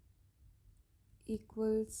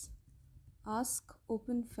equals ask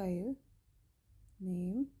open file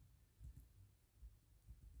name,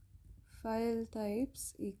 file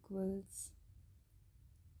types equals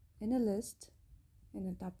in a list, in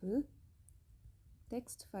a tuple,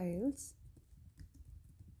 text files,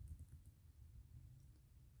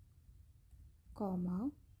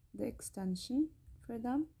 comma, the extension for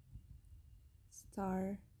them,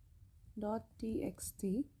 star.txt,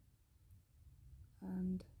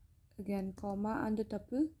 and again comma and a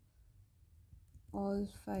tuple, all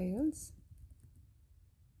files,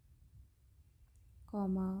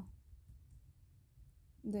 comma,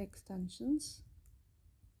 the extensions.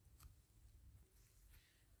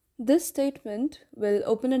 This statement will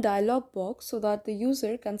open a dialog box so that the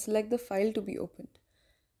user can select the file to be opened.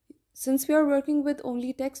 Since we are working with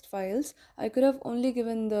only text files, I could have only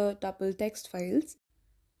given the tuple text files,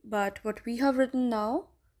 but what we have written now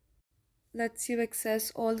lets you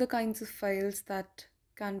access all the kinds of files that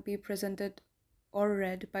can be presented or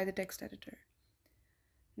read by the text editor.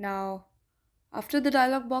 Now, after the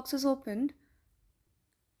dialog box is opened,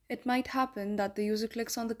 it might happen that the user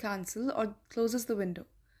clicks on the cancel or closes the window.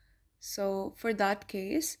 So for that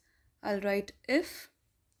case, I'll write if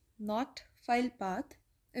not file path.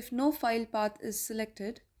 If no file path is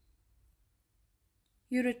selected,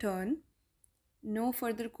 you return no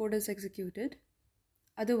further code is executed.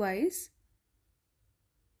 Otherwise,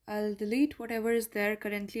 I'll delete whatever is there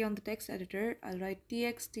currently on the text editor. I'll write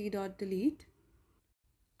txt.delete.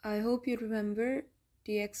 I hope you remember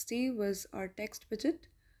txt was our text widget,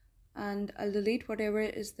 and I'll delete whatever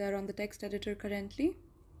is there on the text editor currently.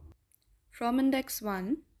 From index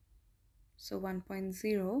 1, so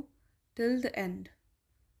 1.0, till the end,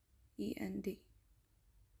 end.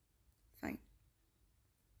 Fine.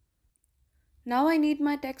 Now I need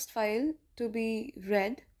my text file to be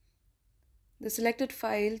read, the selected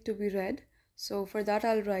file to be read. So for that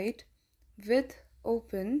I'll write with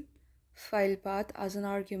open file path as an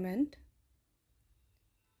argument.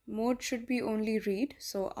 Mode should be only read,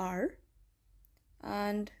 so R,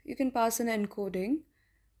 and you can pass an encoding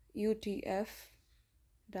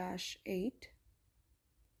UTF-8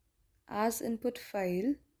 as input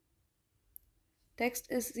file.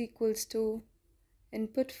 Text is equals to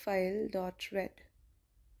input file dot read.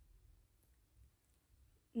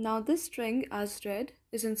 Now this string as read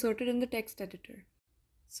is inserted in the text editor.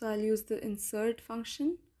 So I'll use the insert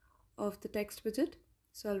function of the text widget.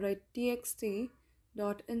 So I'll write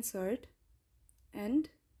txt.insert and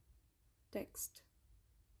text.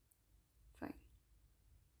 Fine.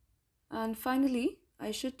 And finally,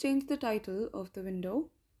 I should change the title of the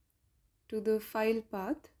window to the file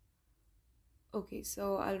path. Okay,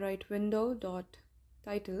 so I'll write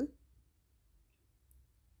window.title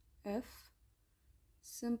f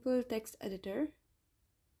simple text editor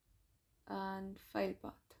and file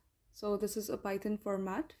path. So this is a Python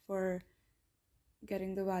format for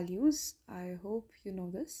getting the values. I hope you know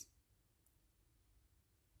this.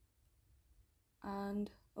 And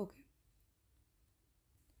okay.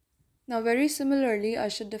 Now very similarly, I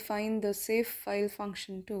should define the save file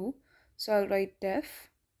function too. So I'll write def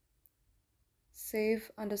save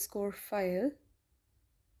underscore file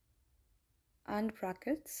and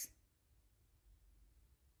brackets.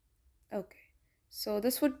 Okay, so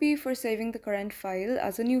this would be for saving the current file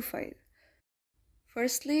as a new file.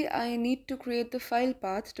 Firstly, I need to create the file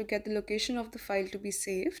path to get the location of the file to be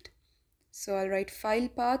saved. So I'll write file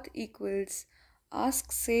path equals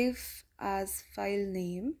ask save as file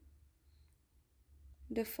name,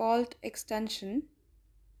 default extension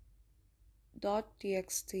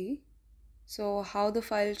 .txt. So how the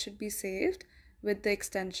file should be saved with the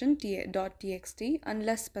extension .txt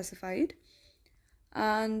unless specified,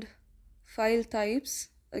 and file types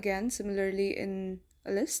again similarly in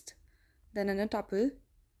a list, then in a tuple,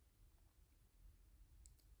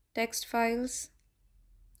 text files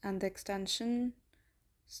and the extension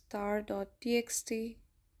star.txt.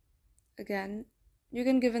 Again, you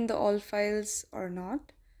can give in the all files or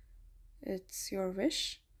not, it's your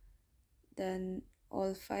wish. Then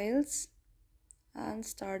all files and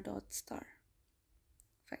star.star.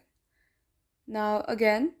 Fine. Now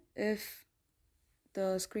again, if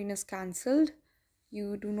the screen is cancelled,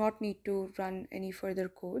 you do not need to run any further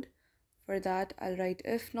code. For that, I'll write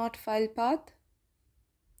if not file path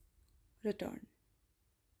return.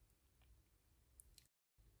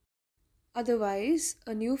 Otherwise,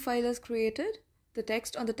 a new file is created. The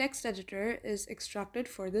text on the text editor is extracted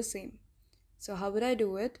for the same. So how would I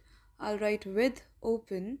do it? I'll write with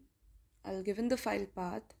open. I'll give in the file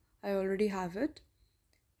path. I already have it.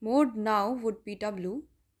 Mode now would be W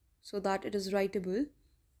so that it is writable.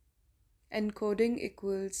 Encoding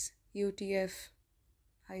equals UTF-8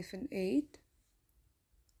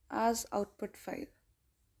 as output file.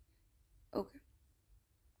 Okay.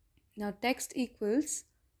 Now text equals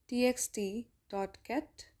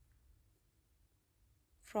txt.get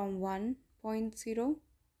from 1.0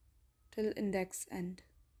 till index end.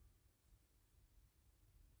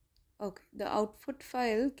 Okay, the output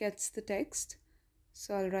file gets the text.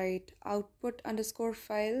 So I'll write output underscore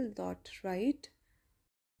file dot write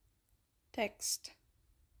text.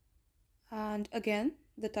 And again,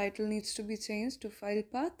 the title needs to be changed to file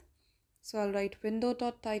path. So I'll write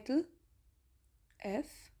window.title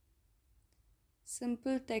f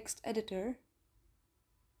simple text editor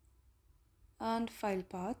and file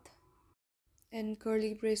path in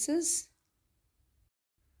curly braces.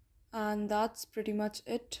 And that's pretty much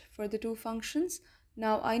it for the two functions.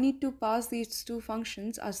 Now I need to pass these two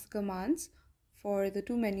functions as the commands for the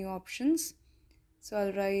two menu options. So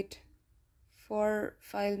I'll write for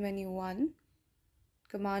file menu 1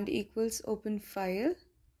 command equals open file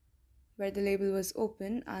where the label was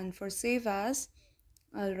open, and for save as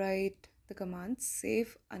I'll write the command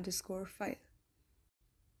save underscore file.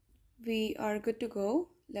 We are good to go.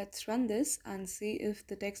 Let's run this and see if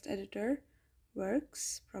the text editor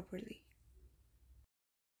works properly.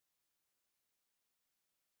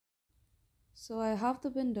 So I have the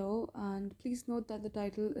window, and please note that the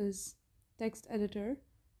title is text editor.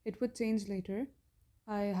 It would change later.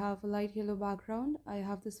 I have a light yellow background. I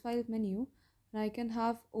have this file menu, and I can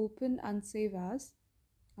have open and save as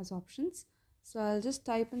options. So I'll just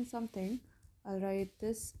type in something. I'll write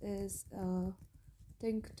this is a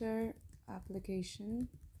Tkinter application,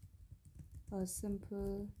 a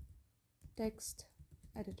simple text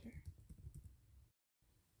editor.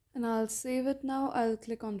 And I'll save it now. I'll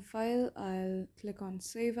click on file, I'll click on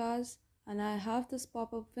save as, and I have this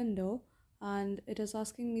pop-up window and it is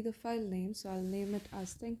asking me the file name, so I'll name it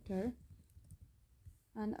as Tkinter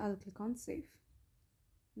and I'll click on save.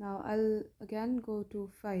 Now I'll again go to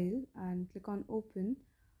file and click on open.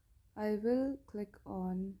 I will click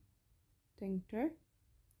on Tkinter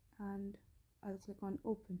and I'll click on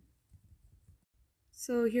open.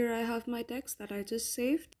 So here I have my text that I just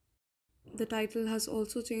saved. The title has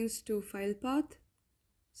also changed to file path.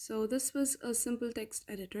 So this was a simple text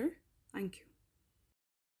editor. Thank you.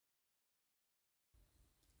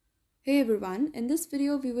 Hey everyone, in this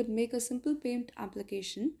video we would make a simple paint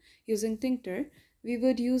application using Tkinter. We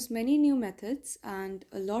would use many new methods and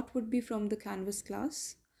a lot would be from the canvas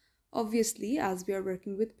class, obviously as we are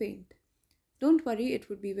working with paint. Don't worry, it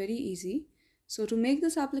would be very easy. So to make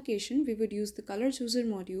this application we would use the color chooser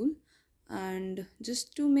module, and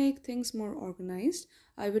just to make things more organized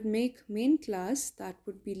I would make main class that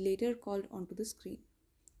would be later called onto the screen.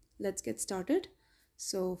 Let's get started.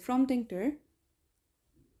 So from Tkinter,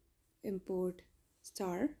 import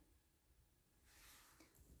star,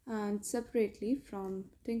 and separately from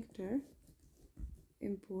Tkinter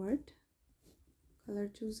import color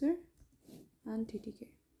chooser and ttk.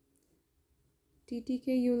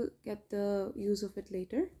 You'll get the use of it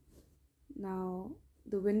later. Now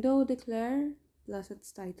the window declare plus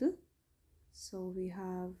its title, so we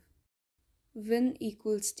have win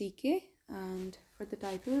equals tk, and for the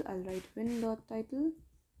title I'll write win.title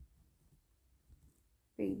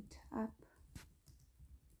paint app.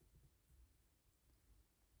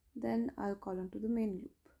 Then I'll call onto the main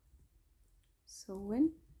loop, so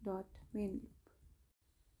win.main loop.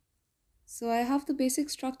 So I have the basic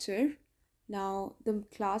structure. Now the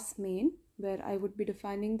class main, where I would be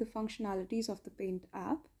defining the functionalities of the paint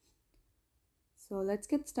app. So let's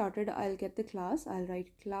get started. I'll get the class. I'll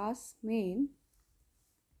write class main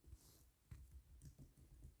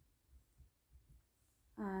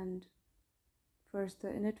and first the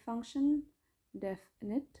init function def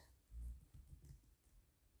init,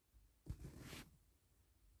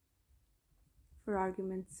 for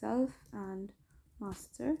argument self and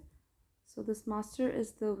master. So this master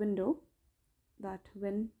is the window that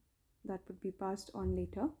would be passed on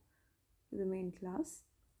later to the main class.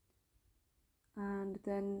 And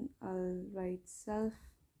then I'll write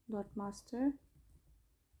self.master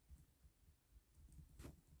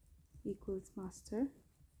equals master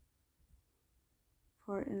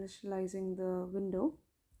for initializing the window.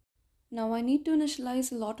 Now I need to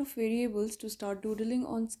initialize a lot of variables to start doodling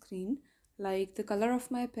on screen, like the color of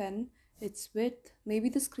my pen, its width, maybe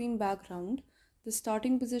the screen background, the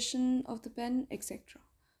starting position of the pen, etc.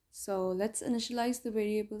 So let's initialize the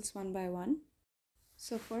variables one by one.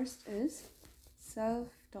 So first is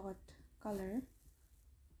self.color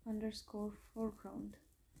underscore foreground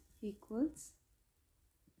equals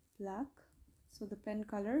black. So the pen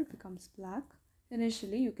color becomes black.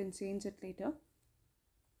 Initially, you can change it later.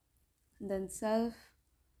 And then self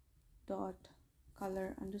dot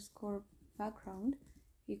color underscore background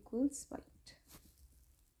equals white.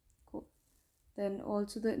 Cool. Then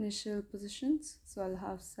also the initial positions. So I'll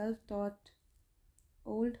have self dot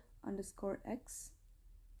old underscore x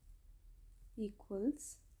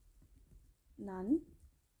equals none,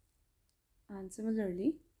 and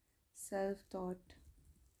similarly self dot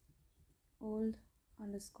old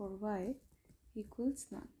underscore y equals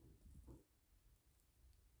none.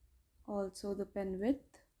 Also the pen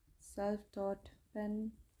width, self dot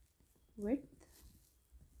pen width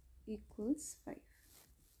equals 5.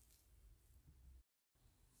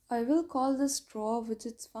 I will call this draw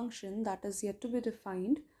widgets function that is yet to be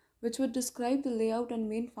defined, which would describe the layout and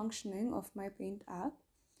main functioning of my paint app.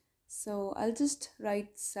 So I'll just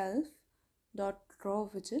write self dot draw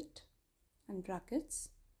widget and brackets.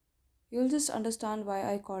 You'll just understand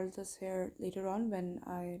why I called this here later on when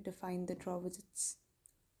I define the draw widgets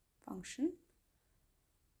function.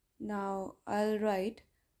 Now I'll write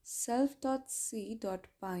self.c.bind.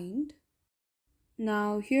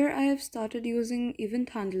 Now here I have started using event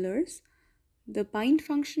handlers. The bind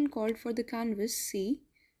function called for the canvas C.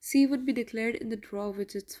 C would be declared in the draw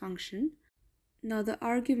widgets function. Now the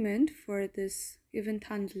argument for this event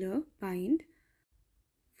handler bind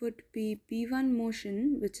would be b1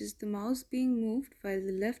 motion, which is the mouse being moved while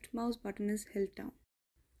the left mouse button is held down.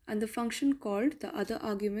 And the function called the other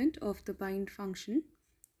argument of the bind function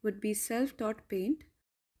would be self.paint.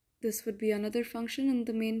 This would be another function in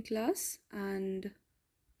the main class, and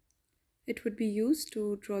it would be used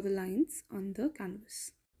to draw the lines on the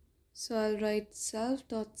canvas. So I'll write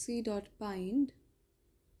self.c.bind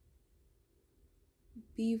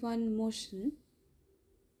b1 motion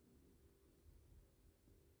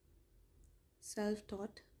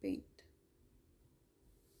self.paint.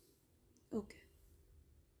 Okay.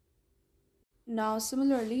 Now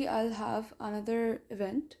similarly, I'll have another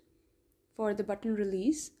event for the button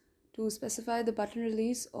release. To specify the button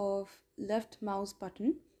release of left mouse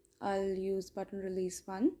button, I'll use button release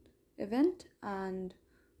 1 event, and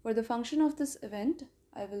for the function of this event,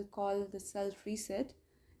 I will call the self reset.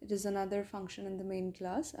 It is another function in the main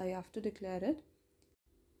class. I have to declare it.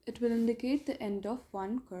 It will indicate the end of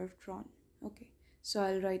one curve drawn. Okay, so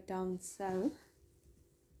I'll write down self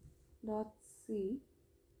dot c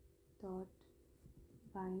dot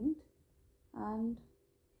bind and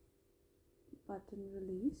button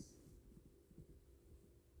release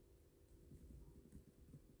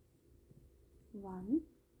 1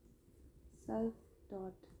 self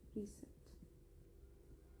dot reset.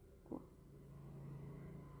 Cool.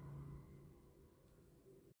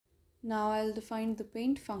 Now I'll define the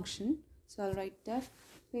paint function. So I'll write def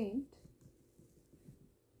paint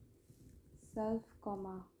self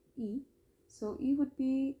comma e. So e would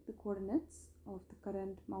be the coordinates of the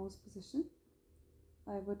current mouse position.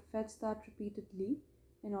 I would fetch that repeatedly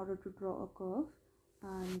in order to draw a curve,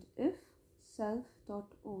 and if self dot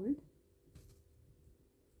old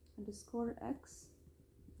underscore x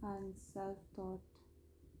and self dot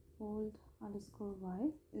old underscore y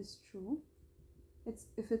is true,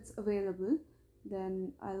 if it's available,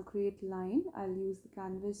 then I'll create line. I'll use the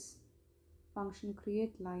canvas function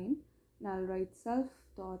create line, and I'll write self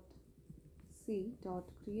dot c dot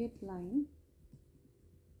create line,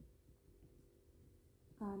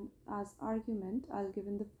 and as argument I'll give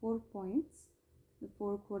in the 4 points, the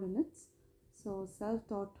 4 coordinates. So self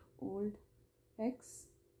dot old x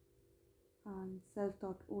and self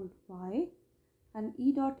dot old y, and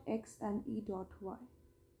e dot x and e dot y,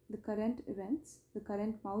 the current events, the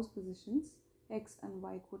current mouse positions, x and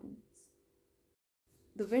y coordinates.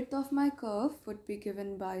 The width of my curve would be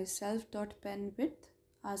given by self.pen width,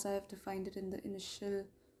 as I have defined it in the initial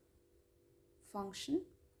function,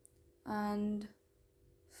 and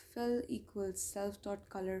fill equals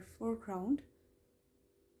self.color foreground,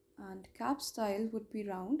 and cap style would be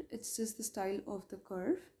round. It's just the style of the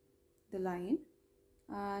curve, the line,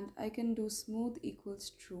 and I can do smooth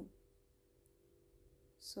equals true.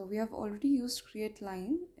 So we have already used create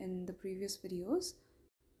line in the previous videos,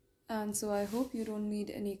 and so I hope you don't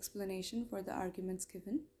need any explanation for the arguments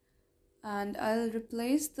given. And I'll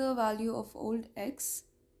replace the value of old x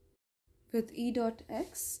with e dot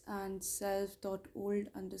x and self dot old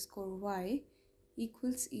underscore y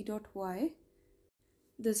equals e dot y.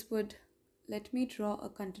 This would let me draw a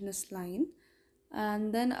continuous line,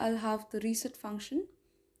 and then I'll have the reset function.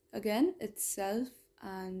 Again, it's self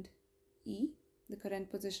and e, the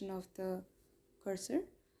current position of the cursor,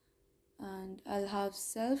 and I'll have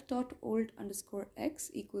self dot old underscore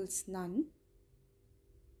x equals none,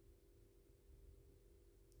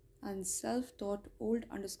 and self dot old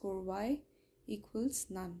underscore y equals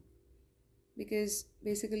none, because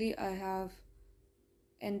basically I have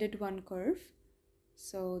ended one curve,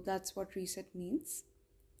 so that's what reset means.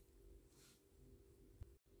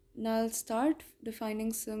 Now I'll start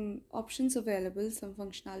defining some options available, some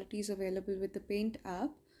functionalities available with the Paint app.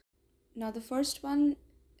 Now the first one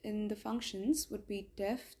in the functions would be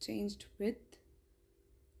def changed width,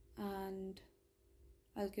 and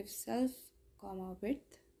I'll give self comma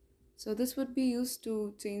width. So this would be used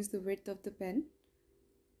to change the width of the pen,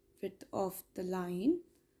 width of the line,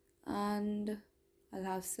 and I'll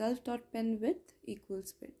have self dot pen width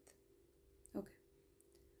equals width. Okay,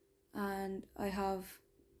 and I have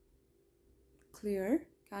clear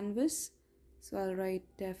canvas, so I'll write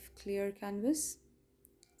def clear canvas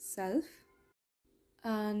self,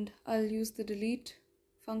 and I'll use the delete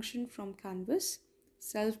function from canvas,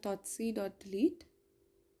 self.c.delete,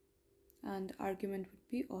 and argument would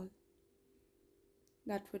be all.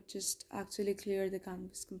 That would just actually clear the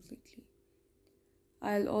canvas completely.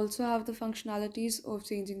 I'll also have the functionalities of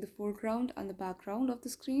changing the foreground and the background of the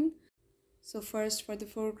screen. So first, for the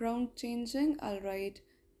foreground changing, I'll write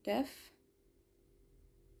def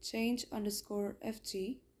change underscore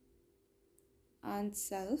fg and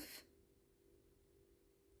self.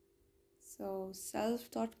 So self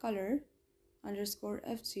dot color underscore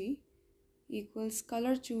fg equals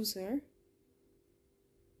color chooser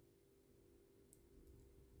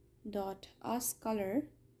dot ask color,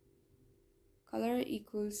 color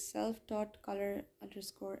equals self dot color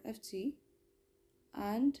underscore fg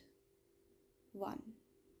and 1.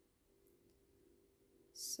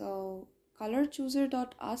 So color chooser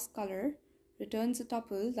dot ask color returns a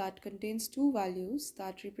tuple that contains 2 values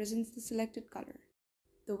that represents the selected color.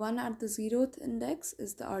 The one at the 0th index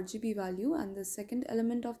is the RGB value, and the second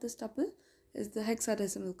element of this tuple is the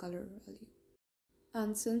hexadecimal color value.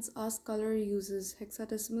 And since askColor uses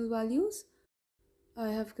hexadecimal values, I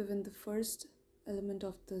have given the first element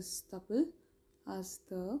of this tuple as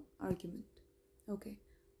the argument. Okay,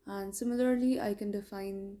 and similarly I can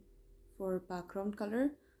define for background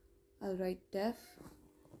color. I'll write def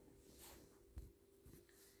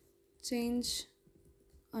change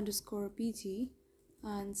underscore bg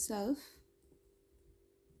and self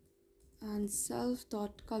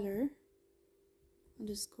dot color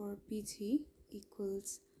underscore bg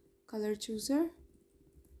equals color chooser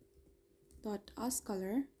dot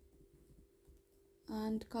askColor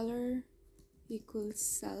and color equals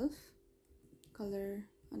self color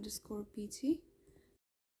underscore bg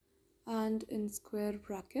and in square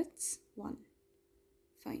brackets 1.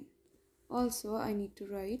 Fine. Also I need to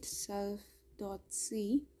write self dot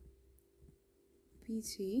c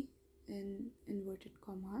bg in inverted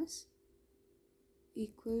commas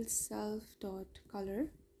equals self dot color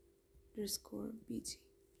underscore bg.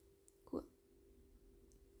 Cool.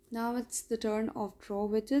 Now it's the turn of draw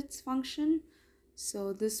widgets function.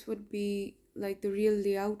 So this would be like the real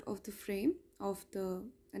layout of the frame of the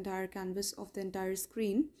entire canvas of the entire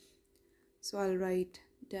screen. So I'll write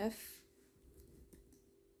def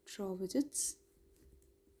draw widgets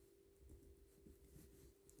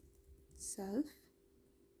self,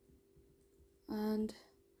 and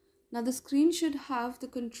now the screen should have the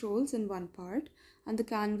controls in one part and the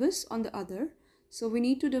canvas on the other. So we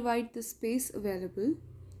need to divide the space available.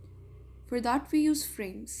 For that we use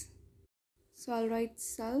frames. So I'll write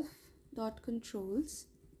self dot controls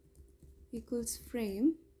equals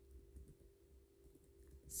frame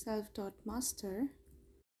self dot master.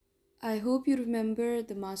 I hope you remember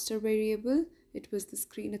the master variable. It was the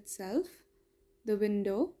screen itself, the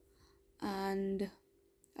window, and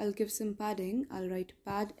I'll give some padding. I'll write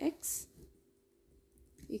pad x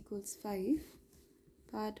equals 5,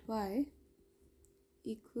 pad y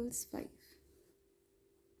equals 5.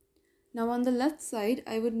 Now on the left side,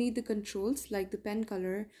 I would need the controls like the pen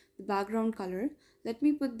color, the background color. Let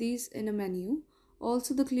me put these in a menu.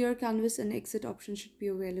 Also the clear canvas and exit option should be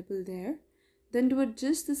available there. Then to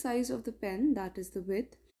adjust the size of the pen, that is the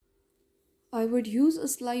width, I would use a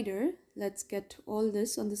slider. Let's get all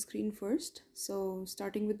this on the screen first. So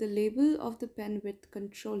starting with the label of the pen width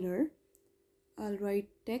controller, I'll write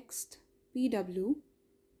text pw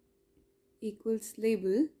equals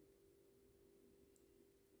label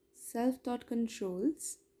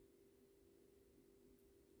self.controls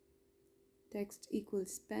text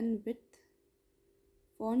equals pen width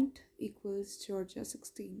font equals Georgia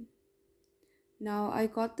 16. Now I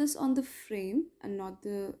got this on the frame and not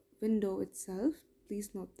the window itself.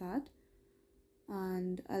 Please note that.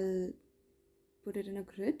 And I'll put it in a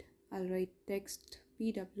grid. I'll write text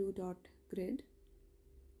pw.grid.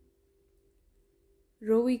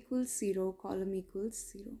 Row equals 0, column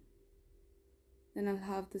equals 0. Then I'll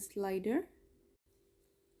have the slider.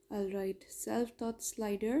 I'll write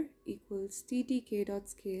self.slider equals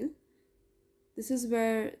ttk.scale. This is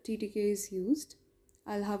where ttk is used.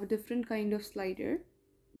 I'll have a different kind of slider.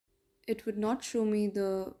 It would not show me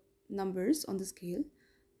the numbers on the scale.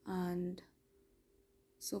 And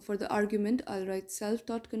so for the argument, I'll write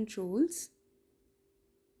self.controls,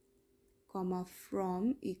 comma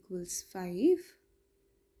from equals 5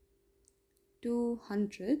 to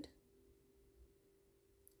 100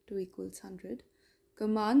 to equals 100.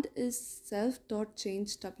 Command is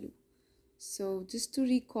self.change w. So just to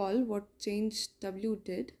recall what change w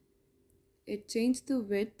did, it changed the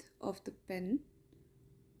width of the pen.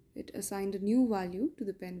 It assigned a new value to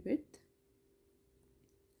the pen width,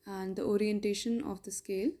 and the orientation of the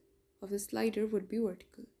scale of the slider would be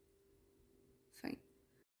vertical. Fine.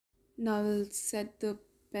 Now I'll set the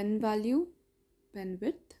pen value, pen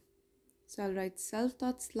width. So I'll write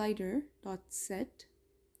self.slider.set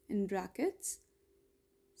in brackets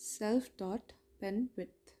self.pen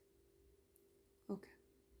width. Okay.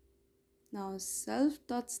 Now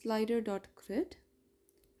self.slider.grid,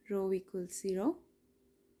 row equals 0,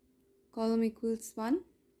 column equals 1.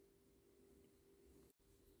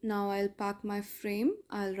 Now I'll pack my frame.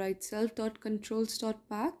 I'll write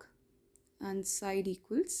self.controls.pack and side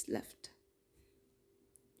equals left.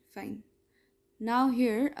 Fine. Now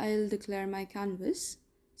here I'll declare my canvas.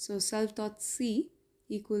 So self.c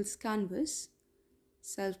equals canvas,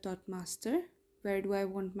 self.master. Where do I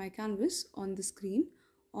want my canvas? On the screen,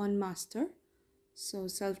 on master. So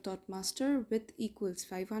self.master width equals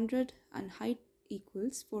 500 and height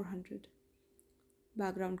equals 400.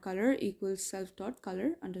 Background color equals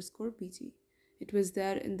self.color underscore bg. It was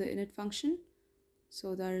there in the init function,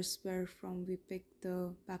 so that is where from we pick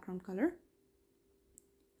the background color.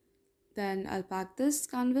 Then I'll pack this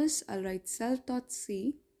canvas. I'll write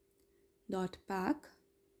self.c dot pack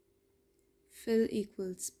fill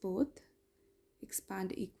equals both,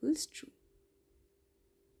 expand equals true.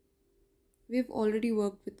 We've already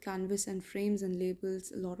worked with canvas and frames and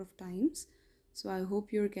labels a lot of times, so I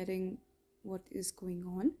hope you're getting what is going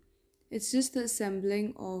on. It's just the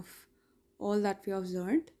assembling of all that we have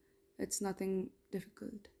learned. It's nothing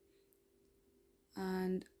difficult.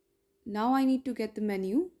 And now I need to get the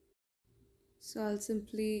menu. So I'll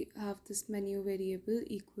simply have this menu variable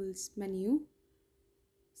equals menu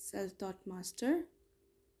self.master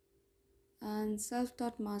and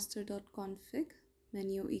self.master.config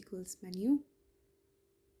menu equals menu,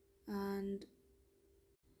 and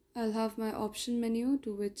I'll have my option menu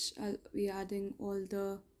to which I'll be adding all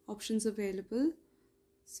the options available.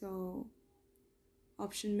 So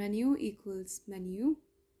option menu equals menu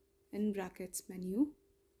in brackets menu.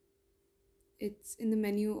 It's in the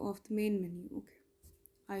menu of the main menu. Okay,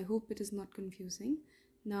 I hope it is not confusing.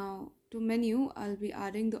 Now to menu, I'll be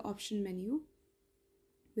adding the option menu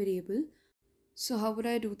variable. So how would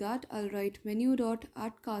I do that? I'll write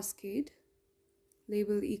menu.addCascade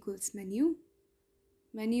label equals menu,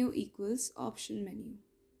 menu equals option menu.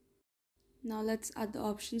 Now let's add the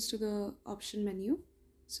options to the option menu.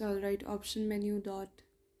 So I'll write option menu dot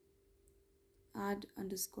add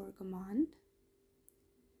underscore command,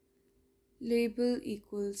 label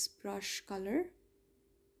equals brush color,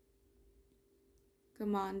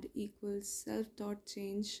 command equals self dot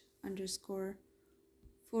change underscore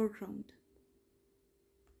foreground.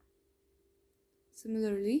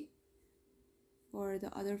 Similarly, for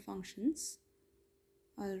the other functions,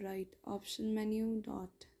 I'll write option menu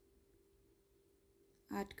dot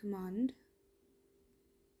add command,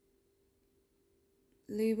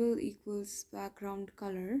 label equals background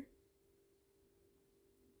color,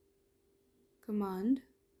 command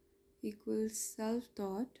equals self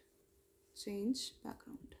dot change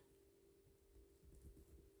background.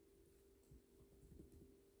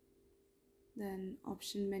 Then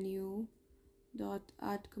option menu dot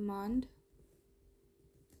add command,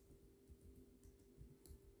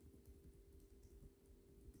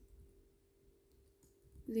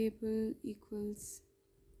 label equals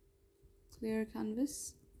clear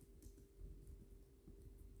canvas,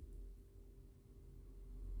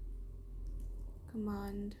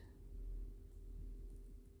 command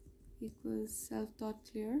equals self dot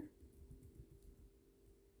clear,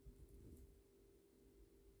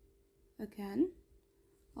 again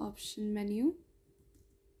option menu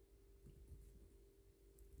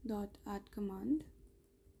dot add command,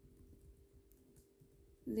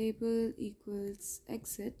 label equals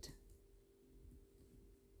exit,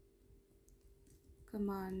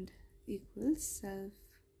 command equals self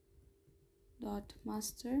dot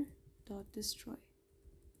master dot destroy.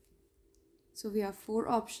 So we have 4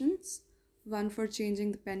 options: one for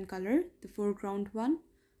changing the pen color, the foreground one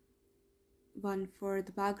for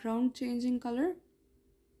the background changing color,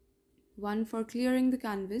 one for clearing the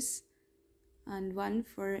canvas, and one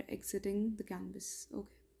for exiting the canvas.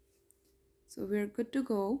 Okay, so we're good to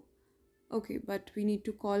go. Okay, but we need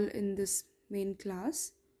to call in this main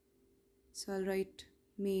class. So I'll write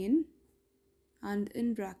main and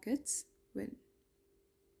in brackets win.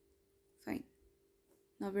 Fine.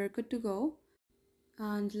 Now we're good to go,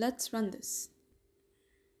 and let's run this.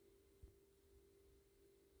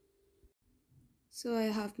 So I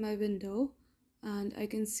have my window and I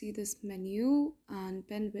can see this menu and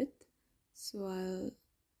pen width. So I'll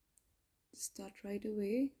start right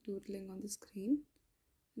away doodling on the screen,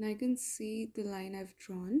 and I can see the line I've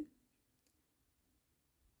drawn,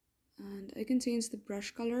 and I can change the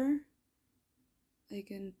brush color. I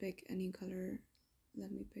can pick any color.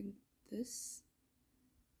 Let me pick this,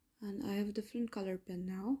 and I have a different color pen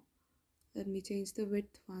now. Let me change the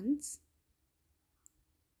width once,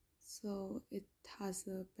 so it has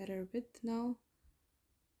a better width now.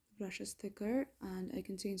 The brush is thicker, and I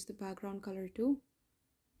can change the background color too.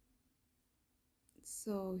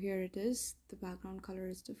 So here it is, the background color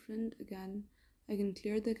is different. Again, I can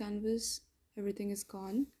clear the canvas, everything is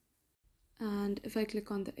gone, and if I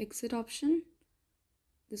click on the exit option,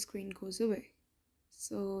 the screen goes away.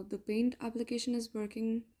 So the paint application is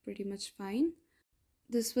working pretty much fine.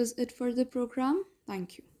 This was it for the program.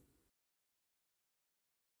 Thank you.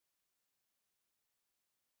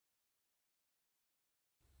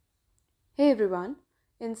 Hey everyone,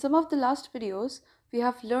 in some of the last videos, we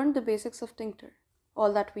have learned the basics of Tkinter,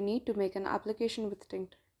 all that we need to make an application with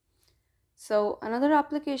Tkinter. So another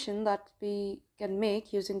application that we can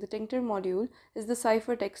make using the Tkinter module is the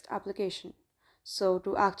ciphertext application. So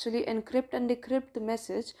to actually encrypt and decrypt the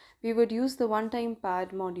message, we would use the one-time pad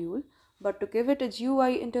module, but to give it a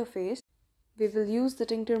GUI interface, we will use the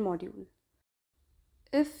Tkinter module.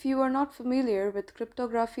 If you are not familiar with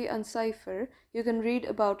cryptography and cipher, you can read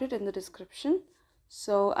about it in the description.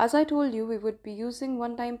 So as I told you, we would be using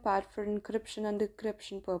one-time pad for encryption and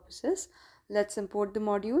decryption purposes. Let's import the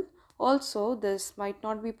module. Also, this might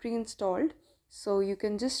not be pre-installed, so you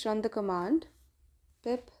can just run the command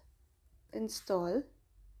pip install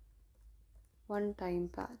one-time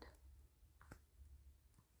pad.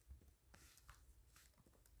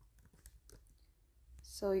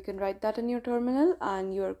 So you can write that in your terminal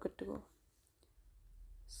and you are good to go.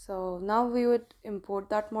 So now we would import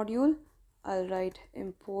that module. I'll write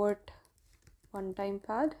import one-time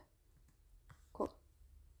pad. Cool.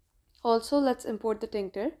 Also, let's import the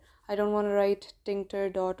Tkinter. I don't want to write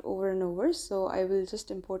Tkinter dot over and over, so I will just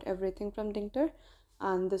import everything from Tkinter,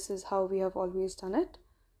 and this is how we have always done it.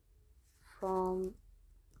 From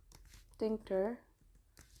Tkinter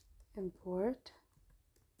import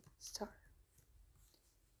star,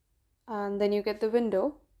 and then you get the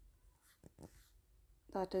window.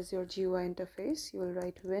 That is your GUI interface. You will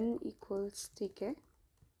write win equals tk,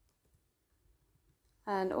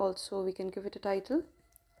 and also we can give it a title.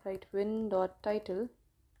 Write win.title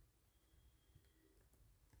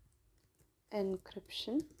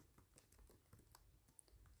encryption.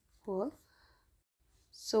 Cool.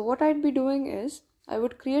 So what I'd be doing is I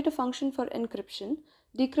would create a function for encryption.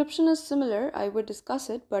 Decryption is similar, I would discuss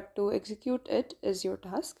it, but to execute it is your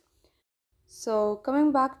task. So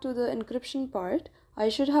coming back to the encryption part, I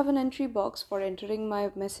should have an entry box for entering my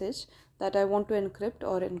message that I want to encrypt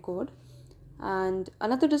or encode, and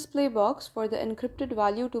another display box for the encrypted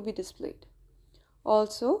value to be displayed.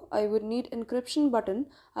 Also, I would need encryption button,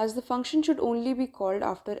 as the function should only be called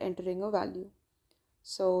after entering a value.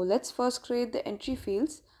 So let's first create the entry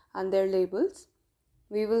fields and their labels.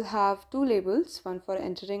 We will have two labels, one for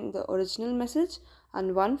entering the original message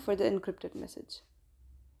and one for the encrypted message.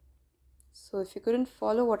 So if you couldn't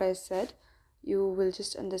follow what I said, you will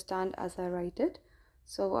just understand as I write it.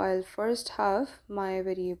 So I'll first have my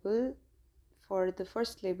variable for the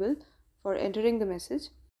first label for entering the message,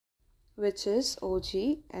 which is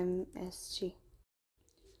OGMSG.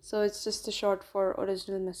 So it's just a short for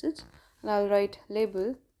original message, and I'll write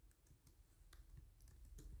label.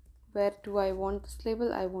 Where do I want this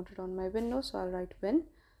label? I want it on my window, so I'll write win.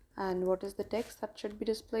 And what is the text that should be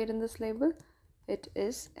displayed in this label? It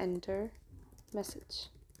is enter message.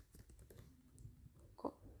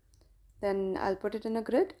 Cool. Then I'll put it in a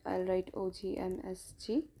grid. I'll write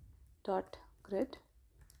OGMSG dot grid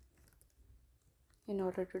in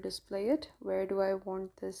order to display it. Where do I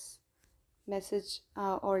want this message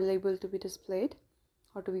or label to be displayed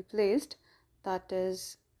or to be placed? That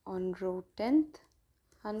is on row 10th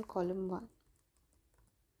and column 1.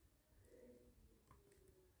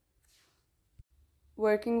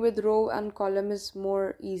 Working with row and column is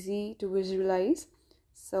more easy to visualize,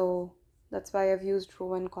 so that's why I've used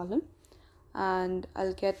row and column. And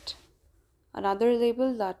I'll get another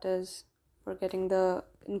label that is for getting the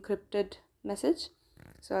encrypted message,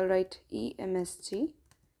 so I'll write EMSG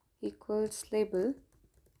equals label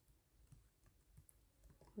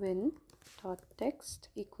win dot text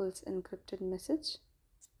equals encrypted message.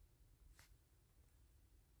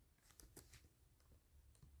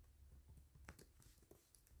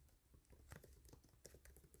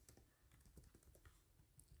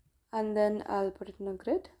 And then I'll put it in a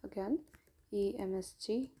grid again,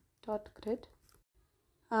 EMSG dot grid,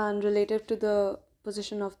 and relative to the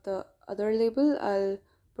position of the other label, I'll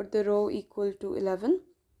put the row equal to 11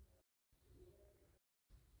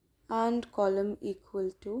 and column equal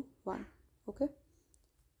to 1. Okay,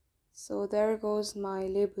 so there goes my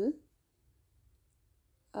label,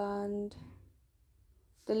 and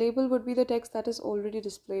the label would be the text that is already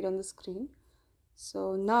displayed on the screen.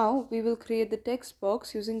 So now we will create the text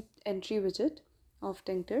box using entry widget of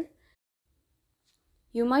Tkinter.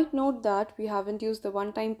 You might note that we haven't used the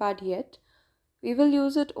one-time pad yet. We will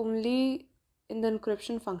use it only in the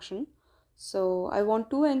encryption function. So I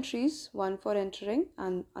want two entries, one for entering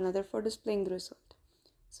and another for displaying the result.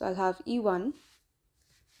 So I'll have E1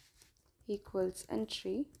 equals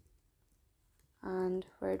entry, and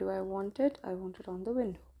where do I want it? I want it on the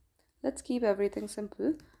window. Let's keep everything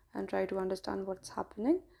simple and try to understand what's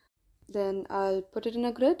happening. Then I'll put it in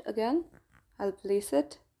a grid again. I'll place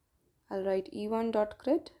it. I'll write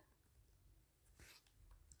E1.grid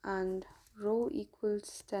and row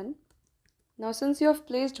equals 10. Now since you have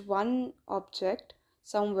placed one object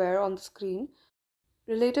somewhere on the screen,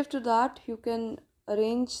 relative to that you can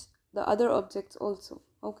arrange the other objects also.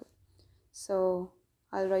 Okay, so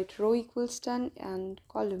I'll write row equals 10 and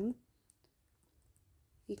column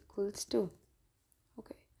equals 2.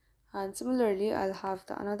 Okay, and similarly I'll have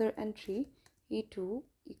the another entry e2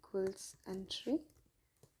 equals entry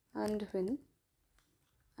and win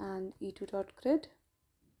and e2.grid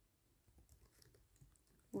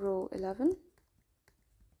row 11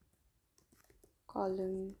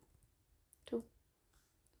 column 2.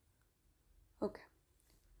 Okay,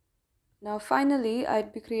 now finally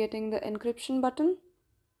I'd be creating the encryption button.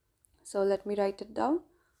 So let me write it down.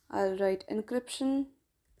 I'll write encryption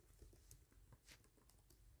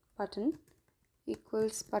button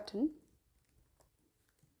equals button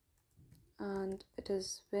and it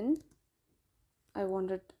is win. I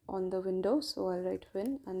want it on the window, so I'll write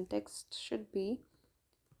win, and text should be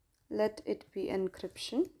let it be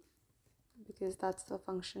encryption because that's the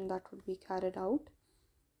function that would be carried out.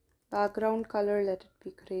 Background color, let it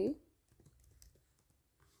be gray.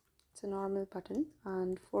 It's a normal button.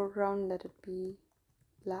 And foreground, let it be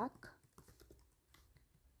black.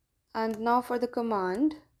 And now for the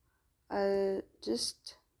command, I'll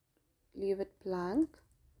just leave it blank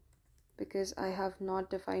because I have not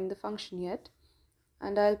defined the function yet.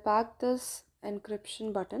 And I'll pack this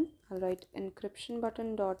encryption button. I'll write encryption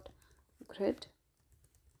button dot grid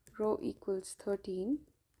row equals 13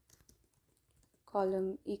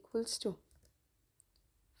 column equals 2.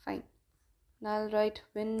 Fine. Now I'll write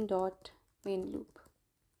win dot main loop.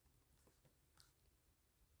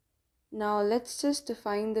 Now let's just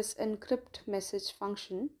define this encrypt message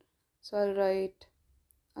function. So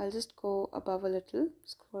I'll just go above a little,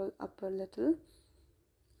 scroll up a little,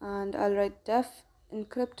 and I'll write def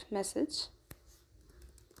encrypt message.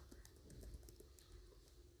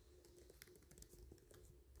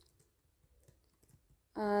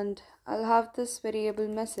 And I'll have this variable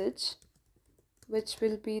message, which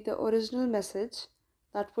will be the original message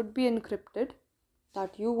that would be encrypted,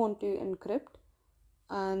 that you want to encrypt.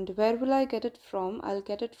 And where will I get it from? I'll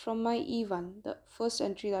get it from my E1, the first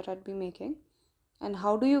entry that I'd be making. And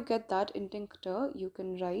how do you get that in Tkinter? You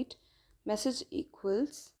can write message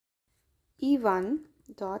equals E1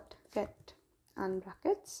 dot get and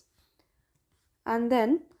brackets. And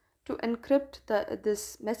then to encrypt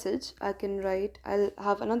this message, I'll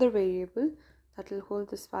have another variable that will hold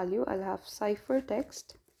this value. I'll have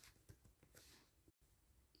ciphertext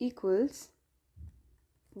equals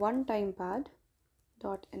one time pad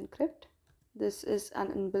dot encrypt. This is an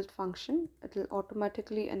inbuilt function. It will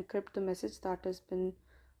automatically encrypt the message that has been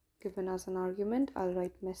given as an argument. I'll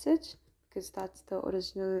write message because that's the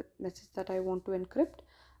original message that I want to encrypt,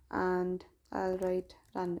 and I'll write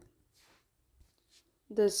random.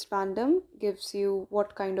 This random gives you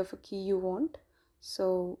what kind of a key you want,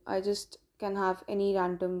 so I just can have any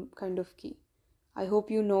random kind of key. I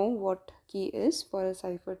hope you know what key is for a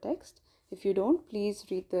ciphertext. If you don't, please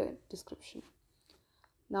read the description.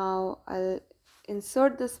 Now I'll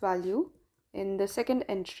insert this value in the second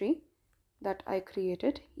entry that I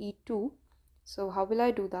created, E2. So how will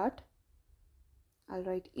I do that? I'll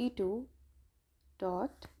write E2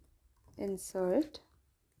 dot insert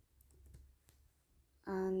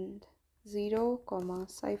and 0,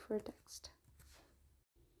 ciphertext.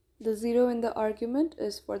 The 0 in the argument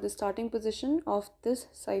is for the starting position of this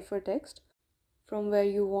ciphertext from where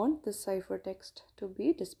you want this ciphertext to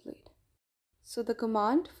be displayed. So the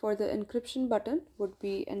command for the encryption button would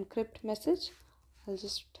be encrypt message. I'll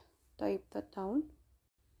just type that down.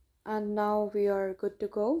 And now we are good to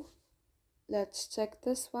go. Let's check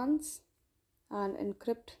this once and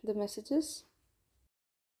encrypt the messages.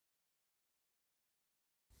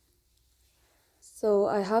 So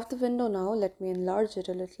I have the window now. Let me enlarge it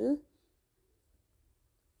a little.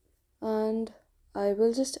 And I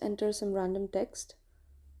will just enter some random text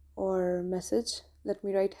or message. Let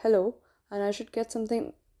me write hello, and I should get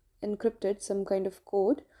something encrypted, some kind of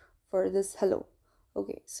code for this hello.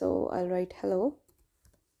 Okay, so I'll write hello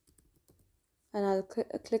and I'll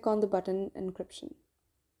click on the button encryption.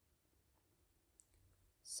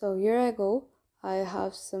 So here I go. I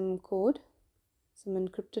have some code, some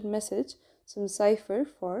encrypted message, some cipher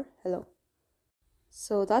for hello.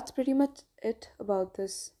 So that's pretty much it about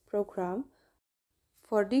this program.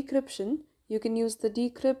 For decryption, you can use the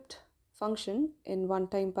decrypt function in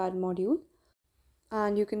one-time pad module,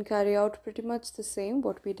 and you can carry out pretty much the same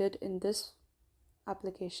what we did in this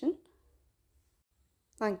application.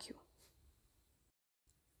 Thank you.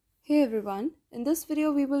 Hey everyone, in this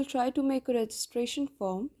video we will try to make a registration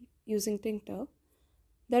form using Tkinter.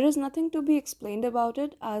 There is nothing to be explained about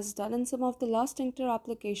it as done in some of the last Tkinter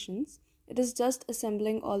applications. It is just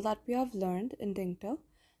assembling all that we have learned in Tkinter.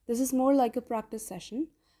 This is more like a practice session.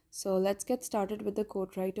 So let's get started with the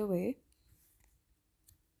code right away.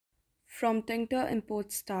 From Tkinter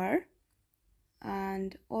import star,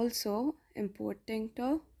 and also import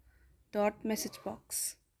Tkinter dot message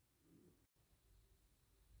box.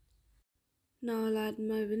 Now I'll add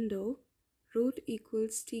my window root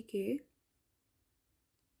equals tk.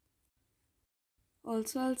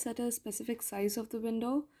 Also I'll set a specific size of the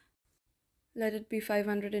window. Let it be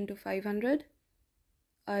 500 into 500.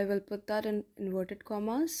 I will put that in inverted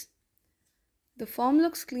commas. The form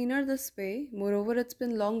looks cleaner this way. Moreover, it's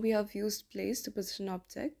been long we have used place to position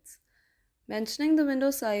objects. Mentioning the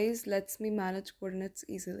window size lets me manage coordinates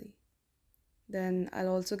easily. Then I'll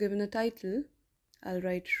also give in a title. I'll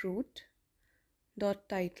write root dot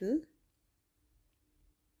title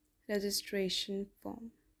registration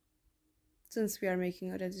form. Since we are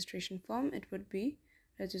making a registration form, it would be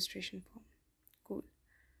registration form. Cool.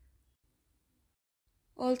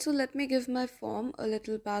 Also, let me give my form a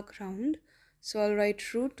little background. So I'll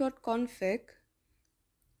write root.config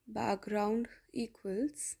background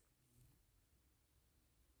equals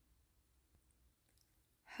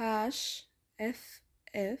hash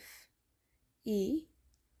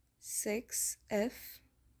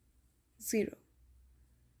ff_e6f0.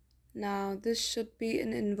 Now this should be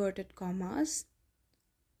in inverted commas.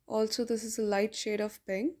 Also, this is a light shade of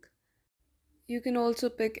pink. You can also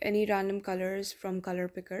pick any random colors from color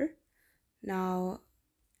picker. Now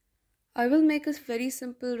I will make a very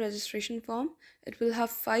simple registration form. It will have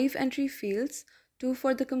 5 entry fields, 2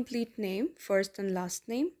 for the complete name, first and last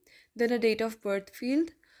name, then a date of birth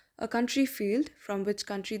field, a country field from which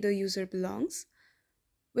country the user belongs,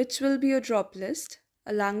 which will be a drop list,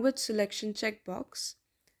 a language selection checkbox,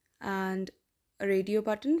 and a radio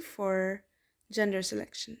button for gender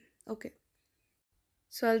selection. Okay.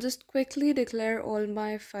 So I'll just quickly declare all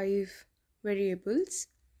my 5 variables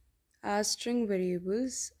as string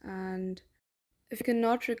variables, and if you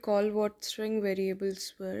cannot recall what string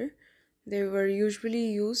variables were, they were usually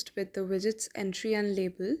used with the widgets entry and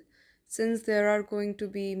label. Since there are going to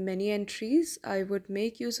be many entries, I would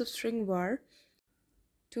make use of string var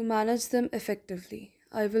to manage them effectively.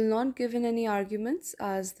 I will not give in any arguments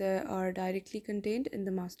as they are directly contained in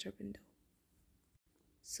the master window.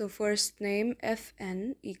 So first name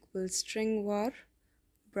fn equals string var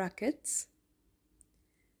brackets,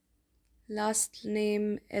 last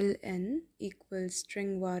name ln equals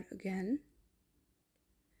string var again,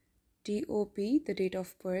 dop the date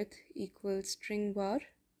of birth equals string var,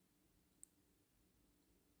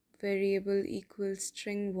 variable equals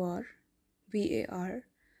string var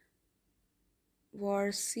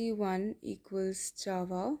var c1 equals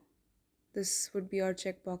Java. This would be our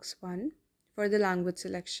checkbox 1 for the language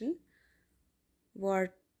selection.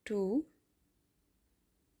 Var 2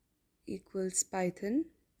 equals Python.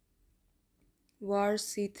 Var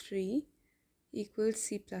c3 equals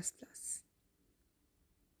C++.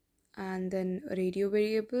 And then a radio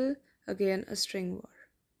variable, again a string var.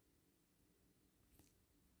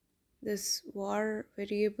 This var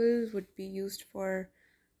variable would be used for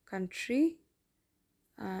country,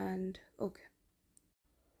 and okay.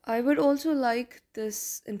 I would also like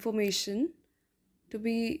this information to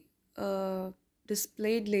be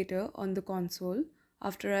displayed later on the console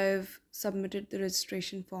after I've submitted the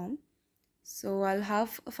registration form. So I'll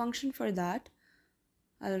have a function for that.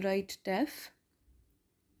 I'll write def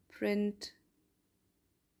print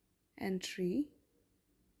entry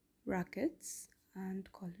brackets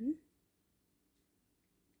and colon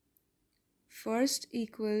first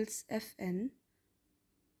equals fn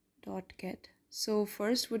dot get. So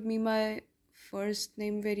first would be my first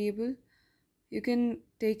name variable. You can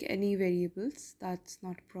take any variables, that's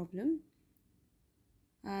not a problem.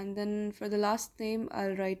 And then for the last name,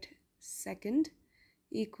 I'll write second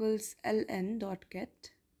equals ln dot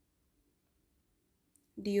get,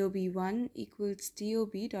 dob1 equals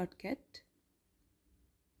dob dot get,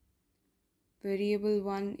 variable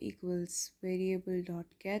 1 equals variable dot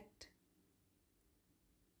get,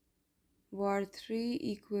 var 3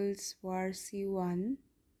 equals var c1,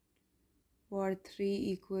 var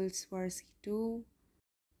 3 equals var c2,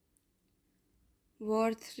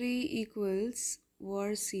 var 3 equals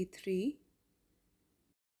var c3.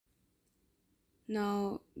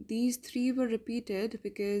 Now these 3 were repeated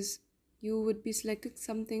because you would be selecting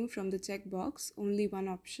something from the checkbox, only one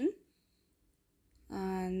option,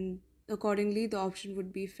 and accordingly the option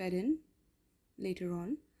would be fed in later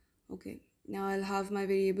on. Okay, now I'll have my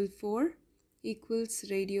variable 4 equals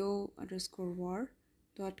radio underscore var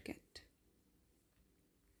dot get.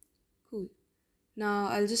 Cool. Now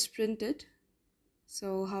I'll just print it.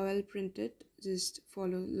 So how I'll print it, just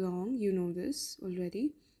follow along, you know this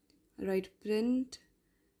already. I'll write print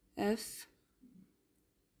f,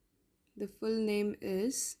 the full name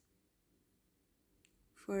is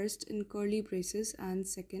first in curly braces and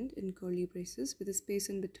second in curly braces with a space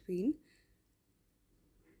in between.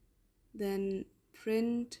 Then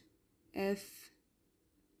print f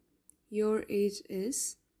your age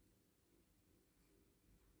is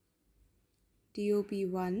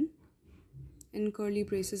DOB1 in curly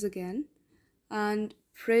braces again, and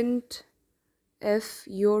print f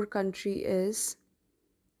your country is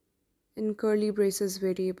in curly braces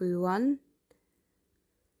variable 1.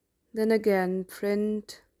 Then again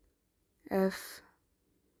print f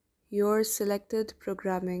your selected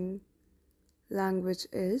programming language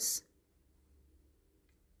is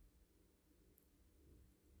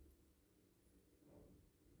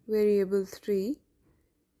variable 3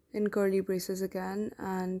 in curly braces again,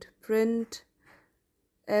 and print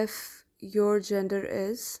f your gender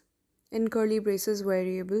is in curly braces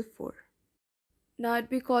variable 4. Now I'd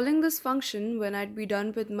be calling this function when I'd be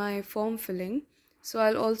done with my form filling, so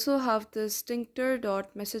I'll also have this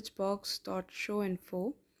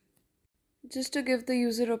tincter.messagebox.showInfo just to give the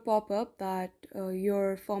user a pop-up that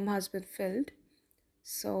your form has been filled.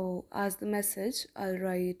 So as the message, I'll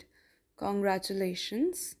write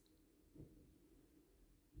congratulations.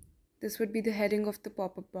 This would be the heading of the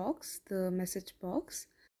pop-up box, the message box.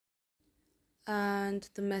 And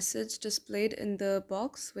the message displayed in the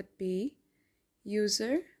box would be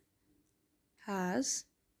user has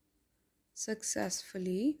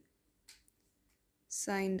successfully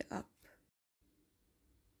signed up.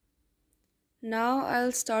 Now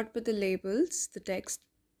I'll start with the labels, the text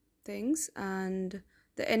things, and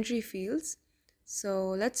the entry fields. So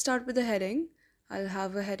let's start with the heading. I'll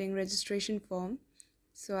have a heading registration form.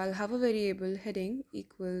 So I'll have a variable heading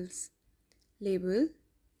equals label.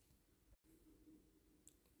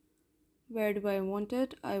 Where do I want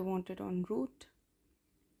it? I want it on root,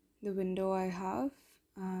 the window I have,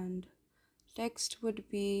 and text would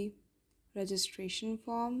be registration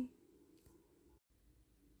form.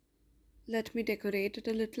 Let me decorate it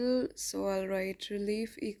a little, so I'll write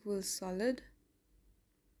relief equals solid,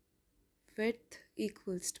 width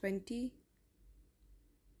equals 20,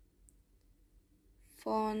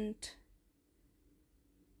 font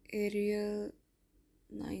Arial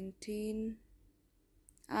 19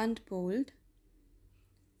 and bold.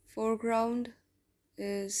 Foreground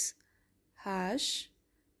is hash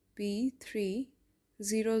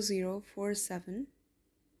B30047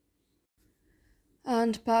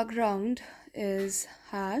 and background is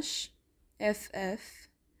hash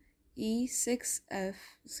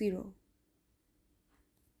FFE6F0.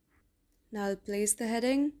 Now I'll place the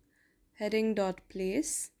heading dot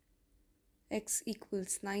place, x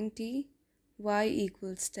equals 90, y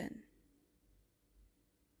equals 10.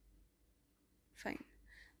 Fine.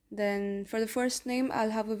 Then for the first name,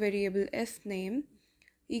 I'll have a variable f name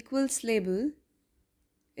equals label.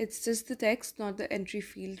 It's just the text, not the entry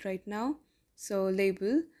field right now. So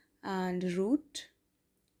label and root.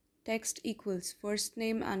 Text equals first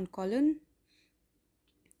name and colon.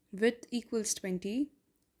 Width equals 20.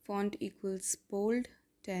 Font equals bold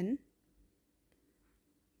 10.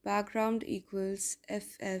 Background equals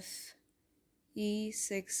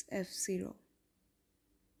FFE6F0.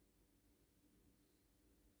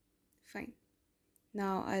 Fine.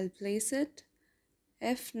 Now I'll place it.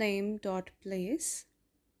 fname.place,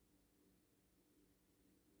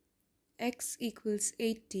 x equals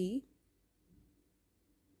 80,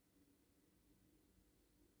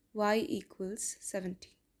 y equals 70.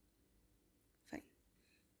 Fine.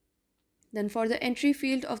 Then for the entry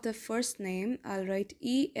field of the first name, I'll write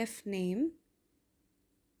efname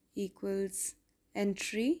equals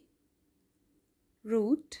entry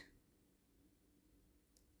root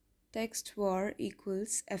text var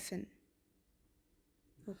equals fn.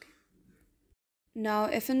 Okay. Now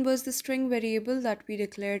fn was the string variable that we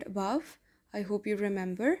declared above. I hope you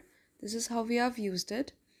remember. This is how we have used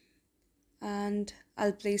it. And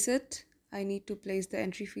I'll place it. I need to place the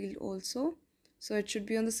entry field also. So it should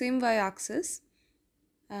be on the same y-axis.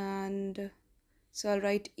 And so I'll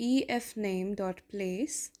write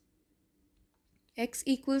efname.place, x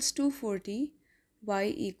equals 240,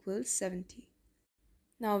 y equals 70.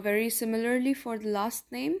 Now very similarly for the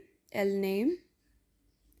last name, lname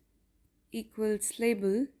equals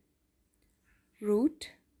label,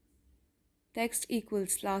 root, text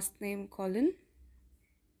equals last name colon,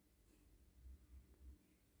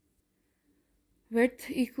 width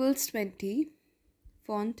equals 20,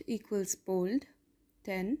 font equals bold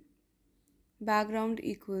 10, background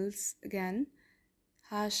equals again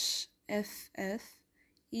hash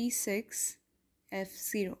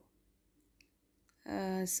FFE6F0.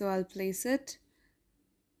 So I'll place it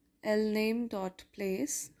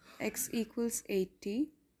lname.place, x equals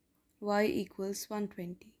 80, y equals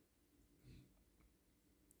 120.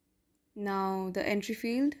 Now the entry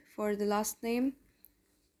field for the last name,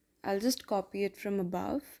 I'll just copy it from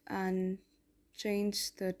above and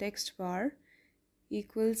change the text bar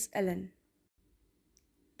equals ln.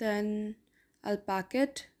 Then I'll pack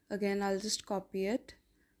it. Again, I'll just copy it.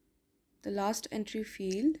 The last entry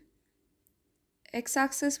field,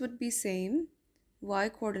 x-axis would be same, y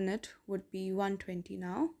coordinate would be 120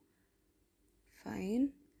 now.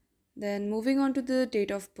 Fine. Then moving on to the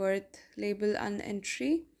date of birth label and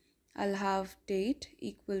entry, I'll have date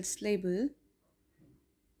equals label,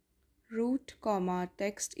 root comma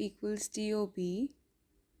text equals DOB,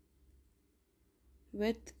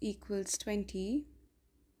 width equals 20,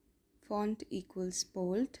 font equals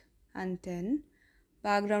bold and 10.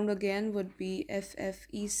 Background again would be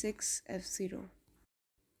FFE6 F0.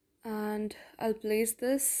 And I'll place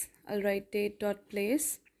this, I'll write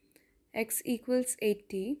date.place, x equals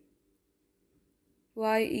 80,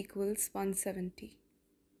 y equals 170.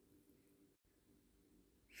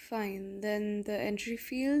 Fine, then the entry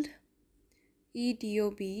field,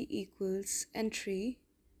 EDOB equals entry,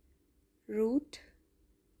 root,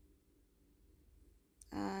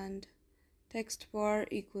 and text bar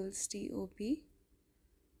equals DOB.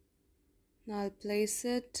 Now I'll place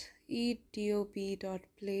it,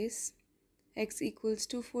 EDOB.place, x equals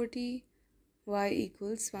 240, y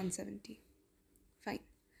equals 170. Fine.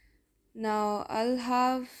 Now I'll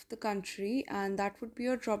have the country, and that would be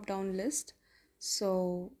your drop down list.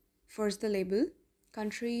 So first the label,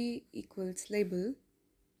 country equals label.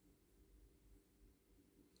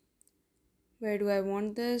 Where do I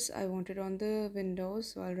want this? I want it on the window,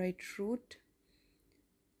 so I'll write root.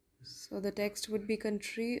 So the text would be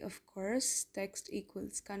country, of course. Text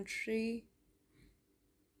equals country.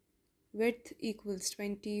 Width equals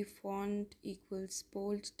 20, font equals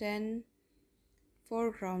bold 10,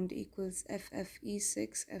 foreground equals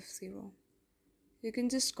FFE6 F0. You can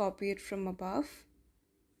just copy it from above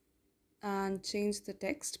and change the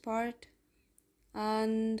text part,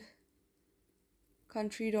 and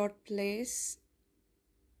country.place,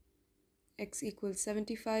 x equals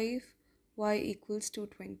 75, y equals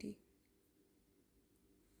 220.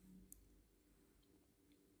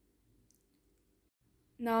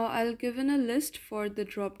 Now I'll give in a list for the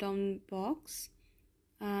drop down box,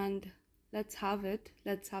 and let's have it.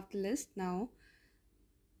 Let's have the list now.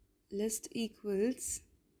 List equals,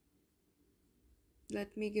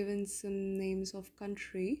 let me give in some names of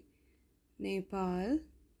country: Nepal,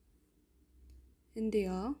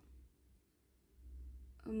 India,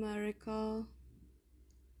 America,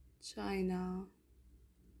 China,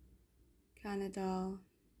 Canada,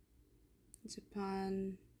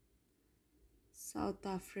 Japan, South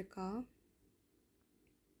Africa,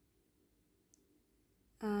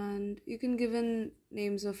 and you can give in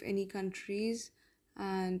names of any countries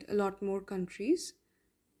and a lot more countries.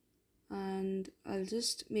 And I'll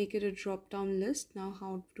just make it a drop down list. Now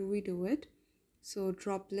how do we do it? So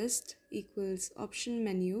drop list equals option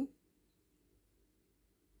menu.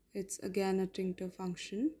 It's again a Tic-Tac-Toe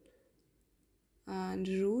function, and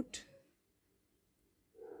root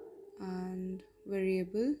and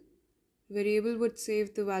variable. Variable would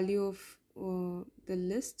save the value of the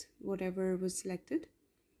list, whatever was selected,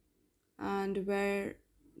 and where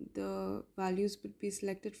the values would be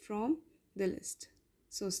selected from the list.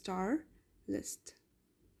 So star list.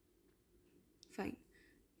 Fine.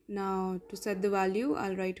 Now to set the value,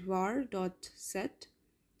 I'll write var.set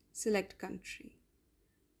select country.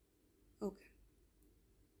 Okay.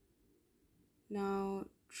 Now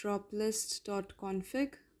drop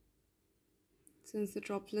list.config. Since the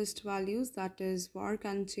drop list values, that is var,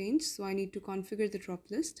 can change, so I need to configure the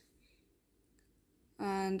drop list.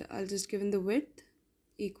 And I'll just give in the width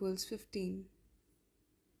equals 15.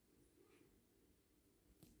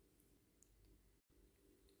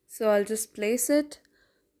 So I'll just place it,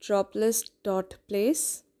 drop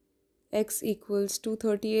list.place, x equals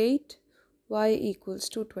 238, y equals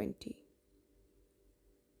 220.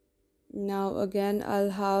 Now again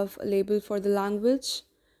I'll have a label for the language.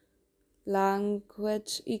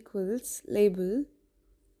 Language equals label,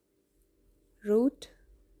 root,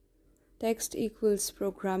 text equals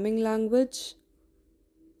programming language,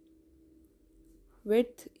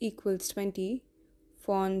 width equals 20,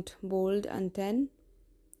 font bold and 10,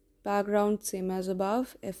 background same as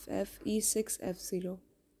above, FFE6 F0.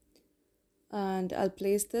 And I'll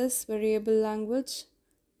place this variable language,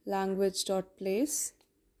 language.place,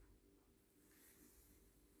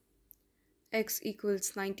 x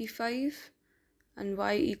equals 95 and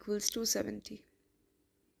y equals 270.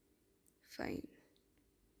 Fine.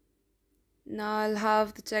 Now I'll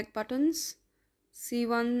have the check buttons.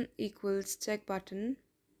 C1 equals check button,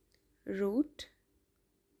 root,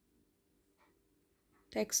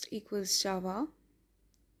 text equals Java,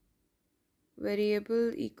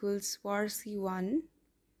 variable equals var C1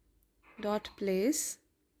 dot place.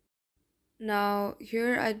 Now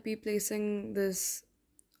here I'd be placing this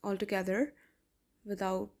all together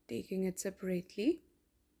without taking it separately,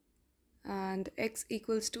 and x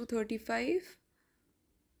equals 235,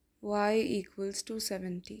 y equals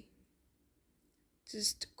 270.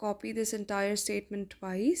 Just copy this entire statement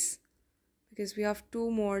twice because we have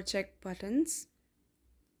two more check buttons.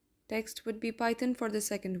 Text would be Python for the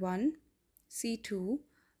second one, C2,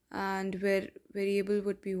 and where variable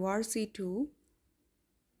would be var C2,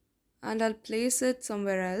 and I'll place it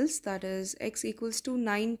somewhere else, that is x equals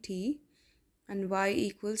 290 and y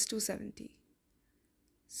equals 270.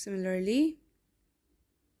 Similarly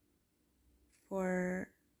for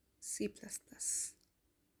C++,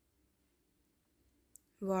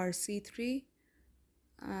 var C3,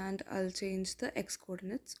 and I'll change the x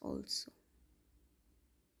coordinates also.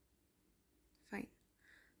 Fine.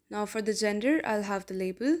 Now for the gender, I'll have the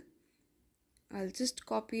label. I'll just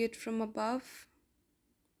copy it from above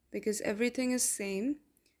because everything is same.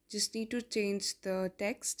 Just need to change the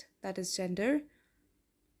text, that is gender.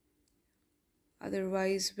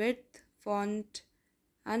 Otherwise width, font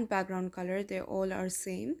and background color, they all are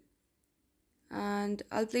same. And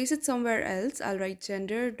I'll place it somewhere else. I'll write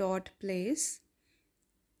gender dot place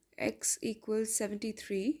x equals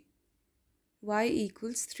 73, y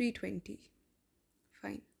equals 320.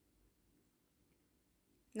 Fine.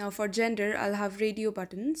 Now for gender, I'll have radio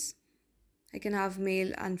buttons. I can have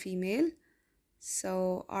male and female.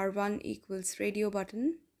 So R1 equals radio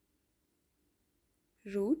button,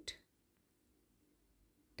 root,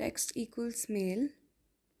 text equals male,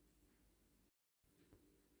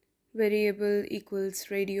 variable equals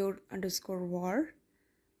radio underscore var,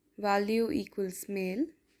 value equals male,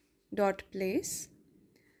 dot place,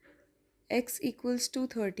 x equals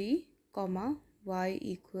 230, comma, y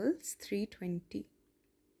equals 320.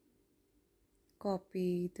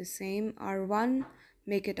 Copy the same R1,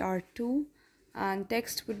 make it R2, and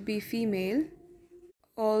text would be female.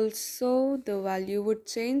 Also the value would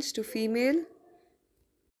change to female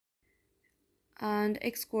and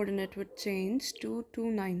x coordinate would change to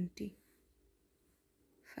 290.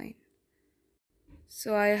 Fine.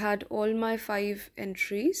 So I had all my 5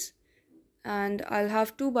 entries, and I'll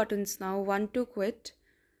have 2 buttons now, one to quit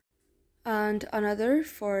and another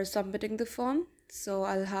for submitting the form. So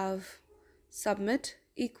I'll have submit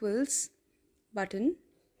equals button,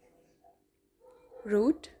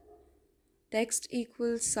 root, text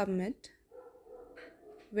equals submit,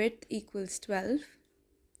 width equals 12,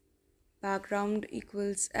 background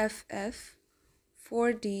equals FF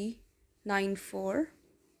 4D94,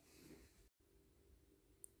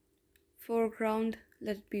 foreground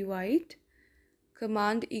let it be white,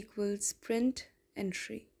 command equals print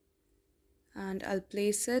entry, and I'll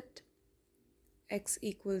place it x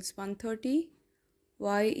equals 130,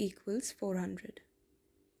 y equals 400.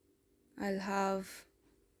 I'll have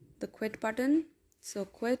the quit button, so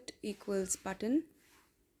quit equals button,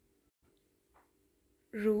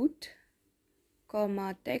 root,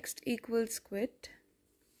 comma, text equals quit,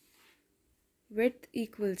 width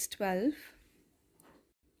equals 12,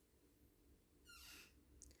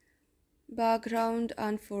 background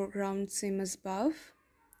and foreground same as above,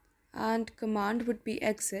 and command would be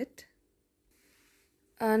exit,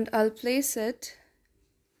 and I'll place it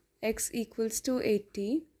x equals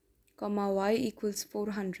 280, comma, y equals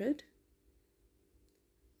 400,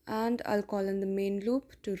 and I'll call in the main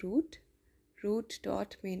loop to root, root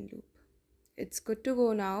dot main loop. It's good to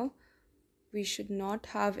go now. We should not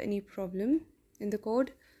have any problem in the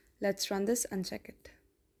code. Let's run this and check it.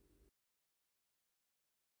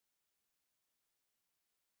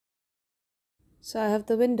 So I have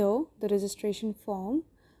the window, the registration form.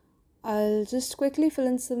 I'll just quickly fill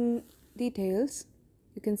in some details.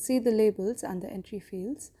 You can see the labels and the entry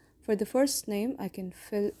fields. For the first name, I can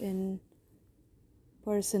fill in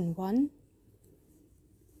person 1.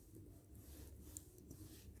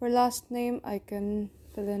 For last name, I can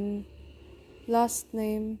fill in last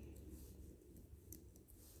name.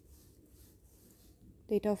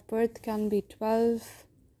 Date of birth can be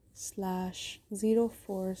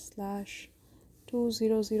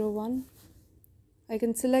 12/04/2001. I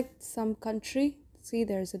can select some country. See,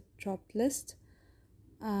 there's a drop list,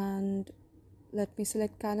 and let me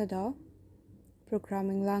select Canada.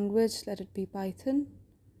 Programming language, let it be Python.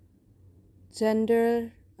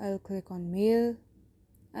 Gender, I'll click on male,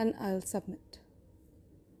 and I'll submit.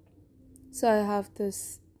 So I have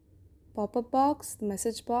this pop-up box, the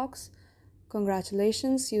message box,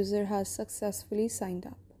 Congratulations, user has successfully signed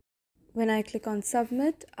up. When I click on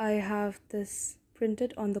submit, I have this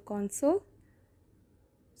printed on the console.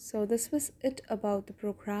 So this was it about the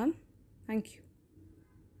program. Thank you.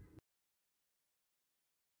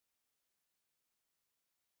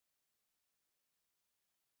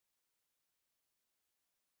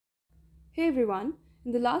 Hey everyone,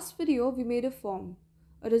 in the last video we made a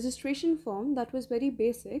registration form that was very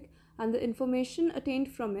basic, and the information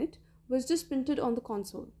attained from it was just printed on the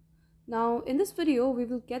console. Now in this video we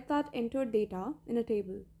will get that entered data in a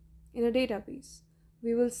table, in a database.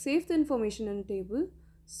 We will save the information in a table.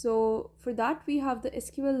 So for that we have the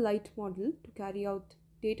SQLite model to carry out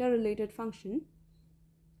data related function.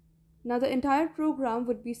 Now the entire program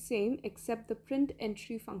would be same except the print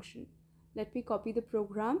entry function. Let me copy the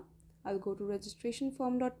program. I'll go to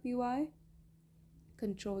registrationform.py,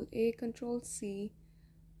 Control A, Control C,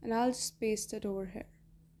 and I'll just paste it over here.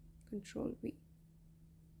 Control V.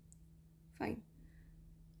 Fine.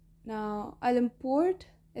 Now I'll import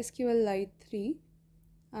SQLite 3,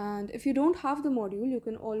 and if you don't have the module, you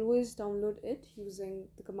can always download it using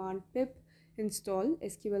the command pip install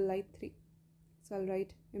SQLite 3. So I'll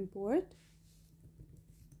write import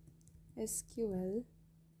SQLite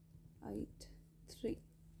 3.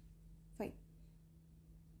 Fine.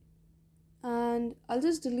 And I'll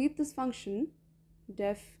just delete this function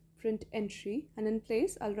def print entry, and in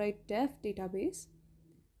place I'll write def database.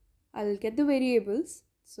 I'll get the variables,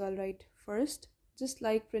 so I'll write first, just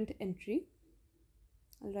like print entry.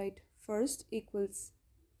 I'll write first equals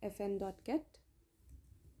fn.get,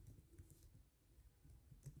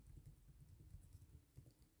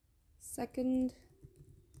 second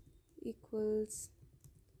equals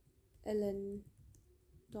ln.get,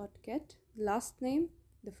 last name,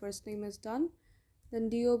 the first name is done,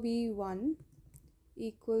 then dob1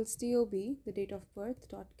 equals dob, the date of birth,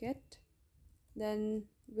 dot get, then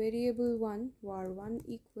variable 1 var1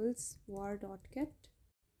 equals var.get.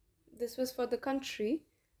 This was for the country.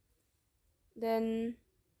 Then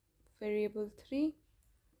variable 3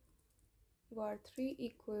 var3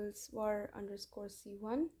 equals var underscore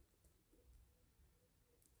c1,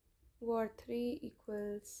 var3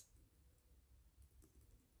 equals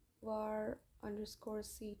var underscore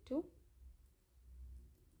c2,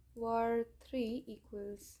 var3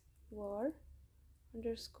 equals var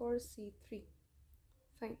underscore c3.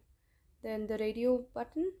 Fine. Then the radio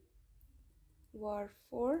button, var4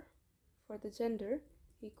 for the gender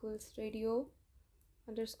equals radio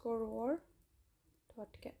underscore var dot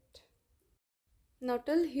get. Now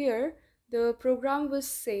till here the program was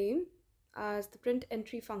same as the print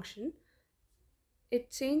entry function.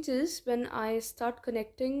 It changes when I start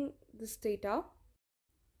connecting this data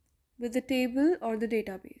with the table or the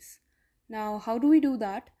database. Now how do we do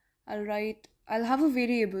that? I'll have a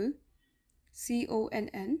variable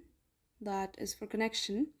conn, that is for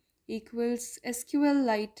connection, equals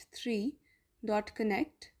SQLite3 dot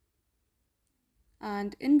connect,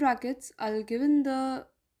 and in brackets I'll give in the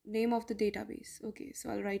name of the database. Okay, so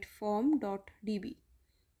I'll write form.db.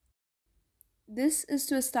 This is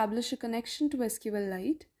to establish a connection to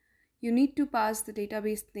SQLite. You need to pass the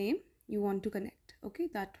database name you want to connect. Okay,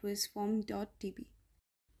 that was form.db.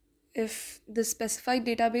 If the specified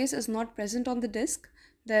database is not present on the disk,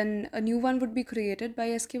 then a new one would be created by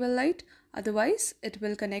SQLite. Otherwise, it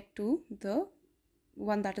will connect to the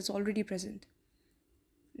one that is already present.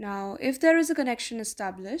 Now, if there is a connection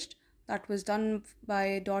established that was done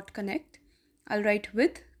by .connect, I'll write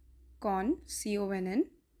with conn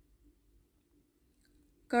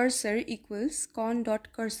cursor equals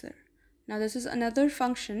conn.cursor. Now, this is another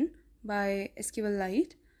function by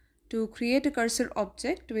SQLite to create a cursor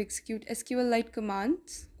object to execute SQLite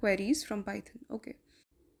commands queries from Python. Okay.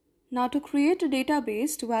 Now to create a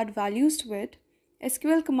database to add values to it,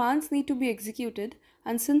 SQL commands need to be executed,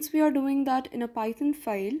 and since we are doing that in a Python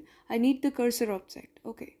file, I need the cursor object.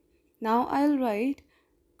 Okay. Now I'll write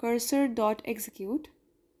cursor.execute,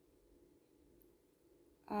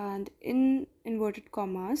 and in inverted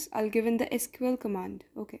commas I'll give in the SQL command.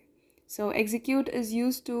 Okay. So execute is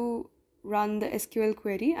used to run the SQL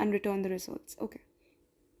query and return the results. Okay.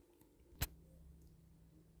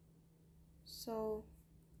 So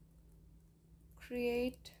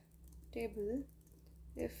create table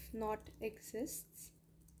if not exists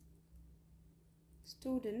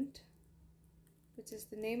student, which is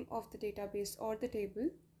the name of the database or the table.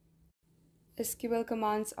 SQL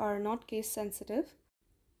commands are not case sensitive,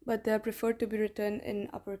 but they are preferred to be written in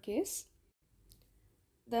uppercase.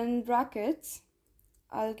 Then brackets,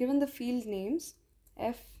 I'll give in the field names,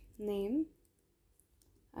 f name,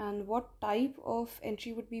 and what type of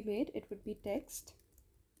entry would be made. It would be text,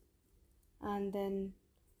 and then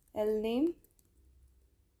lname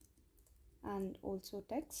and also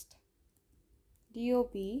text.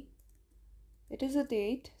 DOB, it is a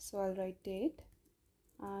date, so I'll write date,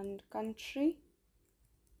 and country,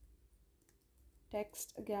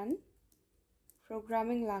 text again.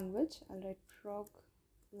 Programming language, I'll write prog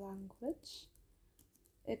language,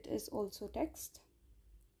 it is also text,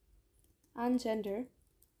 and gender,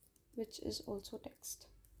 which is also text.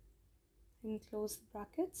 And close the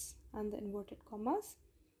brackets and the inverted commas.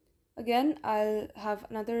 Again, I'll have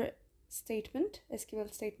another statement,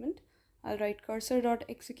 SQL statement. I'll write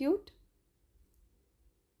cursor.execute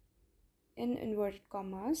in inverted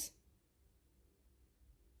commas,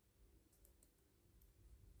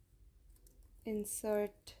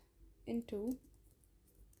 insert into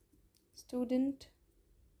student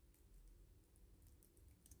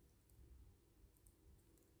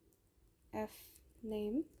f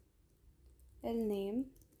name, lname,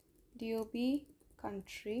 dob,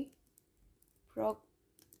 country, prog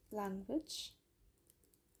language,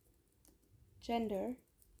 gender,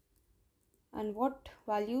 and what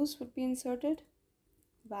values would be inserted?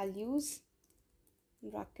 Values,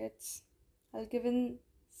 brackets, I'll give in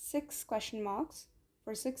 6 question marks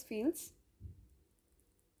for 6 fields,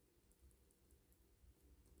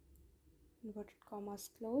 inverted commas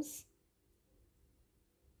close,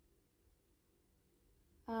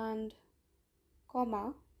 and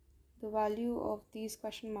comma, the value of these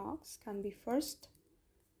question marks can be first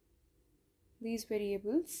these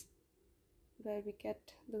variables where we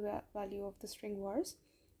get the value of the string vars,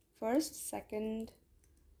 first, second,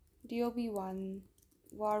 dob1,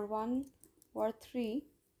 var1, var3,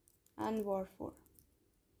 and var4.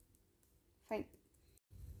 Fine.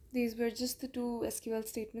 These were just the 2 SQL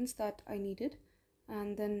statements that I needed,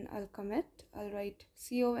 and then I'll commit. I'll write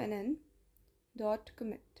conn dot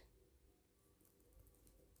commit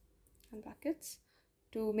and brackets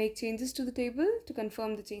to make changes to the table to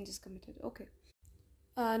confirm the changes committed. Okay.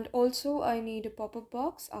 And also I need a pop-up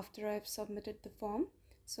box after I've submitted the form.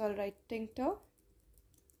 So I'll write Tic-Tac-Toe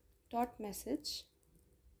dot message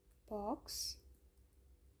box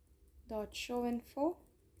dot show info.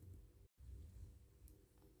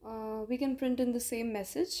 We can print in the same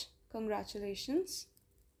message, congratulations.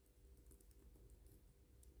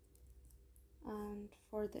 And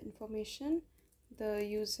for the information, the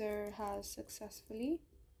user has successfully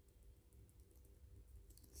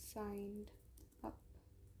signed up.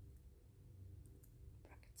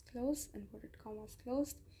 Brackets closed, inverted commas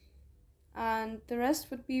closed. And the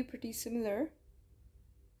rest would be pretty similar.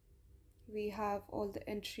 We have all the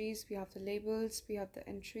entries, we have the labels, we have the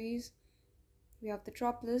entries, we have the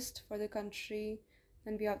drop list for the country,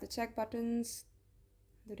 then we have the check buttons,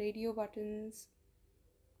 the radio buttons.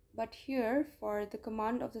 But here for the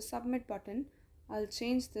command of the submit button, I'll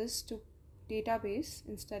change this to database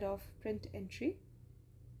instead of print entry,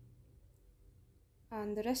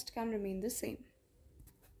 and the rest can remain the same.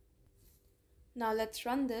 Now let's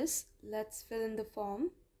run this, let's fill in the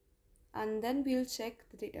form, and then we'll check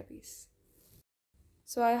the database.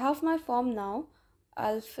 So I have my form now.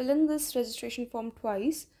 I'll fill in this registration form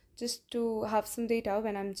twice just to have some data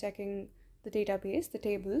when I'm checking the database, the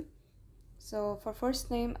table. So for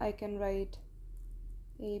first name I can write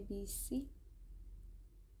ABC,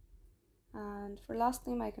 and for last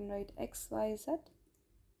name I can write XYZ.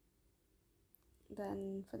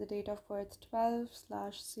 Then for the date of birth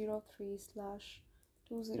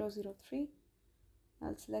 12/03/2003,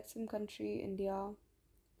 I'll select some country, India,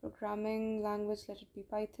 programming language, let it be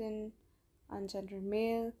Python, and gender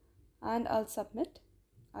male, and I'll submit.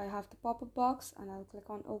 I have the pop-up box and I'll click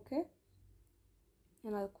on OK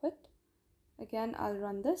and I'll quit. Again, I'll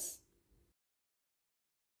run this.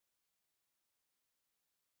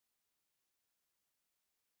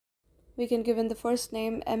 We can give in the first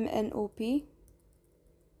name MNOP,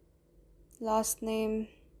 last name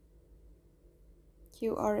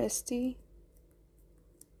QRST,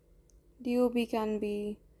 DOB can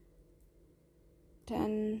be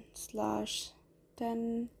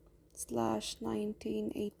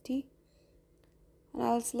 10/10/1980, and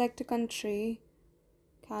I'll select a country,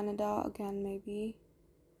 Canada again maybe,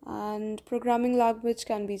 and programming language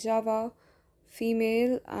can be Java,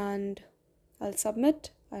 female, and I'll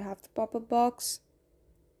submit. I have the pop-up box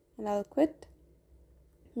and I'll quit.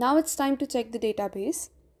 Now it's time to check the database.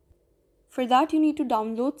 For that you need to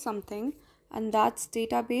download something, and that's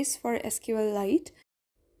database for SQLite.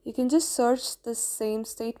 You can just search the same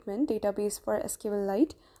statement, database for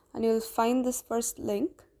SQLite, and you'll find this first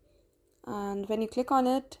link, and when you click on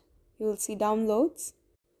it you will see downloads,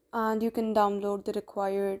 and you can download the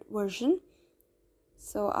required version.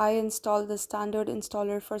 So I installed the standard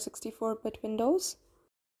installer for 64-bit Windows.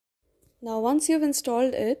 Now once you've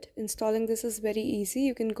installed it, installing this is very easy.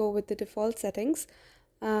 You can go with the default settings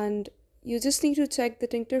and you just need to check the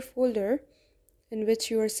Tkinter folder in which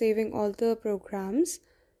you are saving all the programs,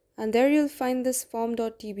 and there you'll find this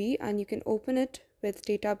form.tb and you can open it with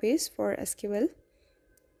database for SQL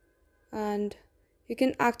and you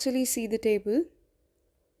can actually see the table.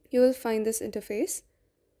 You will find this interface.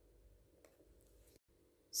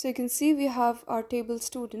 So you can see we have our table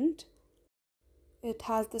student. It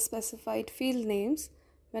has the specified field names.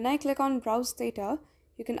 When I click on browse data,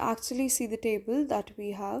 you can actually see the table that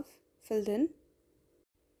we have filled in.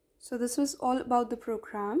 So this was all about the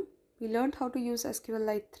program. We learned how to use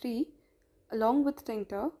SQLite 3 along with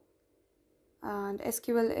Tkinter and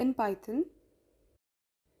SQL in Python.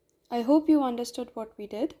 I hope you understood what we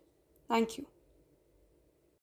did. Thank you.